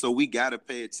hit. So we got to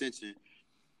pay attention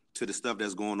to the stuff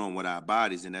that's going on with our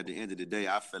bodies. And at the end of the day,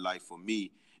 I feel like for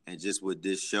me, and just with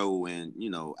this show, and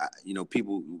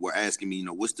people were asking me,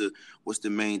 what's the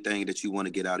main thing that you want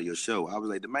to get out of your show? I was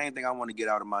like, the main thing I want to get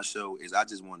out of my show is I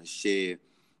just want to share.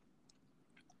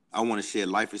 I want to share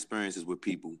life experiences with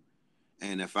people.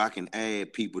 And if I can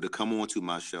add people to come onto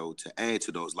my show to add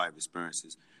to those life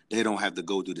experiences, they don't have to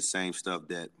go through the same stuff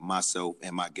that myself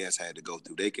and my guests had to go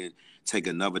through. They can take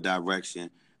another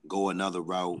direction, go another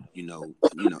route,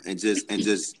 and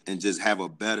just have a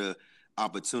better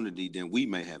opportunity than we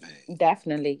may have had.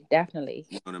 Definitely, definitely.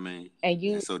 You know what I mean? And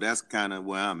And so that's kind of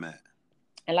where I'm at.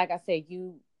 and like I said,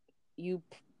 you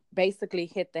basically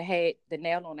hit the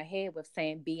nail on the head with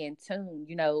saying be in tune.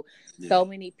 You know, Yeah. so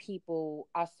many people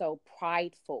are so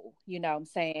prideful, you know what I'm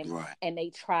saying? Right. And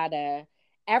they try to,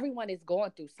 everyone is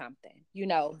going through something,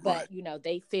 Right. but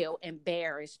they feel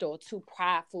embarrassed or too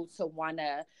prideful to want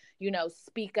to,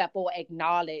 speak up or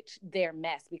acknowledge their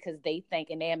mess, because they think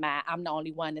in their mind, I'm the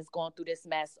only one that's going through this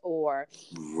mess, or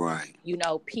Right.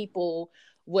 people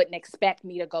wouldn't expect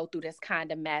me to go through this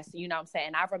kind of mess. You know what I'm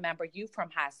saying? I remember you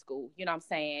from high school, you know what I'm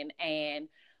saying? And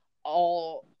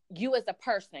all, you as a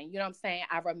person, you know what I'm saying?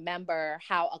 I remember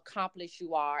how accomplished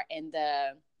you are and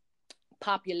the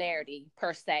popularity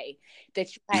per se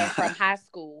that you had from high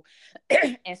school.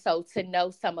 And so to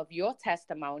know some of your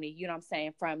testimony, you know what I'm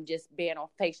saying, from just being on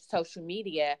social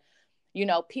media, you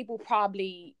know, people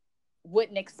probably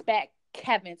wouldn't expect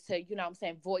Kevin to, you know what I'm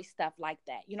saying, voice stuff like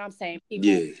that. You know what I'm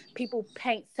saying? People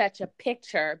paint such a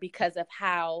picture because of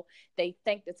how they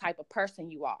think the type of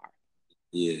person you are.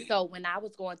 Yeah. So when I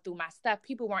was going through my stuff,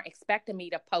 people weren't expecting me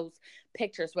to post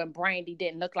pictures when Brandy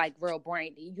didn't look like real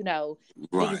Brandy, you know,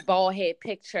 these bald head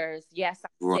pictures. Yes,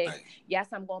 I'm sick. Yes,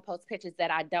 I'm going to post pictures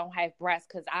that I don't have breasts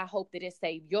because I hope that it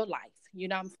saved your life. You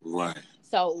know what I'm saying?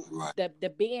 So the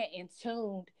being in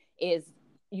tune is,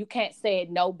 you can't say it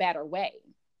no better way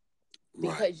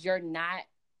because you're not,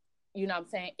 you know what I'm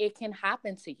saying? It can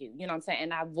happen to you, you know what I'm saying?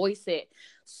 And I voice it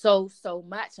so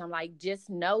much. I'm like, just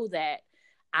know that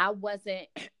I wasn't,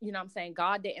 you know what I'm saying?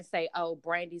 God didn't say, oh,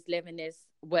 Brandy's living this,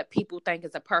 what people think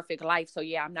is a perfect life. So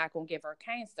yeah, I'm not going to give her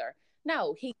cancer.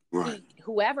 No, he,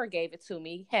 whoever gave it to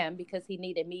me, him, because he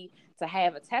needed me to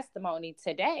have a testimony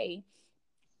today.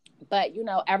 But, you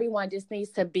know, everyone just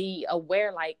needs to be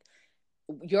aware, like,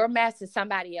 your mess is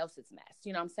somebody else's mess.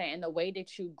 You know what I'm saying? And the way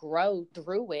that you grow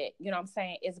through it, you know what I'm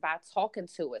saying, is by talking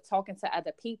to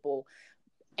other people.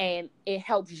 And it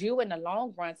helps you in the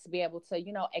long run to be able to,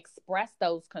 you know, express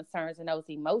those concerns and those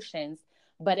emotions.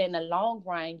 But in the long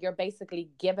run, you're basically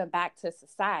giving back to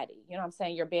society. You know what I'm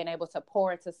saying? You're being able to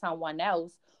pour into someone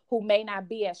else who may not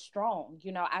be as strong.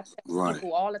 You know, I tell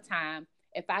people all the time,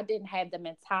 if I didn't have the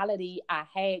mentality I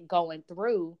had going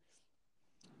through,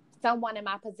 someone in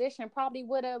my position probably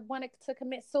would have wanted to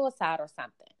commit suicide or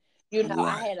something. You know,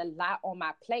 I had a lot on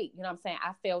my plate. You know what I'm saying?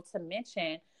 I failed to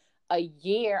mention a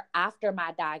year after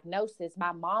my diagnosis,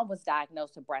 my mom was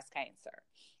diagnosed with breast cancer.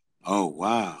 Oh,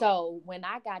 wow. So when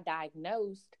I got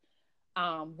diagnosed,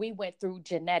 we went through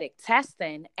genetic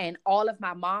testing and all of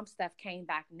my mom's stuff came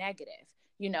back negative,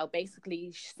 you know,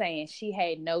 basically saying she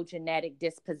had no genetic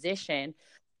disposition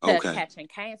to catching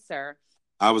cancer.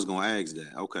 I was going to ask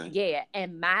that. Okay. Yeah.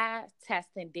 And my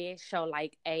testing did show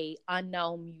like a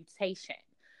unknown mutation.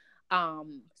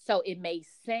 So it made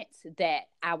sense that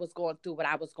I was going through what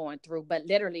I was going through. But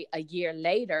literally a year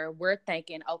later, we're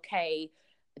thinking, okay,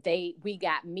 we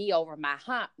got me over my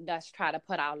hump. Let's try to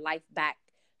put our life back,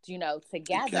 you know,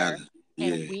 together.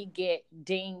 Yeah. And we get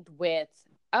dinged with,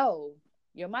 oh,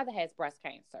 your mother has breast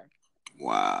cancer.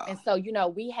 Wow. And so, you know,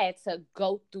 we had to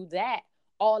go through that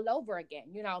all over again.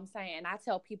 You know what I'm saying? And I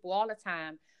tell people all the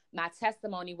time, my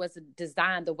testimony was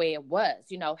designed the way it was.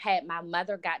 You know, had my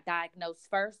mother got diagnosed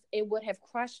first, it would have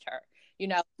crushed her. You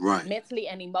know, mentally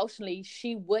and emotionally,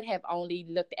 she would have only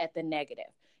looked at the negative.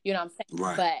 You know what I'm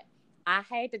saying? But I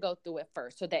had to go through it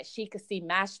first so that she could see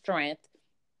my strength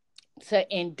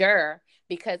to endure,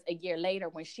 because a year later,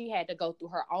 when she had to go through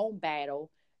her own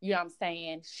battle, you know what I'm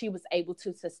saying, she was able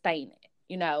to sustain it.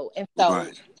 You know, and so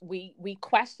we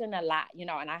question a lot, you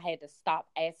know, and I had to stop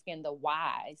asking the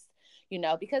whys, you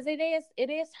know, because it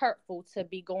is hurtful to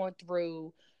be going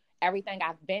through everything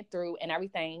I've been through and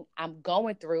everything I'm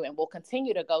going through and will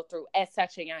continue to go through at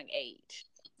such a young age.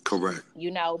 Correct.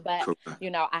 You know, but, you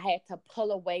know, I had to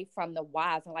pull away from the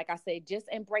whys. And like I said, just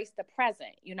embrace the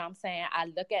present. You know what I'm saying? I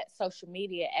look at social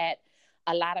media at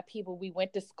a lot of people we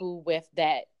went to school with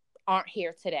that aren't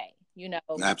here today. You know,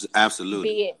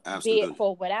 absolutely. Be it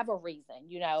for whatever reason,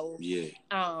 you know.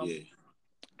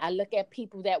 I look at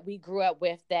people that we grew up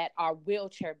with that are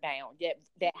wheelchair bound,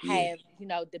 that have, you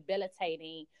know,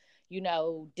 debilitating, you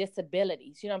know,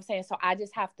 disabilities. You know what I'm saying? So I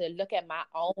just have to look at my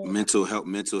own mental health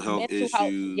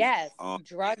issues. Yes,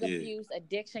 drug abuse,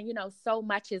 addiction. You know, so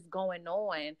much is going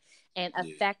on and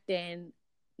affecting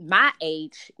my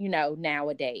age, you know,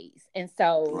 nowadays. And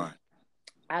so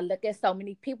I look at so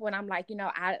many people and I'm like, you know,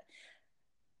 I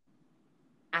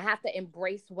have to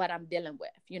embrace what I'm dealing with.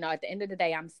 You know, at the end of the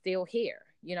day, I'm still here.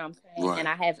 You know what I'm saying?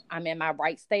 And I'm in my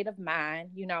right state of mind,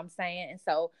 you know what I'm saying? And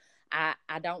so I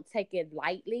don't take it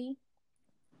lightly.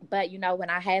 But, you know,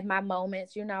 when I have my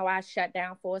moments, you know, I shut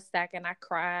down for a second. I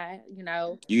cry, you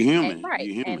know. You human. And,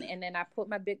 you human. And then I put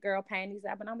my big girl panties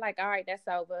up and I'm like, all right, that's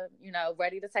over. You know,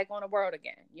 ready to take on the world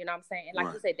again. You know what I'm saying? And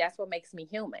like you said, that's what makes me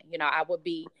human. You know, I would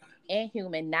be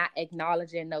inhuman not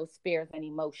acknowledging those fears and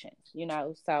emotions, you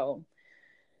know, so.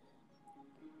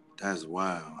 That's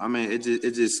wild. I mean, it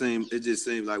just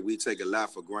seems like we take a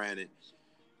lot for granted.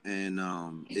 And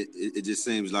it just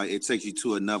seems like it takes you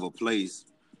to another place.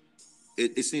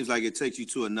 It seems like it takes you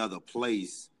to another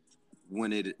place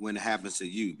when it happens to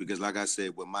you, because like I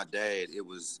said, with my dad, it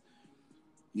was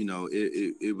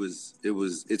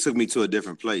it took me to a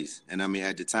different place. And I mean,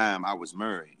 at the time I was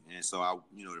married, and so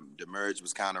the marriage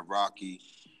was kind of rocky,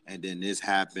 and then this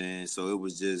happened. So it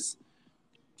was just,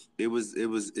 it was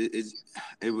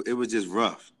just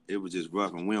rough. It was just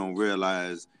rough, and we don't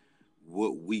realize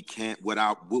what we can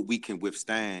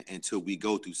withstand until we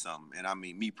go through something. And I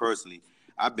mean, me personally,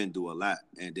 I've been through a lot,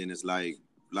 and then it's like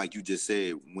you just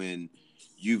said, when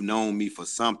you've known me for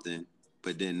something,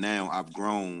 but then now I've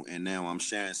grown, and now I'm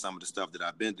sharing some of the stuff that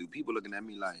I've been through. People looking at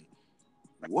me like,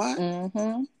 what?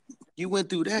 Mm-hmm. You went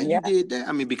through that? Yeah. You did that?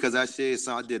 I mean, because I shared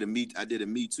some, I did a Me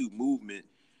Too movement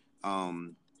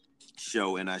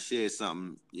show, and I shared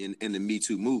something in the Me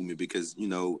Too movement, because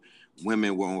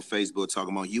women were on Facebook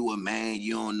talking about, you a man,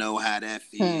 you don't know how that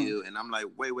feel. And I'm like,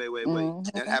 wait,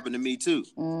 Mm-hmm. that happened to me too.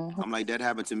 Mm-hmm. I'm like, that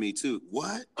happened to me too.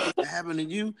 What? That happened to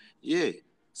you? Yeah.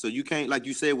 So you can't, like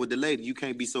you said with the lady, you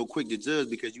can't be so quick to judge,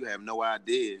 because you have no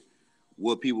idea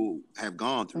what people have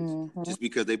gone through. Mm-hmm. Just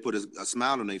because they put a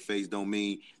smile on their face don't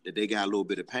mean that they got a little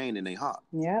bit of pain in their heart.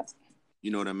 Yep.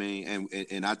 You know what I mean?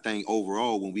 And I think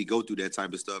overall, when we go through that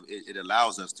type of stuff, it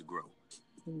allows us to grow.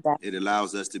 It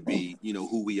allows us to be,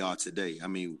 who we are today. I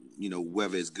mean,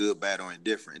 whether it's good, bad, or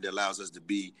indifferent, it allows us to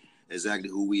be exactly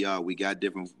who we are. We got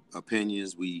different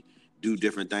opinions. We do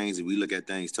different things, and we look at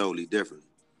things totally different.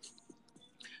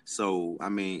 So, I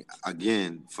mean,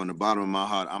 again, from the bottom of my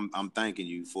heart, I'm thanking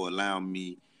you for allowing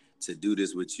me to do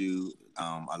this with you,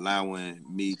 allowing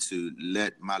me to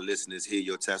let my listeners hear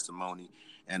your testimony,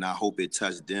 and I hope it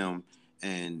touched them.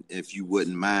 And if you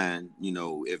wouldn't mind,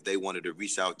 if they wanted to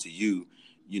reach out to you,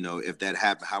 if that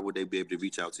happened, how would they be able to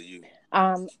reach out to you?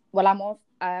 Well, I'm on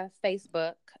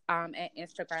Facebook and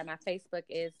Instagram. My Facebook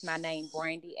is my name,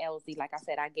 Brandy LZ. Like I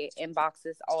said, I get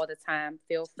inboxes all the time.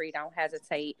 Feel free, don't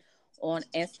hesitate. On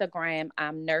Instagram,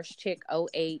 I'm Nurse Chick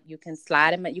 08. You can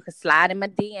slide in my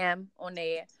DM on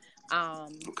there.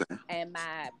 Okay. And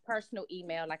my personal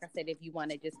email, like I said, if you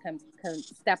want to just come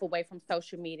step away from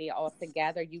social media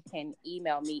altogether, you can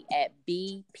email me at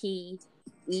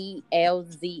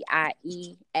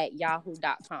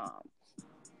bpelzie@yahoo.com.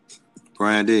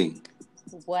 Brandy,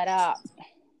 What up?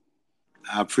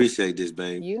 I appreciate this,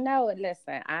 babe. You know it.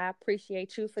 Listen, I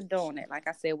appreciate you for doing it. Like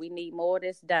I said, we need more of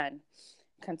this done.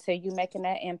 Continue making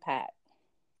that impact.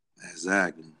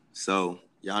 Exactly. So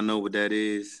y'all know what that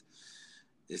is.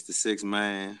 It's the 6th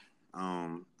Man.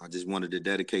 I just wanted to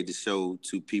dedicate the show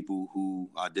to people who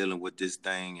are dealing with this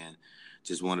thing, and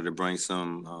just wanted to bring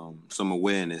some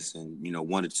awareness, and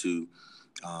wanted to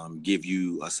give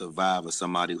you a survivor,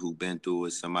 somebody who been through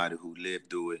it, somebody who lived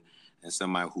through it, and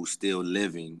somebody who's still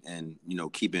living, and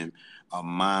keeping a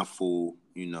mindful,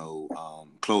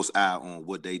 close eye on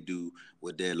what they do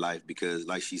with their life, because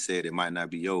like she said, it might not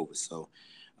be over. So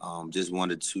just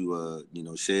wanted to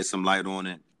shed some light on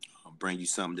it, bring you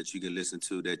something that you can listen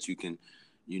to, that you can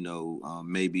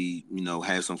maybe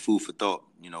have some food for thought,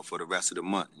 for the rest of the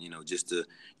month, just to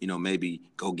maybe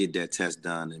go get that test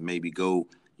done, and maybe go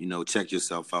check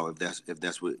yourself out, if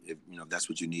that's what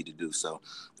you need to do. So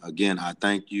again, I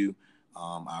thank you.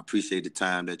 I appreciate the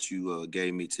time that you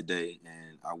gave me today,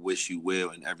 and I wish you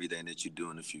well in everything that you do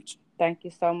in the future. Thank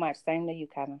you so much. Same to you,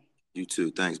 Kevin. You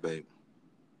too. Thanks, babe.